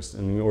an artist,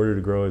 and in order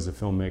to grow as a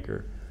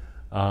filmmaker.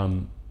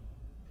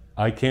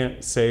 I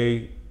can't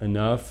say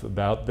enough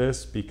about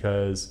this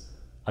because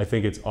I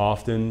think it's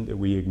often that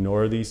we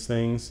ignore these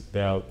things,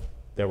 that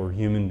we're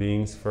human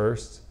beings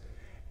first,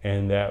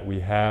 and that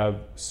we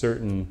have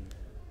certain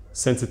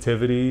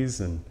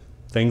sensitivities and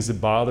things that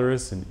bother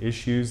us and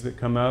issues that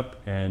come up,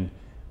 and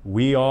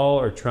we all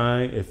are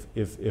trying,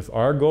 if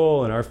our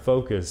goal and our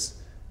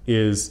focus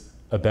is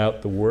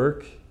about the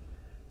work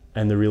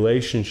and the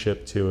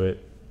relationship to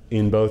it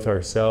in both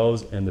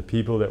ourselves and the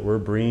people that we're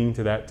bringing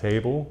to that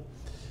table,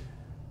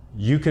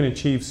 you can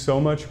achieve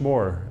so much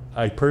more.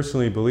 I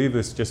personally believe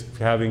this just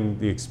having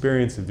the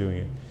experience of doing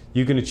it.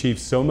 You can achieve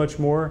so much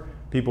more.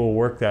 People will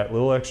work that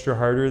little extra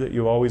harder that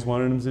you've always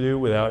wanted them to do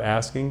without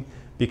asking,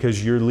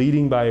 because you're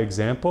leading by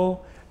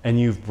example and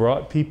you've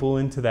brought people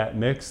into that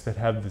mix that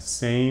have the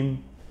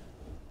same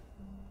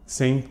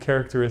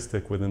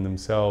characteristic within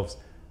themselves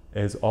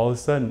as all of a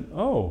sudden,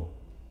 oh,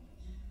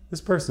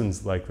 this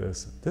person's like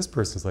this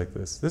person's like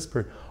this,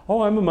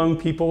 oh, I'm among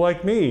people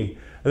like me.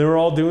 And we're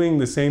all doing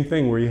the same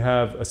thing where you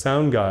have a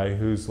sound guy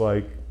who's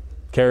like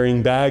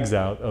carrying bags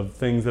out of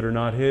things that are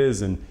not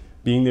his and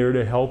being there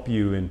to help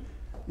you. And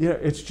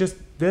it's just,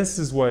 this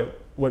is what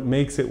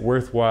makes it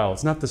worthwhile.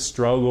 It's not the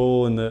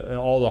struggle and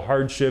all the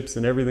hardships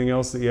and everything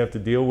else that you have to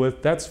deal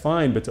with. That's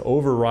fine, but to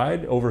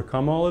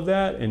overcome all of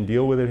that and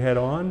deal with it head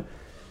on,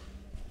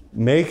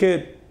 make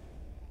it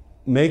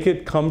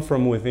come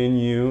from within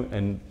you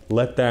and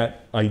let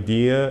that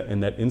idea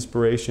and that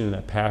inspiration and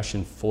that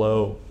passion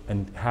flow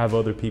and have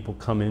other people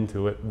come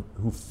into it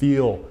who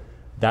feel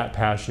that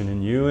passion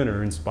in you and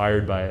are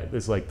inspired by it.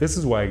 It's like, this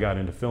is why I got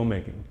into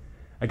filmmaking.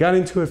 I got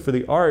into it for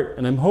the art,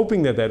 and I'm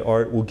hoping that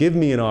art will give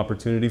me an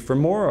opportunity for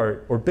more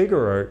art or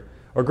bigger art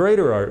or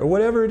greater art or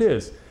whatever it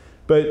is.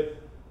 But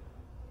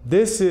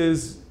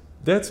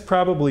that's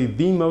probably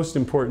the most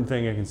important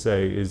thing I can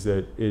say, is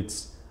that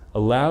it's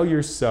allow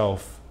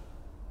yourself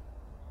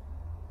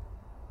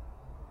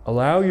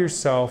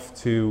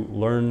to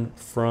learn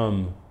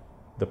from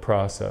the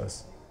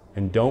process,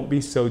 and don't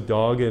be so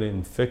dogged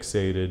and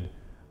fixated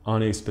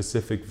on a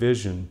specific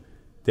vision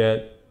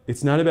that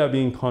it's not about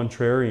being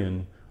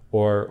contrarian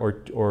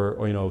or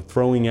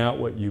throwing out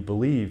what you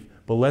believe,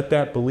 but let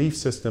that belief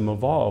system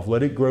evolve.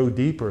 Let it grow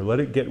deeper. Let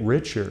it get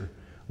richer.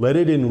 Let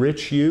it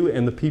enrich you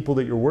and the people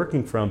that you're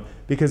working from.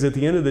 Because at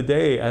the end of the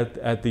day,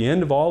 at the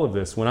end of all of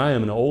this, when I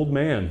am an old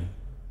man,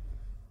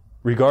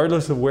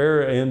 regardless of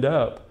where I end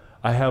up,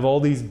 I have all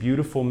these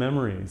beautiful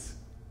memories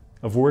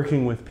of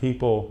working with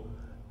people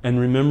and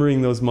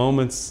remembering those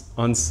moments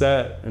on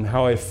set and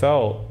how I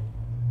felt.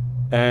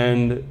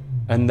 And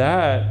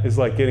that is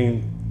like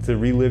getting to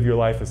relive your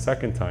life a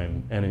second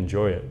time and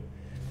enjoy it.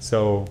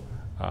 So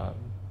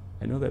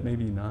I know that may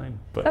be 9,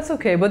 but that's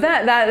okay. But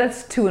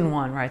that's 2 in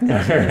 1 right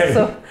there. Right.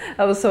 So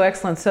that was so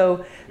excellent.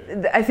 So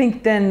I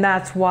think then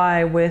that's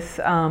why with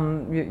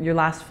your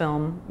last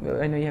film,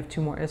 I know you have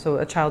 2 more. So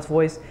A Child's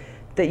Voice,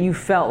 that you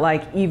felt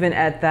like even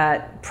at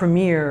that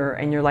premiere,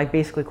 and you're like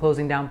basically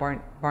closing down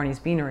Barney's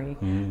Beanery,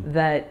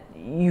 that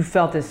you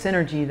felt this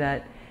synergy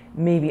that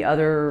maybe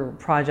other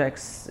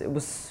projects, it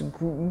was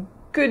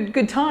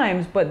good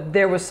times, but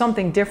there was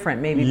something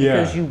different maybe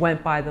because you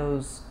went by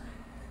those,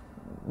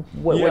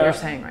 what you're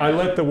saying right I now.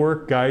 let the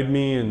work guide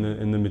me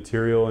and the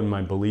material and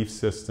my belief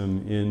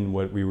system in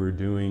what we were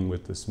doing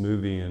with this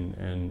movie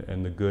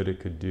and the good it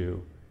could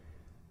do.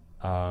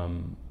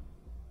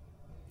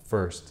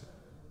 First,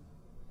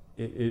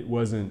 it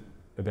wasn't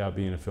about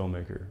being a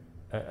filmmaker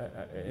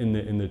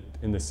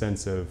in the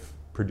sense of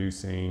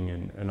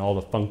producing and all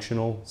the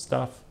functional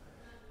stuff.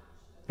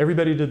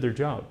 Everybody did their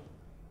job.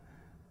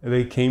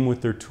 They came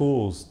with their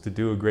tools to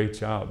do a great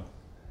job,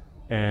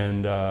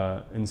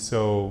 and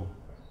so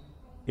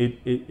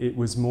it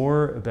was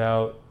more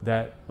about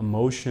that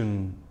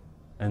emotion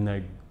and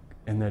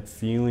that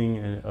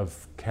feeling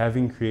of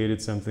having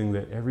created something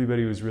that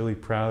everybody was really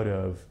proud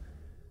of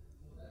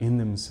in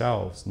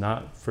themselves,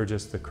 not for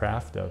just the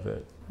craft of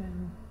it.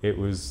 It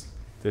was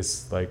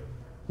this like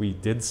we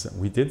did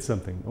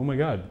something. Oh my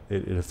God!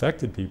 It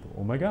affected people.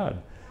 Oh my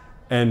God!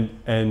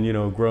 And you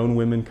know, grown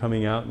women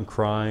coming out and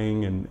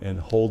crying and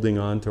holding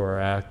on to our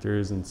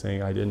actors and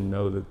saying, I didn't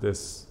know that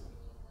this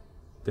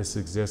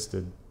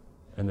existed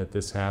and that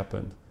this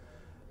happened.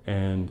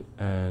 And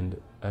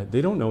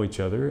they don't know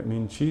each other. I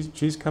mean,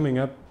 she's coming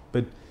up,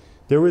 but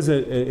there was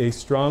a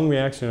strong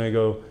reaction. I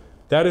go,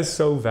 that is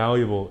so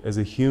valuable as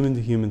a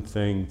human-to-human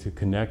thing, to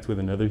connect with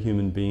another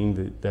human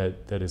being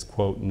that is,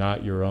 quote,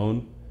 not your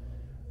own.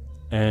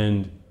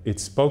 And it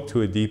spoke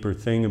to a deeper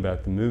thing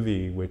about the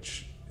movie,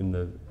 which in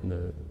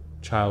the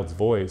child's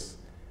voice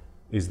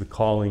is the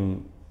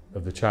calling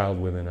of the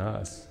child within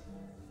us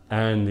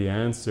and the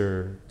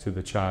answer to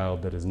the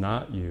child that is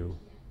not you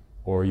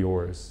or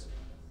yours,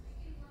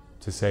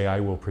 to say, I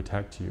will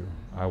protect you,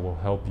 I will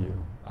help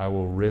you, I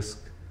will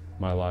risk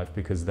my life,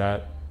 because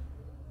that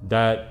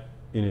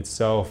in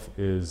itself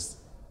is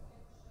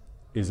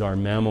our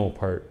mammal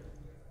part,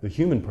 the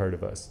human part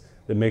of us,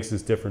 that makes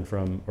us different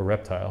from a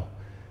reptile.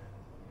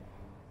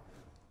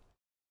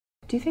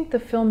 Do you think the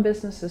film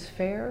business is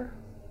fair?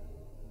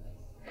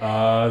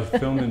 The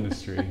film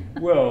industry.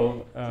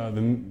 Well,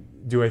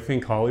 do I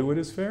think Hollywood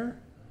is fair?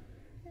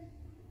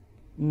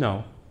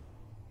 No,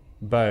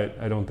 but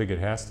I don't think it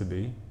has to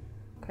be.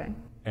 Okay.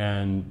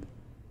 And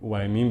what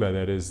I mean by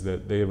that is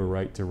that they have a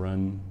right to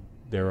run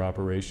their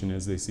operation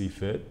as they see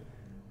fit.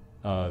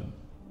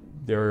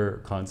 There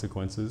are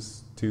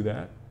consequences to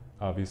that,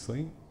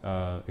 obviously.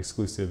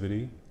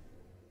 Exclusivity.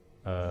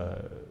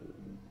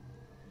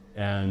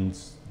 And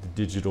the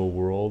digital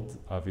world,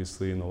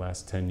 obviously, in the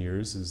last 10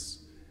 years has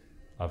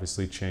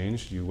obviously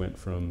changed. You went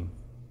from,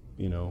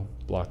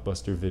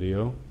 Blockbuster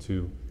Video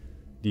to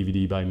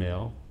DVD by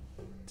mail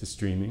to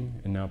streaming,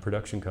 and now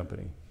production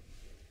company.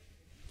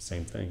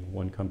 Same thing,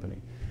 one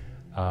company.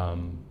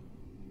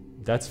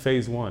 That's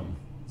phase 1.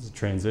 It's a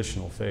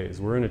transitional phase.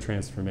 We're in a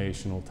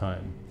transformational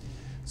time.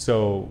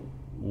 So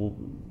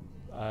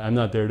I'm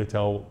not there to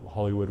tell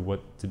Hollywood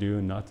what to do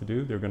and not to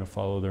do. They're going to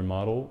follow their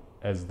model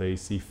as they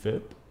see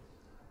fit.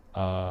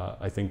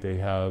 I think they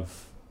have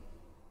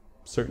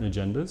certain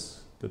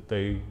agendas that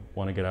they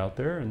want to get out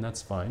there, and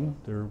that's fine.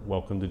 They're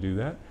welcome to do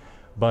that.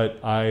 But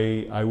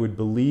I would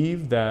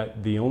believe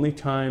that the only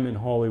time in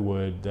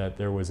Hollywood that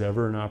there was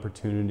ever an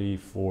opportunity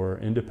for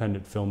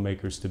independent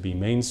filmmakers to be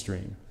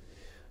mainstream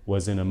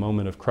was in a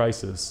moment of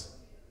crisis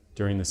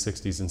during the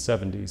 60s and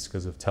 70s,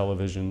 because of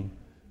television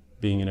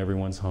being in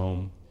everyone's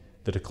home,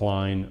 the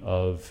decline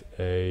of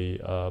a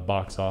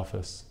box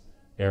office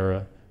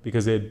era,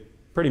 because they'd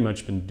pretty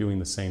much been doing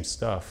the same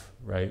stuff,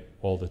 right,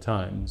 all the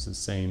time. It's the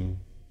same.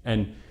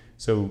 And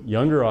so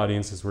younger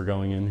audiences were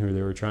going in who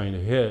they were trying to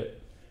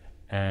hit,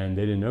 and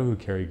they didn't know who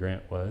Cary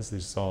Grant was. They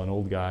just saw an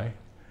old guy.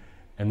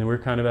 And then we're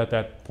kind of at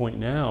that point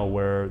now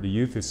where the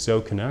youth is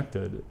so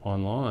connected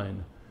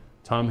online.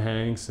 Tom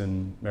Hanks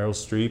and Meryl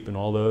Streep and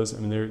all those, I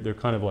mean, they're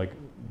kind of like,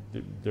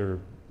 their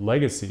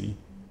legacy,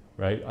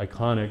 right,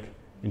 iconic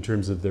in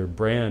terms of their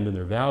brand and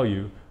their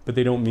value, but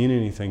they don't mean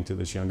anything to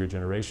this younger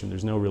generation.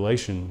 There's no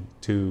relation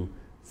to,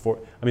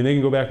 they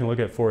can go back and look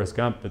at Forrest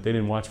Gump, but they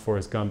didn't watch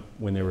Forrest Gump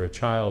when they were a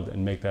child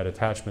and make that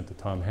attachment to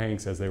Tom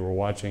Hanks as they were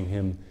watching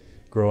him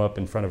grow up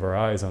in front of our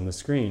eyes on the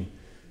screen.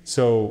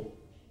 So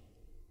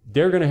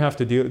they're going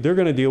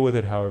to deal with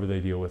it however they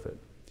deal with it.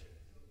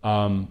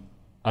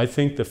 I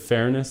think the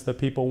fairness that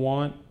people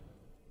want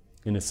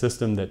in a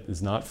system that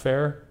is not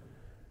fair,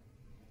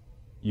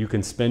 you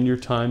can spend your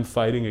time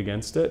fighting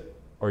against it,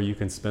 or you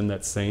can spend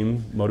that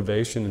same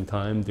motivation and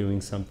time doing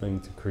something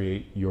to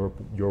create your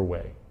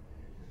way.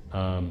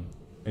 And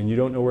you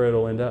don't know where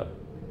it'll end up.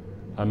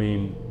 I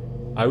mean,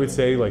 I would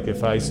say like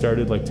if I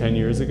started like 10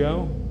 years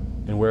ago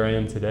and where I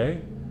am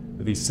today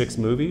with these 6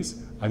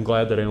 movies, I'm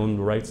glad that I own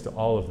the rights to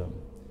all of them,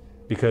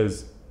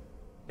 because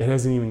it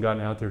hasn't even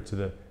gotten out there to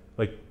the,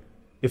 like,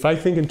 if I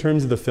think in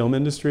terms of the film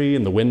industry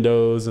and the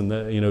windows and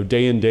the, you know,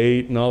 day and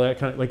date and all that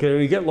kind of, like,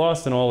 you get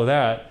lost in all of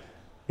that.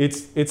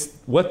 It's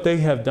what they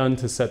have done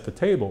to set the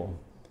table.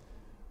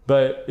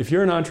 But if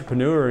you're an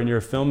entrepreneur and you're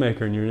a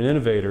filmmaker and you're an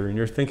innovator and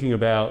you're thinking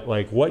about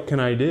like, what can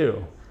I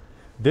do?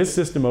 This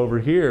system over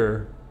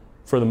here,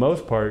 for the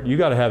most part, you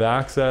got to have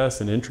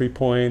access and entry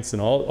points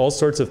and all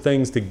sorts of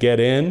things to get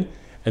in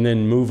and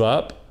then move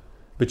up,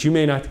 but you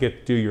may not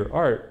get to do your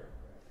art.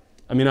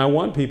 I mean, I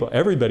want people,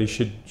 everybody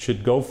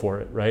should go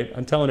for it, right?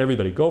 I'm telling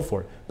everybody, go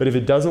for it. But if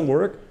it doesn't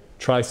work,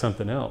 try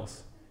something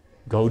else.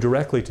 Go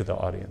directly to the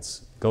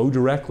audience. Go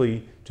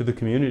directly to the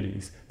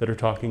communities that are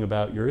talking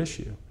about your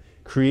issue.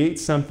 Create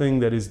something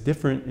that is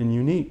different and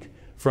unique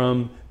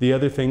from the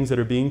other things that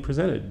are being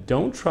presented.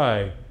 Don't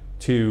try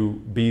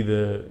to be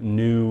the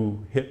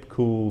new hip,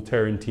 cool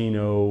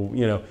Tarantino,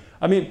 you know.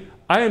 I mean,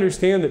 I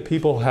understand that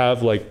people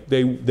have like,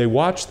 they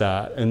watch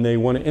that and they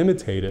want to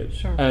imitate it.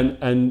 Sure.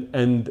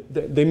 And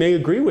they may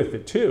agree with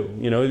it too.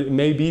 You know, it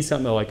may be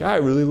something like, I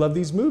really love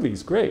these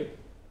movies, great.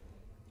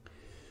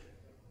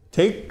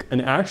 Take an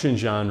action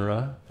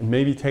genre and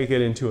maybe take it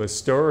into a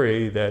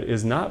story that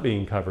is not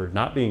being covered,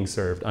 not being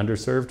served,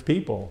 underserved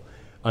people,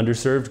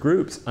 underserved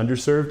groups,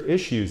 underserved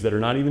issues that are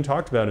not even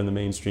talked about in the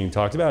mainstream,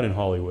 talked about in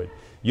Hollywood.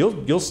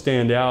 You'll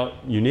stand out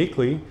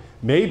uniquely,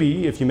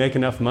 maybe if you make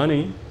enough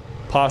money,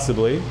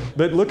 possibly.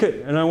 But look at,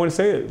 and I want to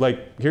say it,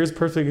 like, here's a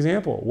perfect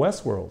example,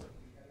 Westworld.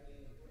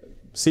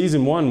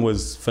 Season 1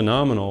 was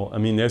phenomenal. I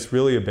mean, that's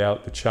really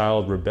about the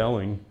child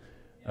rebelling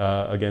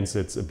against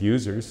its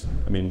abusers.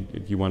 I mean,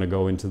 if you want to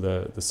go into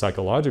the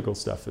psychological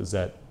stuff, is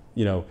that,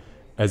 you know,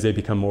 as they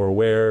become more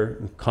aware,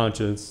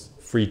 conscious,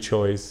 free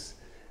choice,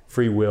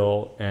 free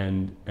will,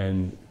 and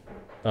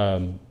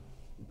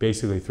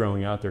basically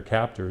throwing out their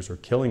captors or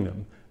killing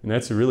them. And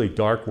that's a really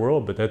dark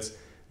world, but that's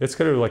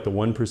kind of like the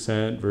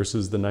 1%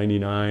 versus the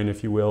 99,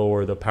 if you will,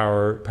 or the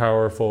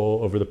powerful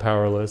over the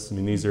powerless. I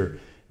mean, these are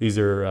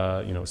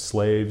you know,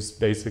 slaves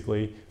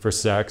basically for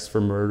sex,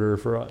 for murder,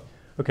 for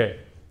okay.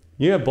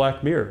 You have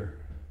Black Mirror.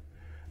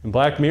 And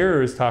Black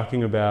Mirror is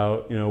talking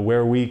about, you know,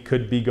 where we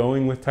could be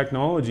going with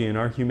technology and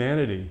our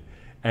humanity,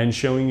 and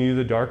showing you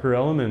the darker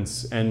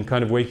elements and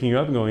kind of waking you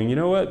up and going, you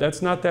know what,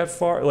 that's not that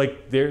far.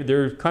 Like,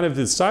 they're kind of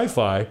this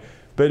sci-fi,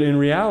 but in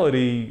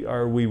reality,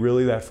 are we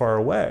really that far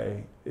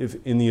away if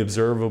in the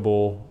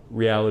observable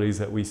realities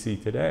that we see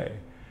today?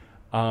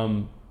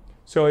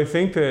 So I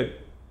think that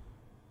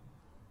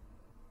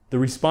the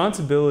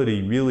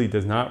responsibility really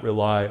does not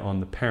rely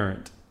on the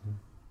parent,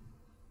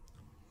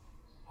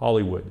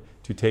 Hollywood,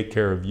 to take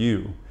care of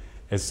you,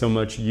 as so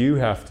much you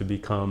have to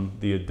become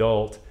the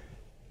adult,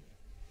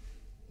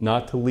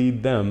 not to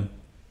lead them,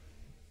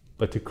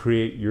 but to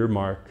create your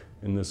mark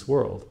in this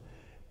world.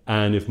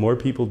 And if more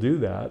people do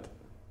that,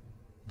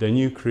 then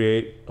you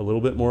create a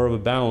little bit more of a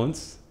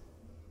balance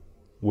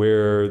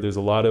where there's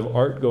a lot of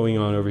art going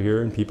on over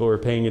here and people are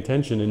paying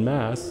attention en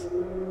masse.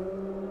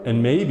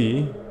 And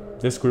maybe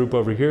this group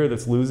over here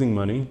that's losing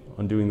money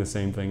on doing the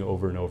same thing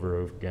over and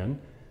over again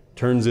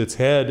turns its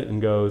head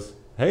and goes,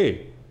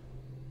 hey,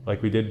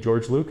 like we did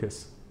George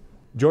Lucas.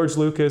 George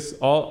Lucas,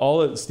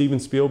 all of Steven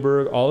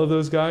Spielberg, all of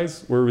those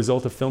guys were a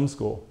result of film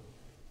school.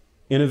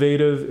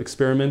 Innovative,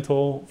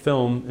 experimental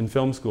film in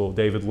film school.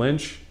 David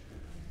Lynch.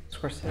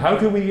 Scorsese. How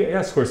could we,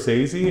 yeah,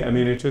 Scorsese, I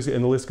mean, it just,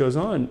 and the list goes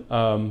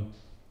on.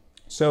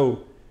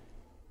 So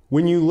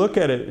when you look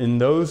at it in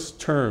those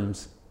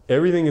terms,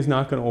 everything is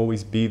not going to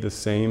always be the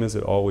same as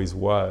it always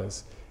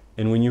was.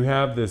 And when you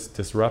have this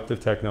disruptive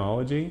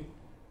technology,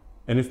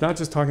 and it's not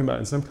just talking about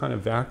in some kind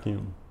of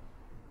vacuum,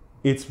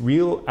 it's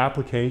real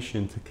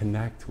application to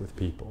connect with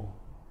people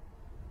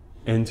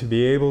and to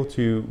be able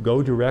to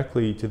go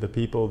directly to the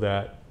people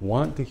that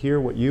want to hear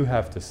what you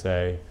have to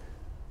say,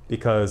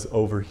 because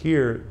over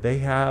here they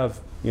have,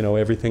 you know,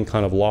 everything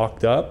kind of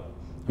locked up.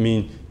 I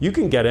mean, you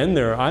can get in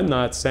there. I'm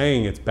not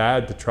saying it's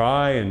bad to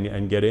try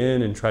and get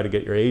in and try to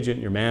get your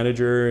agent, your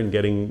manager, and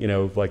getting, you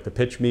know, like the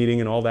pitch meeting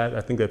and all that. I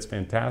think that's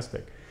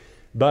fantastic.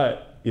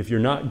 But if you're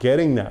not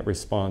getting that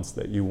response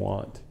that you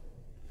want,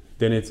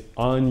 then it's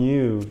on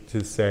you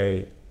to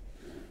say,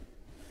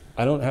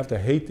 I don't have to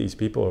hate these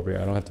people over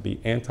here. I don't have to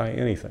be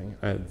anti-anything.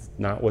 It's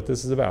not what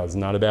this is about. It's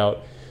not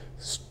about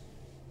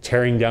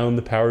tearing down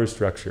the power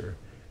structure.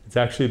 It's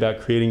actually about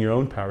creating your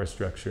own power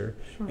structure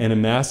and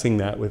amassing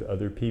that with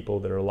other people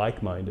that are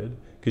like-minded,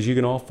 because you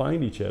can all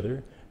find each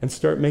other and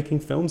start making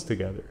films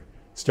together.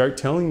 Start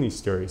telling these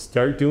stories.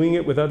 Start doing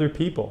it with other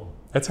people.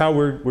 That's how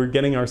we're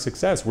getting our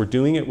success. We're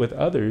doing it with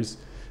others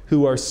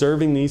who are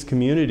serving these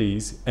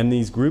communities and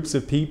these groups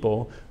of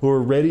people who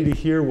are ready to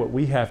hear what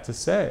we have to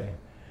say.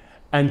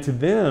 And to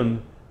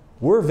them,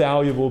 we're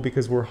valuable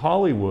because we're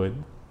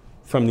Hollywood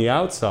from the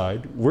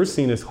outside. We're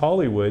seen as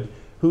Hollywood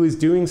who is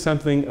doing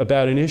something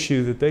about an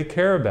issue that they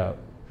care about,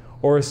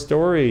 or a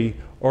story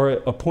or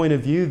a point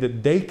of view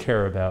that they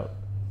care about.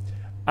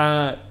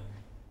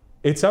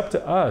 it's up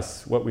to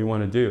us what we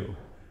want to do.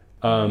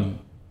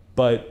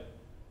 But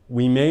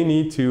we may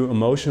need to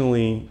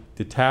emotionally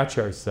detach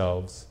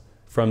ourselves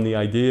from the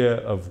idea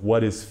of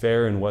what is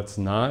fair and what's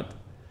not,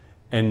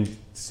 and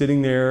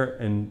sitting there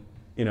and,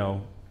 you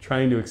know,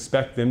 trying to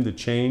expect them to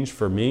change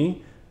for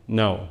me.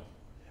 No.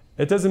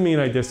 It doesn't mean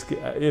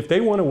if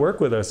they want to work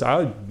with us,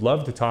 I'd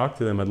love to talk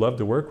to them, I'd love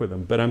to work with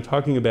them, but I'm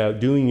talking about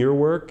doing your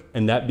work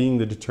and that being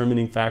the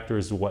determining factor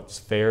as to what's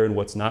fair and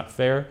what's not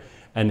fair,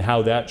 and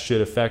how that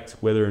should affect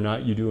whether or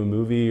not you do a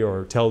movie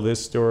or tell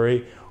this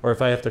story, or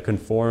if I have to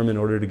conform in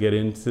order to get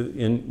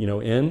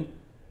in.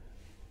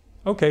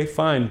 Okay,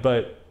 fine,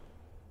 but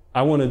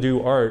I want to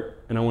do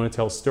art and I want to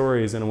tell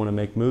stories and I want to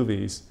make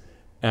movies,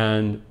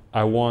 and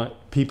I want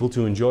people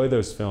to enjoy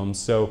those films.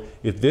 So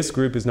if this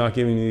group is not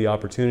giving me the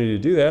opportunity to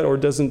do that, or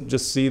doesn't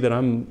just see that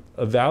I'm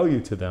of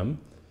value to them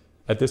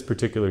at this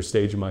particular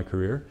stage of my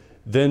career,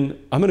 then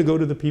I'm going to go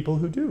to the people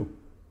who do.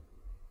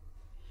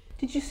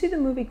 Did you see the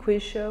movie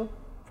Quiz Show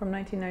from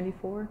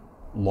 1994?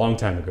 Long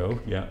time ago,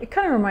 yeah. It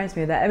kind of reminds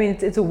me of that. I mean,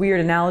 it's a weird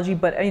analogy,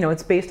 but, you know,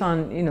 it's based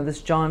on, you know,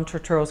 this John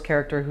Turturro's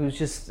character who's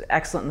just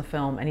excellent in the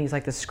film, and he's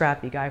like this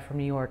scrappy guy from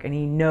New York, and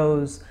he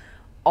knows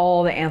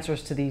all the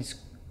answers to these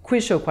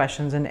quiz show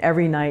questions, and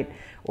every night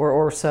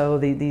or so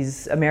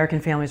these American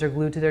families are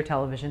glued to their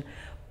television,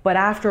 but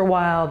after a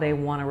while they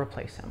want to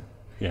replace him.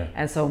 Yeah.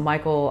 And so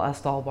Michael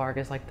Stuhlbarg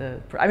is like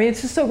I mean,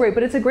 it's just so great,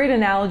 but it's a great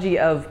analogy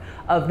of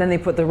then they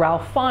put the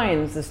Ralph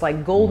Fiennes, this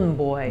like golden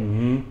boy,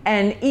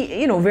 and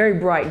you know, very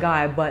bright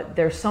guy, but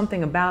there's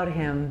something about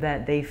him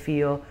that they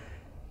feel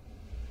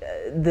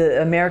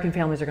the American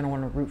families are going to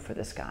want to root for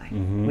this guy.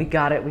 We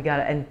got it,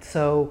 and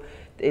so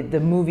the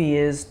movie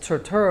is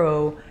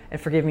Turturro,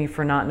 and forgive me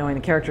for not knowing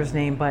the character's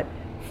name, but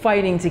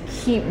fighting to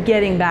keep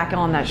getting back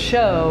on that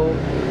show,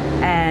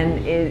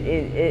 and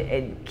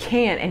it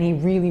can't, and he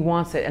really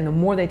wants it, and the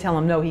more they tell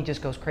him no, he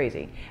just goes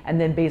crazy, and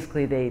then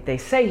basically they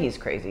say he's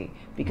crazy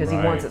because he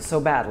wants it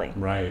so badly.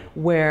 Right.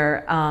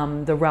 Where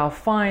the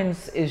Ralph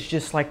Fiennes is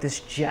just like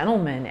this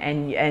gentleman,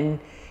 and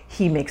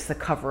he makes the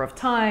cover of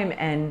Time,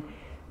 and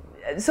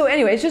so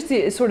anyway,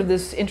 it's sort of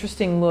this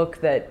interesting look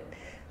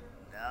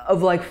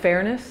of like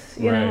fairness,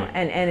 you know,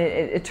 and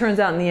it turns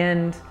out in the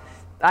end,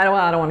 I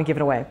don't want to give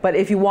it away, but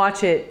if you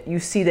watch it, you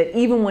see that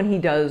even when he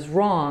does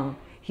wrong,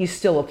 he's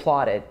still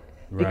applauded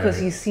because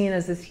he's seen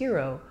as this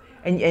hero,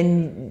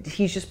 and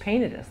he's just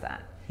painted as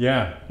that.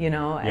 Yeah. You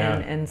know,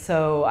 and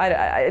so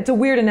it's a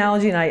weird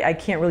analogy, and I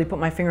can't really put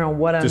my finger on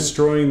what I'm...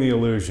 Destroying the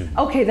illusion.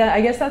 Okay,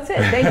 I guess that's it.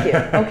 Thank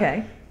you.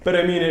 Okay. But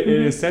I mean, it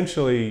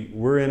essentially,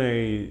 we're in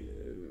a,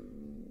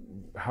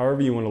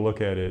 however you want to look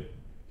at it,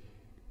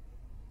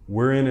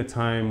 we're in a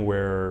time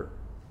where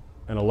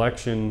an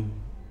election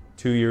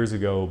 2 years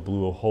ago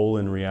blew a hole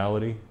in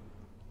reality,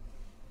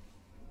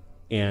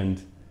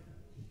 and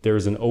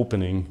there's an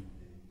opening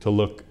to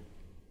look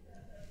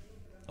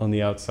on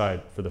the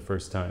outside for the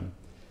first time.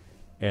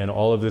 And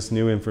all of this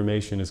new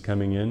information is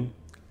coming in,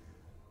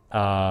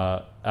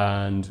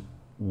 and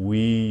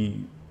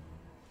we,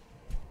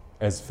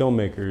 as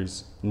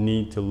filmmakers,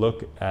 need to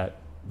look at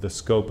the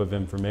scope of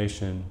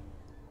information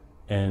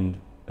and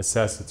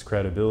assess its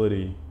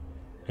credibility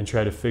and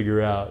try to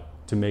figure out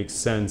to make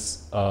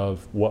sense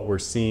of what we're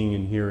seeing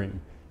and hearing.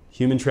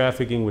 Human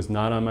trafficking was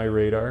not on my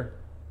radar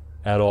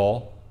at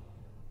all.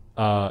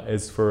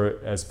 As for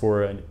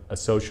a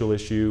social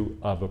issue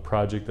of a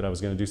project that I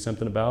was going to do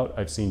something about,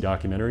 I've seen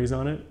documentaries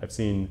on it. I've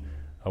seen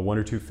 1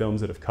 or 2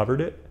 films that have covered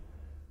it.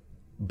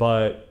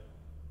 But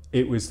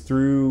it was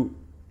through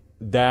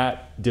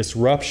that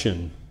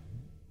disruption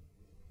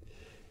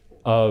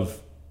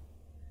of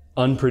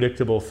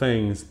unpredictable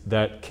things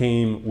that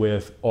came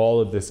with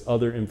all of this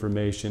other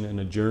information and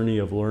a journey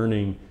of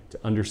learning to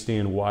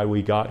understand why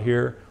we got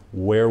here,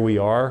 where we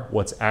are,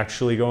 what's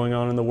actually going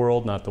on in the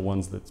world, not the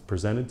ones that's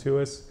presented to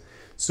us.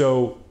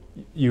 So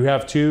you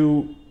have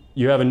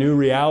a new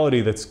reality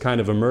that's kind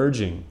of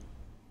emerging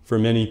for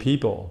many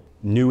people,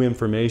 new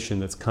information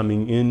that's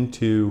coming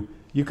into,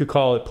 you could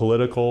call it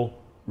political,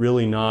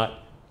 really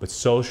not, but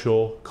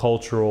social,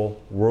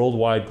 cultural,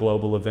 worldwide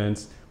global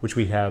events, which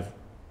we have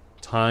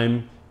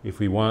time, if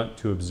we want,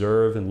 to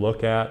observe and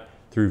look at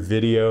through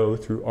video,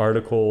 through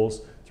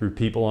articles, through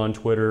people on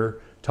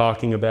Twitter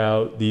talking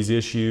about these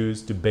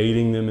issues,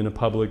 debating them in a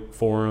public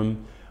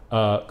forum,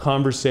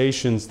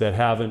 conversations that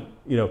haven't,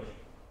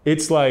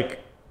 it's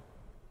like,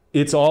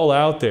 it's all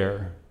out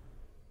there.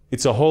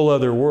 It's a whole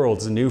other world.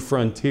 It's a new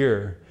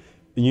frontier.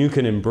 And you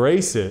can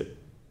embrace it,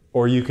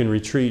 or you can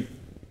retreat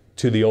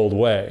to the old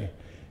way.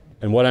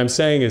 And what I'm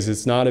saying is,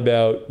 it's not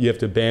about you have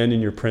to abandon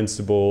your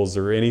principles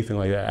or anything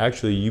like that.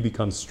 Actually, you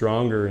become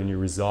stronger in your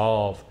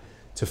resolve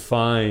to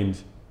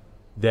find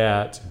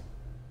that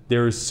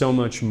there is so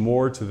much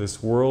more to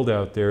this world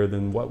out there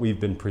than what we've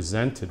been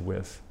presented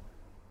with.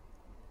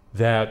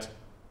 That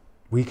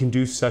we can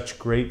do such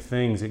great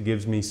things. It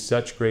gives me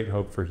such great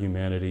hope for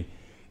humanity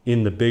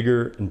in the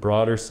bigger and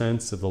broader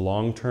sense of the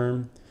long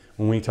term.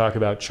 When we talk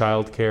about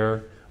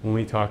childcare, when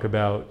we talk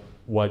about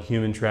what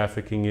human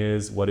trafficking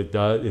is, what it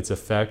does, its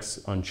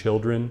effects on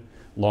children,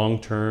 long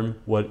term,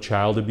 what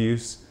child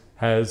abuse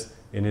has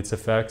in its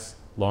effects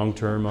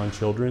long-term on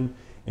children.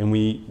 And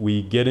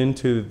we get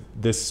into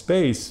this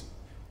space,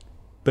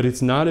 but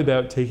it's not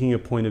about taking a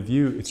point of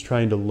view. It's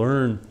trying to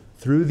learn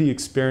through the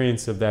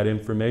experience of that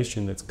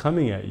information that's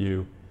coming at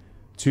you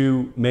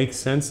to make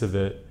sense of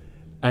it.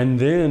 And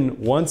then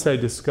once I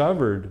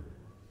discovered,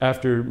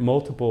 after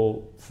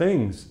multiple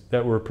things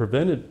that were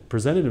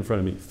presented in front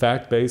of me,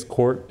 fact-based,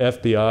 court,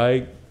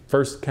 FBI,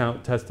 first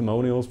count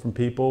testimonials from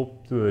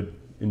people who had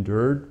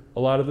endured a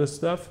lot of this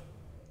stuff,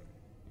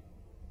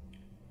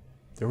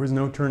 there was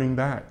no turning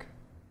back.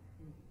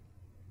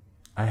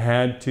 I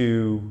had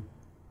to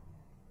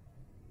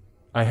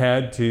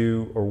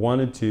or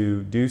wanted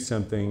to do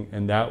something,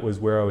 and that was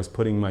where I was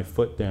putting my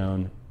foot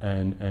down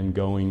and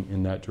going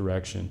in that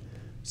direction.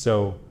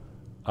 So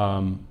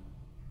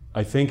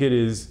I think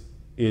it's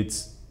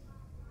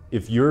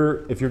if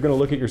you're going to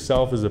look at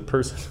yourself as a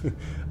person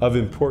of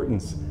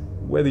importance,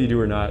 whether you do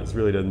or not, it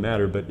really doesn't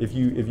matter. But if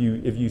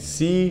you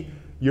see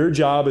your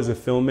job as a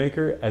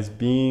filmmaker as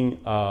being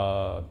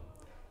a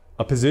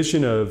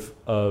position of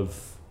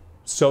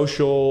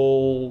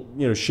social,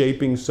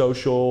 shaping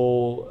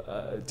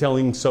social,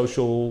 telling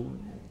social,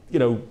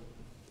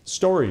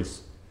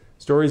 stories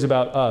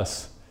about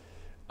us.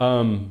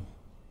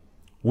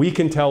 We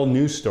can tell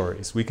new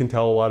stories. We can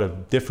tell a lot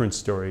of different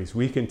stories.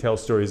 We can tell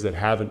stories that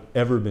haven't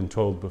ever been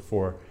told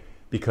before,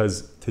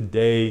 because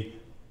today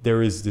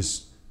there is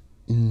this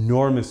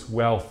enormous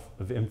wealth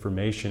of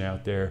information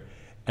out there,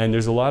 and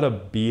there's a lot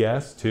of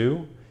BS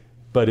too,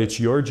 but it's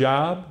your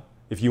job.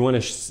 If you want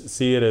to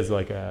see it as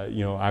like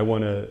I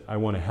want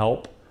to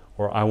help,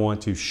 or I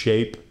want to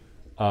shape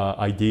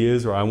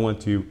ideas, or I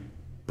want to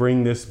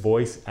bring this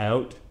voice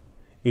out,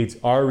 it's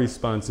our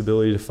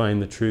responsibility to find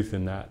the truth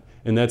in that.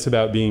 And that's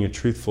about being a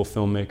truthful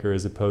filmmaker,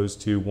 as opposed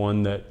to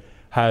one that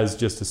has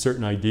just a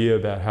certain idea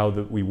about how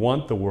we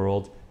want the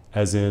world,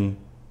 as in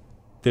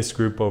this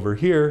group over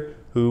here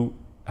who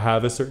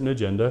have a certain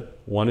agenda,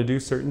 want to do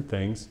certain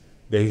things.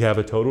 They have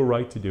a total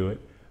right to do it.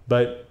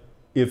 But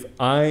if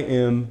I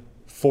am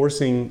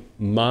forcing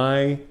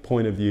my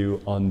point of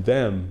view on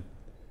them,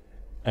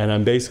 and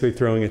I'm basically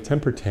throwing a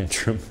temper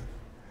tantrum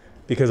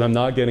because I'm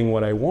not getting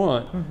what I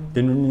want,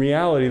 then in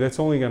reality, that's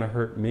only going to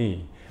hurt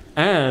me.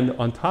 And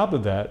on top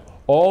of that,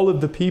 all of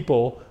the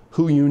people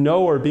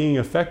who are being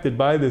affected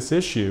by this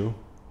issue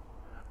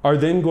are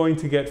then going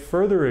to get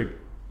further,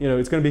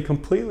 it's going to be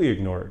completely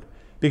ignored,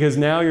 because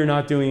now you're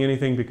not doing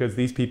anything because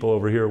these people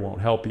over here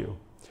won't help you.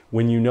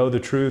 When you know the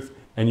truth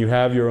and you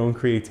have your own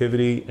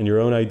creativity and your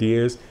own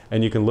ideas,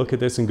 and you can look at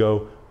this and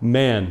go,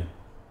 man,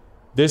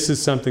 this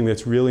is something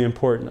that's really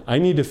important. I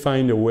need to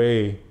find a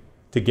way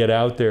to get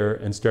out there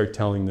and start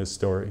telling this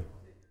story.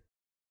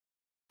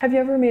 Have you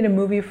ever made a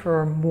movie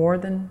for more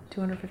than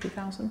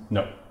 $250,000?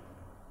 No.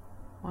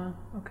 Wow,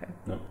 okay.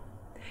 No.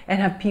 And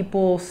have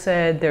people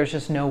said there's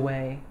just no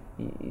way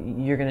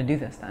you're going to do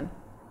this then?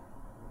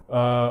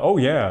 Oh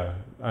yeah.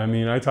 I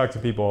mean, I talk to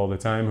people all the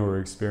time who are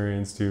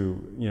experienced,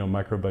 who,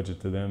 micro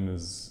budget to them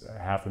is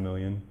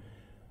 $500,000.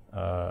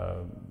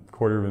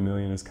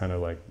 $250,000 is kind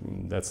of like,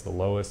 that's the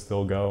lowest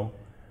they'll go.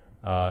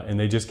 And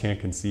they just can't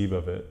conceive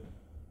of it.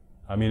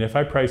 I mean, if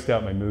I priced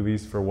out my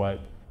movies for what,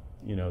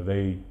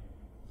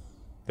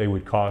 they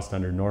would cost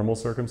under normal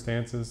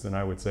circumstances, then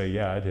I would say,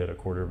 yeah, I'd hit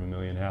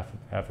 $250,000,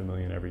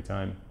 $500,000 every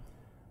time.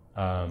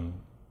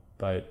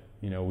 But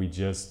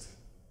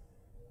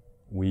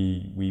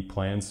we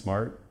plan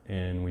smart,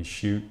 and we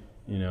shoot,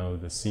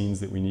 the scenes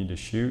that we need to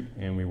shoot,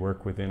 and we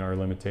work within our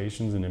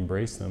limitations and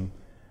embrace them.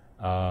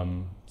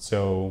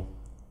 So,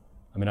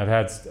 I mean,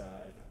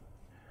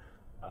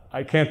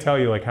 I can't tell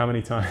you like how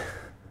many times.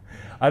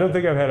 I don't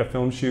think I've had a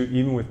film shoot,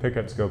 even with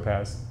pickups, go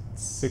past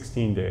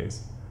 16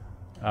 days.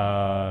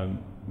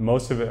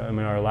 Most of it,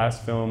 our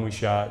last film we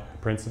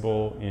shot,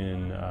 Principal,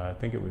 in I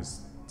think it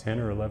was 10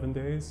 or 11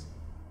 days,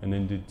 and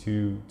then did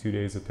two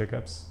days of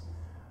pickups.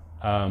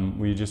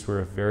 We just were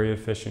a very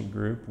efficient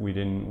group. We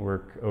didn't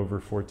work over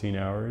 14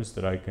 hours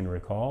that I can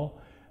recall.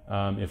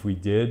 If we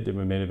did, it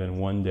may have been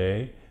one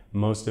day.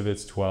 Most of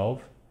it's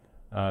 12,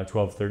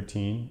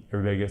 13.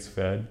 Everybody gets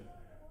fed.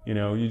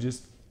 You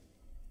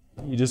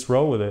just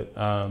roll with it.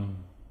 But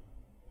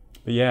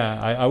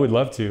yeah, I would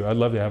love to. I'd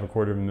love to have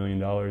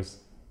 $250,000.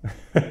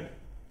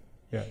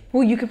 Yeah.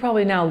 Well, you could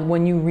probably now,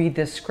 when you read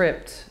this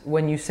script,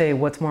 when you say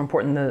what's more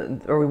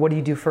important, or what do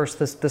you do first,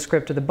 the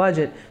script or the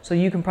budget, so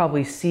you can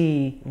probably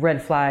see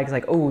red flags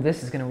like, oh,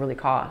 this is going to really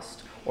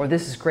cost, or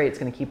this is great, it's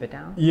going to keep it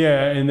down.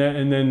 Yeah, and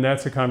then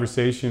that's a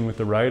conversation with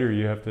the writer.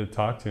 You have to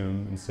talk to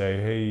him and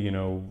say, hey,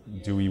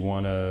 do we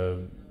want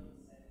to?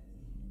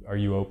 Are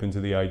you open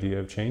to the idea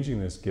of changing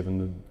this,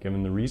 given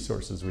the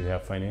resources we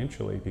have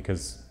financially?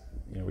 Because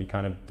we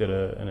kind of did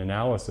an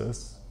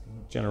analysis,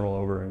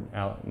 general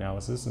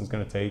analysis, and it's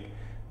going to take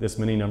this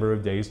many number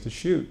of days to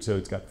shoot. So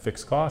it's got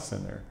fixed costs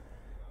in there,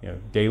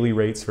 daily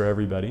rates for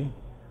everybody,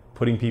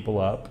 putting people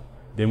up.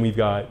 Then we've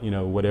got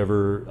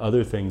whatever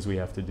other things we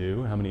have to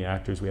do, how many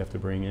actors we have to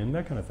bring in,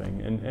 that kind of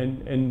thing.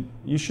 And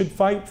you should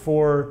fight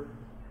for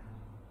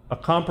a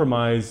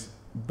compromise,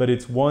 but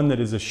it's one that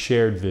is a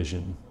shared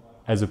vision.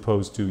 as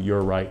opposed to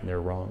you're right and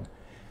they're wrong.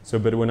 So,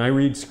 but when I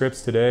read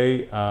scripts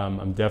today,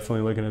 I'm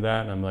definitely looking at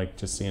that, and I'm like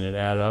just seeing it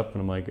add up,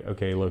 and I'm like,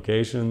 okay,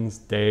 locations,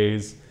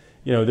 days,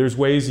 there's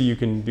ways that you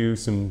can do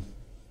some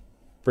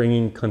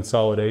bringing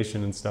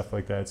consolidation and stuff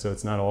like that. So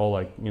it's not all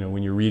like,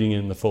 when you're reading it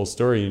in the full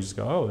story, you just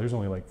go, oh, there's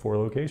only like 4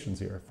 locations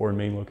here, 4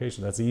 main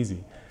locations. That's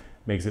easy.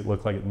 Makes it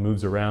look like it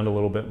moves around a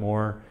little bit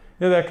more,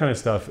 that kind of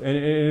stuff. And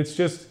it's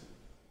just,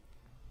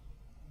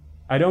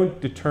 I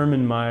don't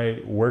determine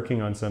my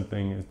working on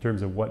something in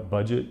terms of what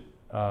budget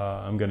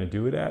I'm going to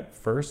do it at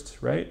first,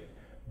 right?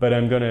 But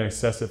I'm going to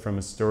assess it from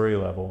a story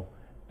level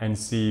and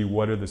see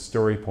what are the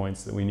story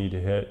points that we need to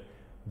hit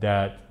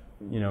that,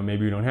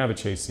 maybe we don't have a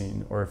chase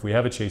scene, or if we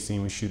have a chase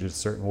scene, we shoot it a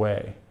certain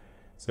way.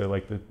 So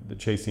like the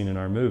chase scene in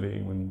our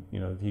movie, when,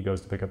 he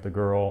goes to pick up the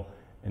girl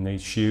and they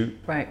shoot.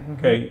 Right.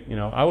 Mm-hmm. Okay,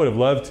 I would have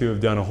loved to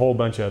have done a whole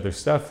bunch of other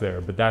stuff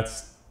there, but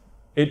that's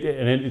it,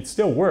 and it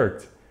still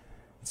worked.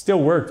 It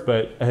still worked,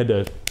 but I had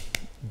to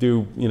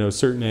do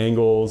certain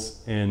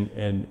angles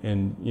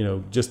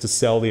and just to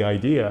sell the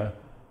idea,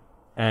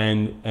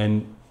 and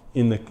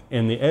in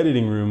the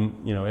editing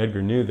room,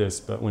 Edgar knew this,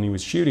 but when he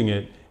was shooting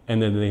it,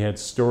 and then they had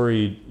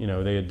storied,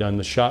 they had done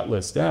the shot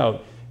list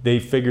out, they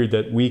figured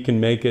that we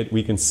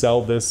can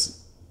sell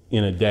this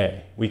in a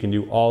day. We can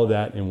do all of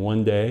that in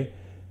one day,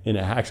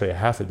 actually a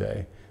half a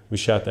day. We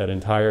shot that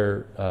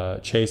entire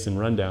chase and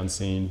rundown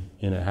scene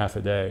in a half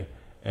a day,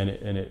 and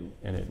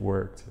it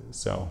worked.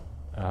 So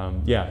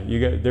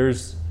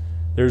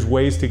there's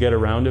ways to get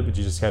around it, but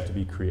you just have to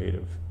be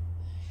creative.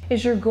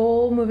 Is your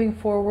goal moving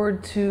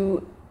forward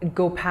to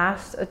go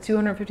past a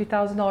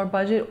 $250,000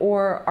 budget,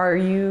 or are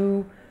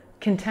you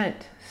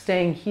content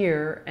staying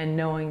here and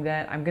knowing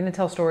that I'm going to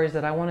tell stories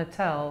that I want to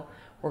tell,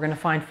 we're going to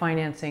find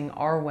financing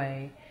our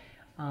way,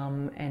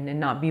 and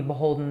not be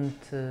beholden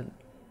to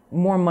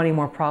more money,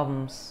 more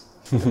problems?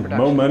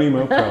 More money,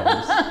 more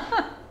problems.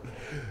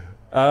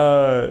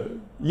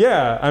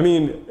 I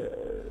mean,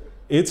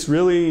 it's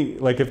really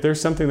like if there's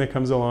something that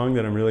comes along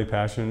that I'm really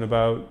passionate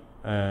about,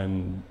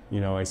 and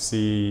I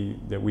see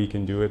that we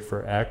can do it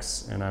for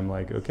X, and I'm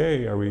like,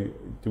 okay,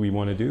 do we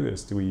want to do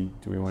this? Do we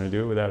want to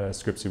do it without a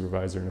script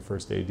supervisor and a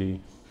first AD? I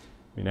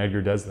mean,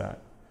 Edgar does that,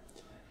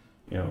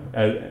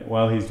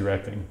 while he's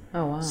directing.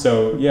 Oh wow.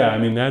 So yeah, I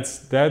mean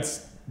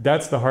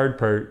that's the hard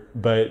part,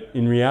 but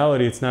in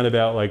reality, it's not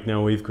about like,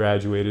 no, we've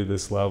graduated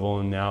this level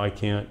and now I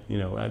can't,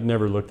 I've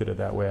never looked at it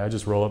that way. I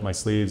just roll up my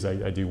sleeves.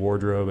 I do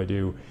wardrobe, I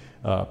do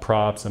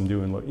props, I'm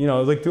doing,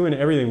 like doing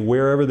everything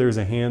wherever there's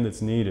a hand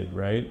that's needed,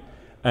 right?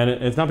 And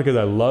it's not because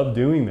I love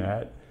doing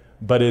that,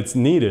 but it's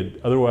needed.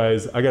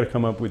 Otherwise, I got to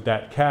come up with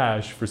that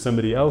cash for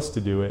somebody else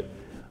to do it.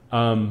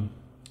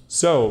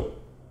 So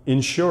in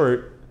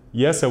short,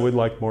 yes, I would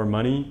like more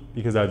money,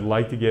 because I'd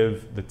like to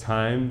give the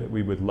time that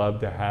we would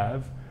love to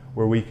have,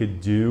 where we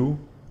could do,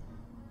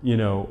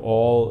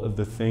 all of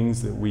the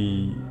things that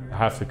we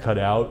have to cut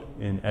out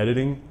in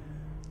editing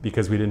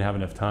because we didn't have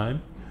enough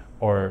time,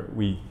 or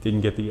we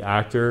didn't get the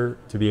actor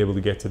to be able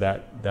to get to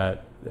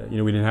that we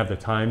didn't have the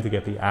time to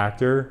get the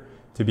actor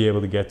to be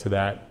able to get to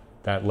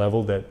that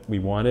level that we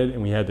wanted,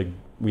 and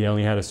we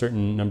only had a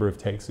certain number of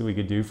takes that we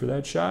could do for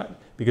that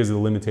shot because of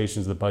the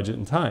limitations of the budget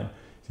and time.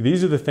 So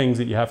these are the things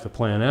that you have to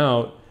plan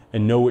out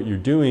and know what you're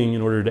doing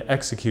in order to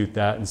execute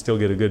that and still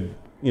get a good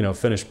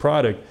finished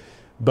product.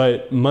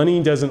 But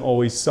money doesn't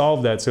always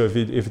solve that. So if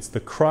it's the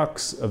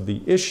crux of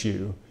the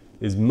issue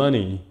is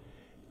money,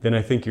 then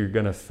I think you're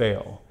going to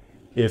fail.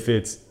 If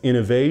it's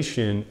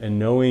innovation and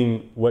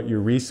knowing what your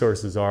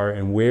resources are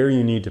and where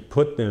you need to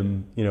put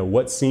them,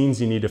 what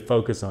scenes you need to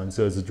focus on.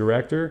 So as a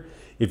director,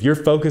 if you're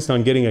focused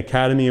on getting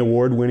Academy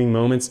Award winning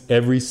moments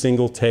every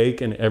single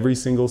take and every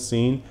single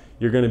scene,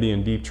 you're going to be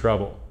in deep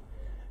trouble.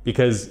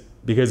 Because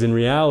in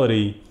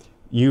reality,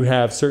 you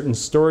have certain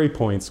story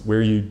points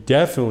where you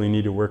definitely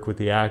need to work with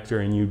the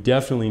actor, and you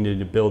definitely need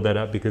to build that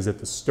up, because at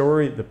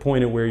the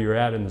point of where you're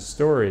at in the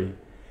story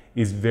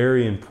is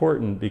very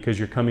important, because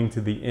you're coming to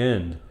the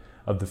end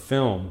of the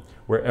film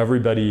where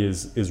everybody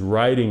is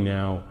writing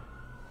now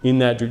in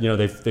that,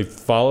 they've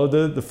followed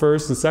the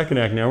first and second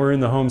act. Now we're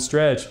in the home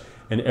stretch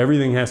and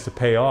everything has to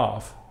pay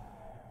off.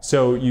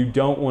 So you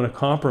don't want to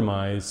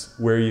compromise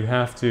where you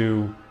have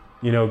to,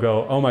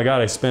 go, oh my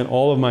God, I spent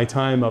all of my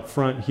time up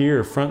front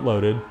here, front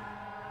loaded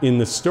in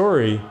the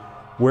story,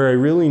 where I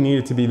really need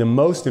it to be the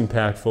most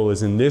impactful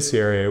is in this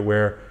area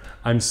where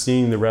I'm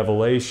seeing the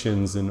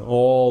revelations and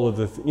all of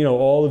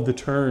the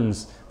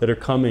turns that are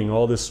coming,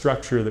 all the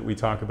structure that we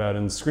talk about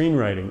in the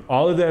screenwriting.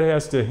 All of that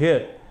has to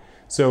hit.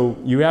 So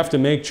you have to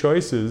make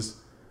choices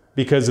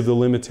because of the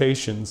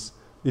limitations.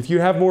 If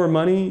you have more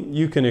money,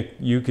 you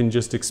can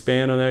just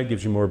expand on that. It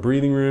gives you more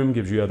breathing room,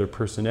 gives you other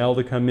personnel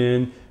to come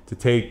in to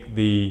take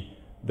the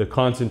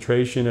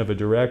concentration of a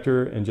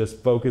director and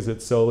just focus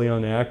it solely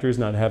on the actors,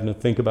 not having to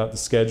think about the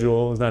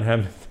schedule, not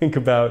having to think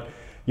about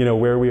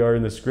where we are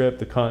in the script,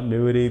 the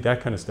continuity,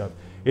 that kind of stuff.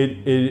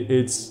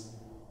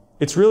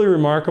 It's really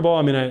remarkable.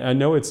 I mean, I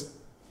know it's,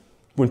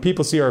 when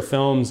people see our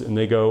films and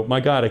they go, my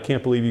God, I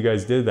can't believe you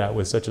guys did that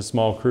with such a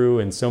small crew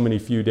and so many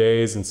few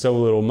days and so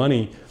little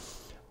money.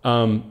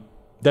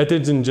 that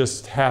didn't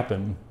just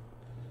happen.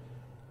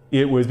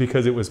 It was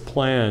because it was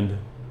planned.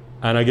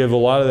 And I give a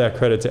lot of that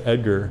credit to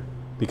Edgar,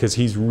 because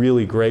he's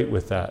really great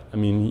with that. I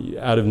mean,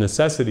 out of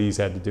necessity, he's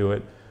had to do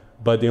it.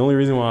 But the only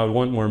reason why I would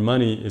want more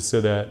money is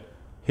so that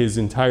his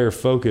entire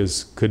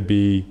focus could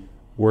be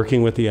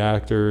working with the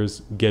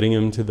actors, getting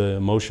him to the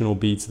emotional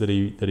beats that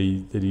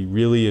he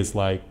really is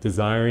like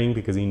desiring,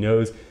 because he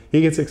knows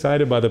he gets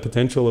excited by the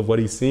potential of what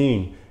he's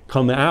seeing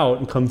come out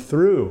and come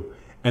through,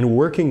 and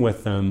working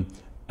with them,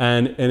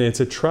 and it's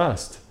a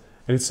trust.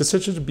 And it's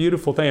such a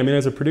beautiful thing. I mean,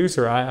 as a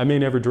producer, I may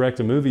never direct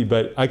a movie,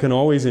 but I can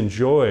always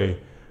enjoy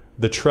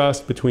the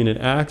trust between an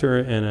actor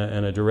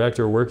and a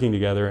director working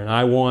together, and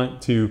I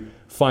want to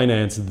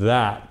finance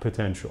that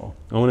potential.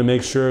 I want to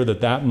make sure that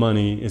that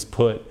money is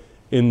put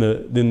in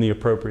the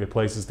appropriate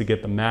places to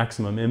get the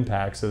maximum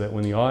impact, so that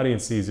when the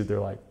audience sees it, they're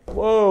like,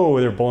 whoa,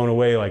 they're blown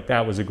away, like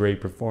that was a great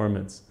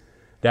performance.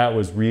 That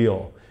was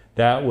real.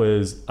 That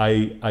was,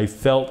 I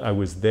felt I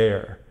was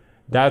there.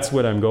 That's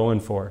what I'm going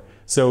for.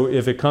 So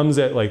if it comes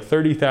at like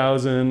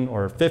 30,000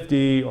 or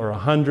 50 or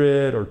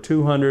 100 or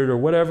 200 or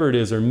whatever it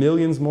is, or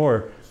millions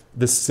more,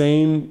 the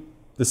same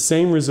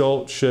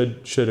result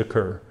should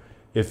occur.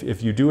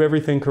 If you do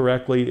everything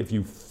correctly, if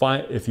you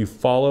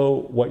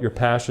follow what your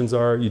passions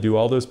are, you do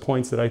all those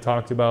points that I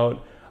talked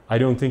about, I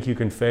don't think you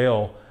can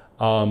fail.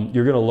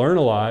 You're going to learn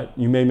a lot.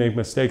 You may make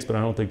mistakes, but I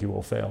don't think you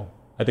will fail.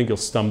 I think you'll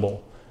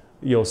stumble.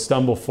 You'll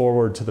stumble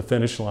forward to the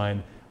finish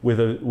line with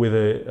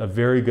a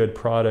very good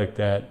product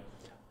that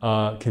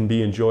can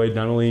be enjoyed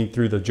not only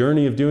through the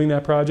journey of doing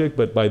that project,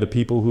 but by the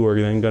people who are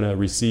then going to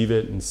receive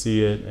it and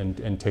see it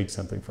and take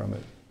something from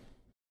it.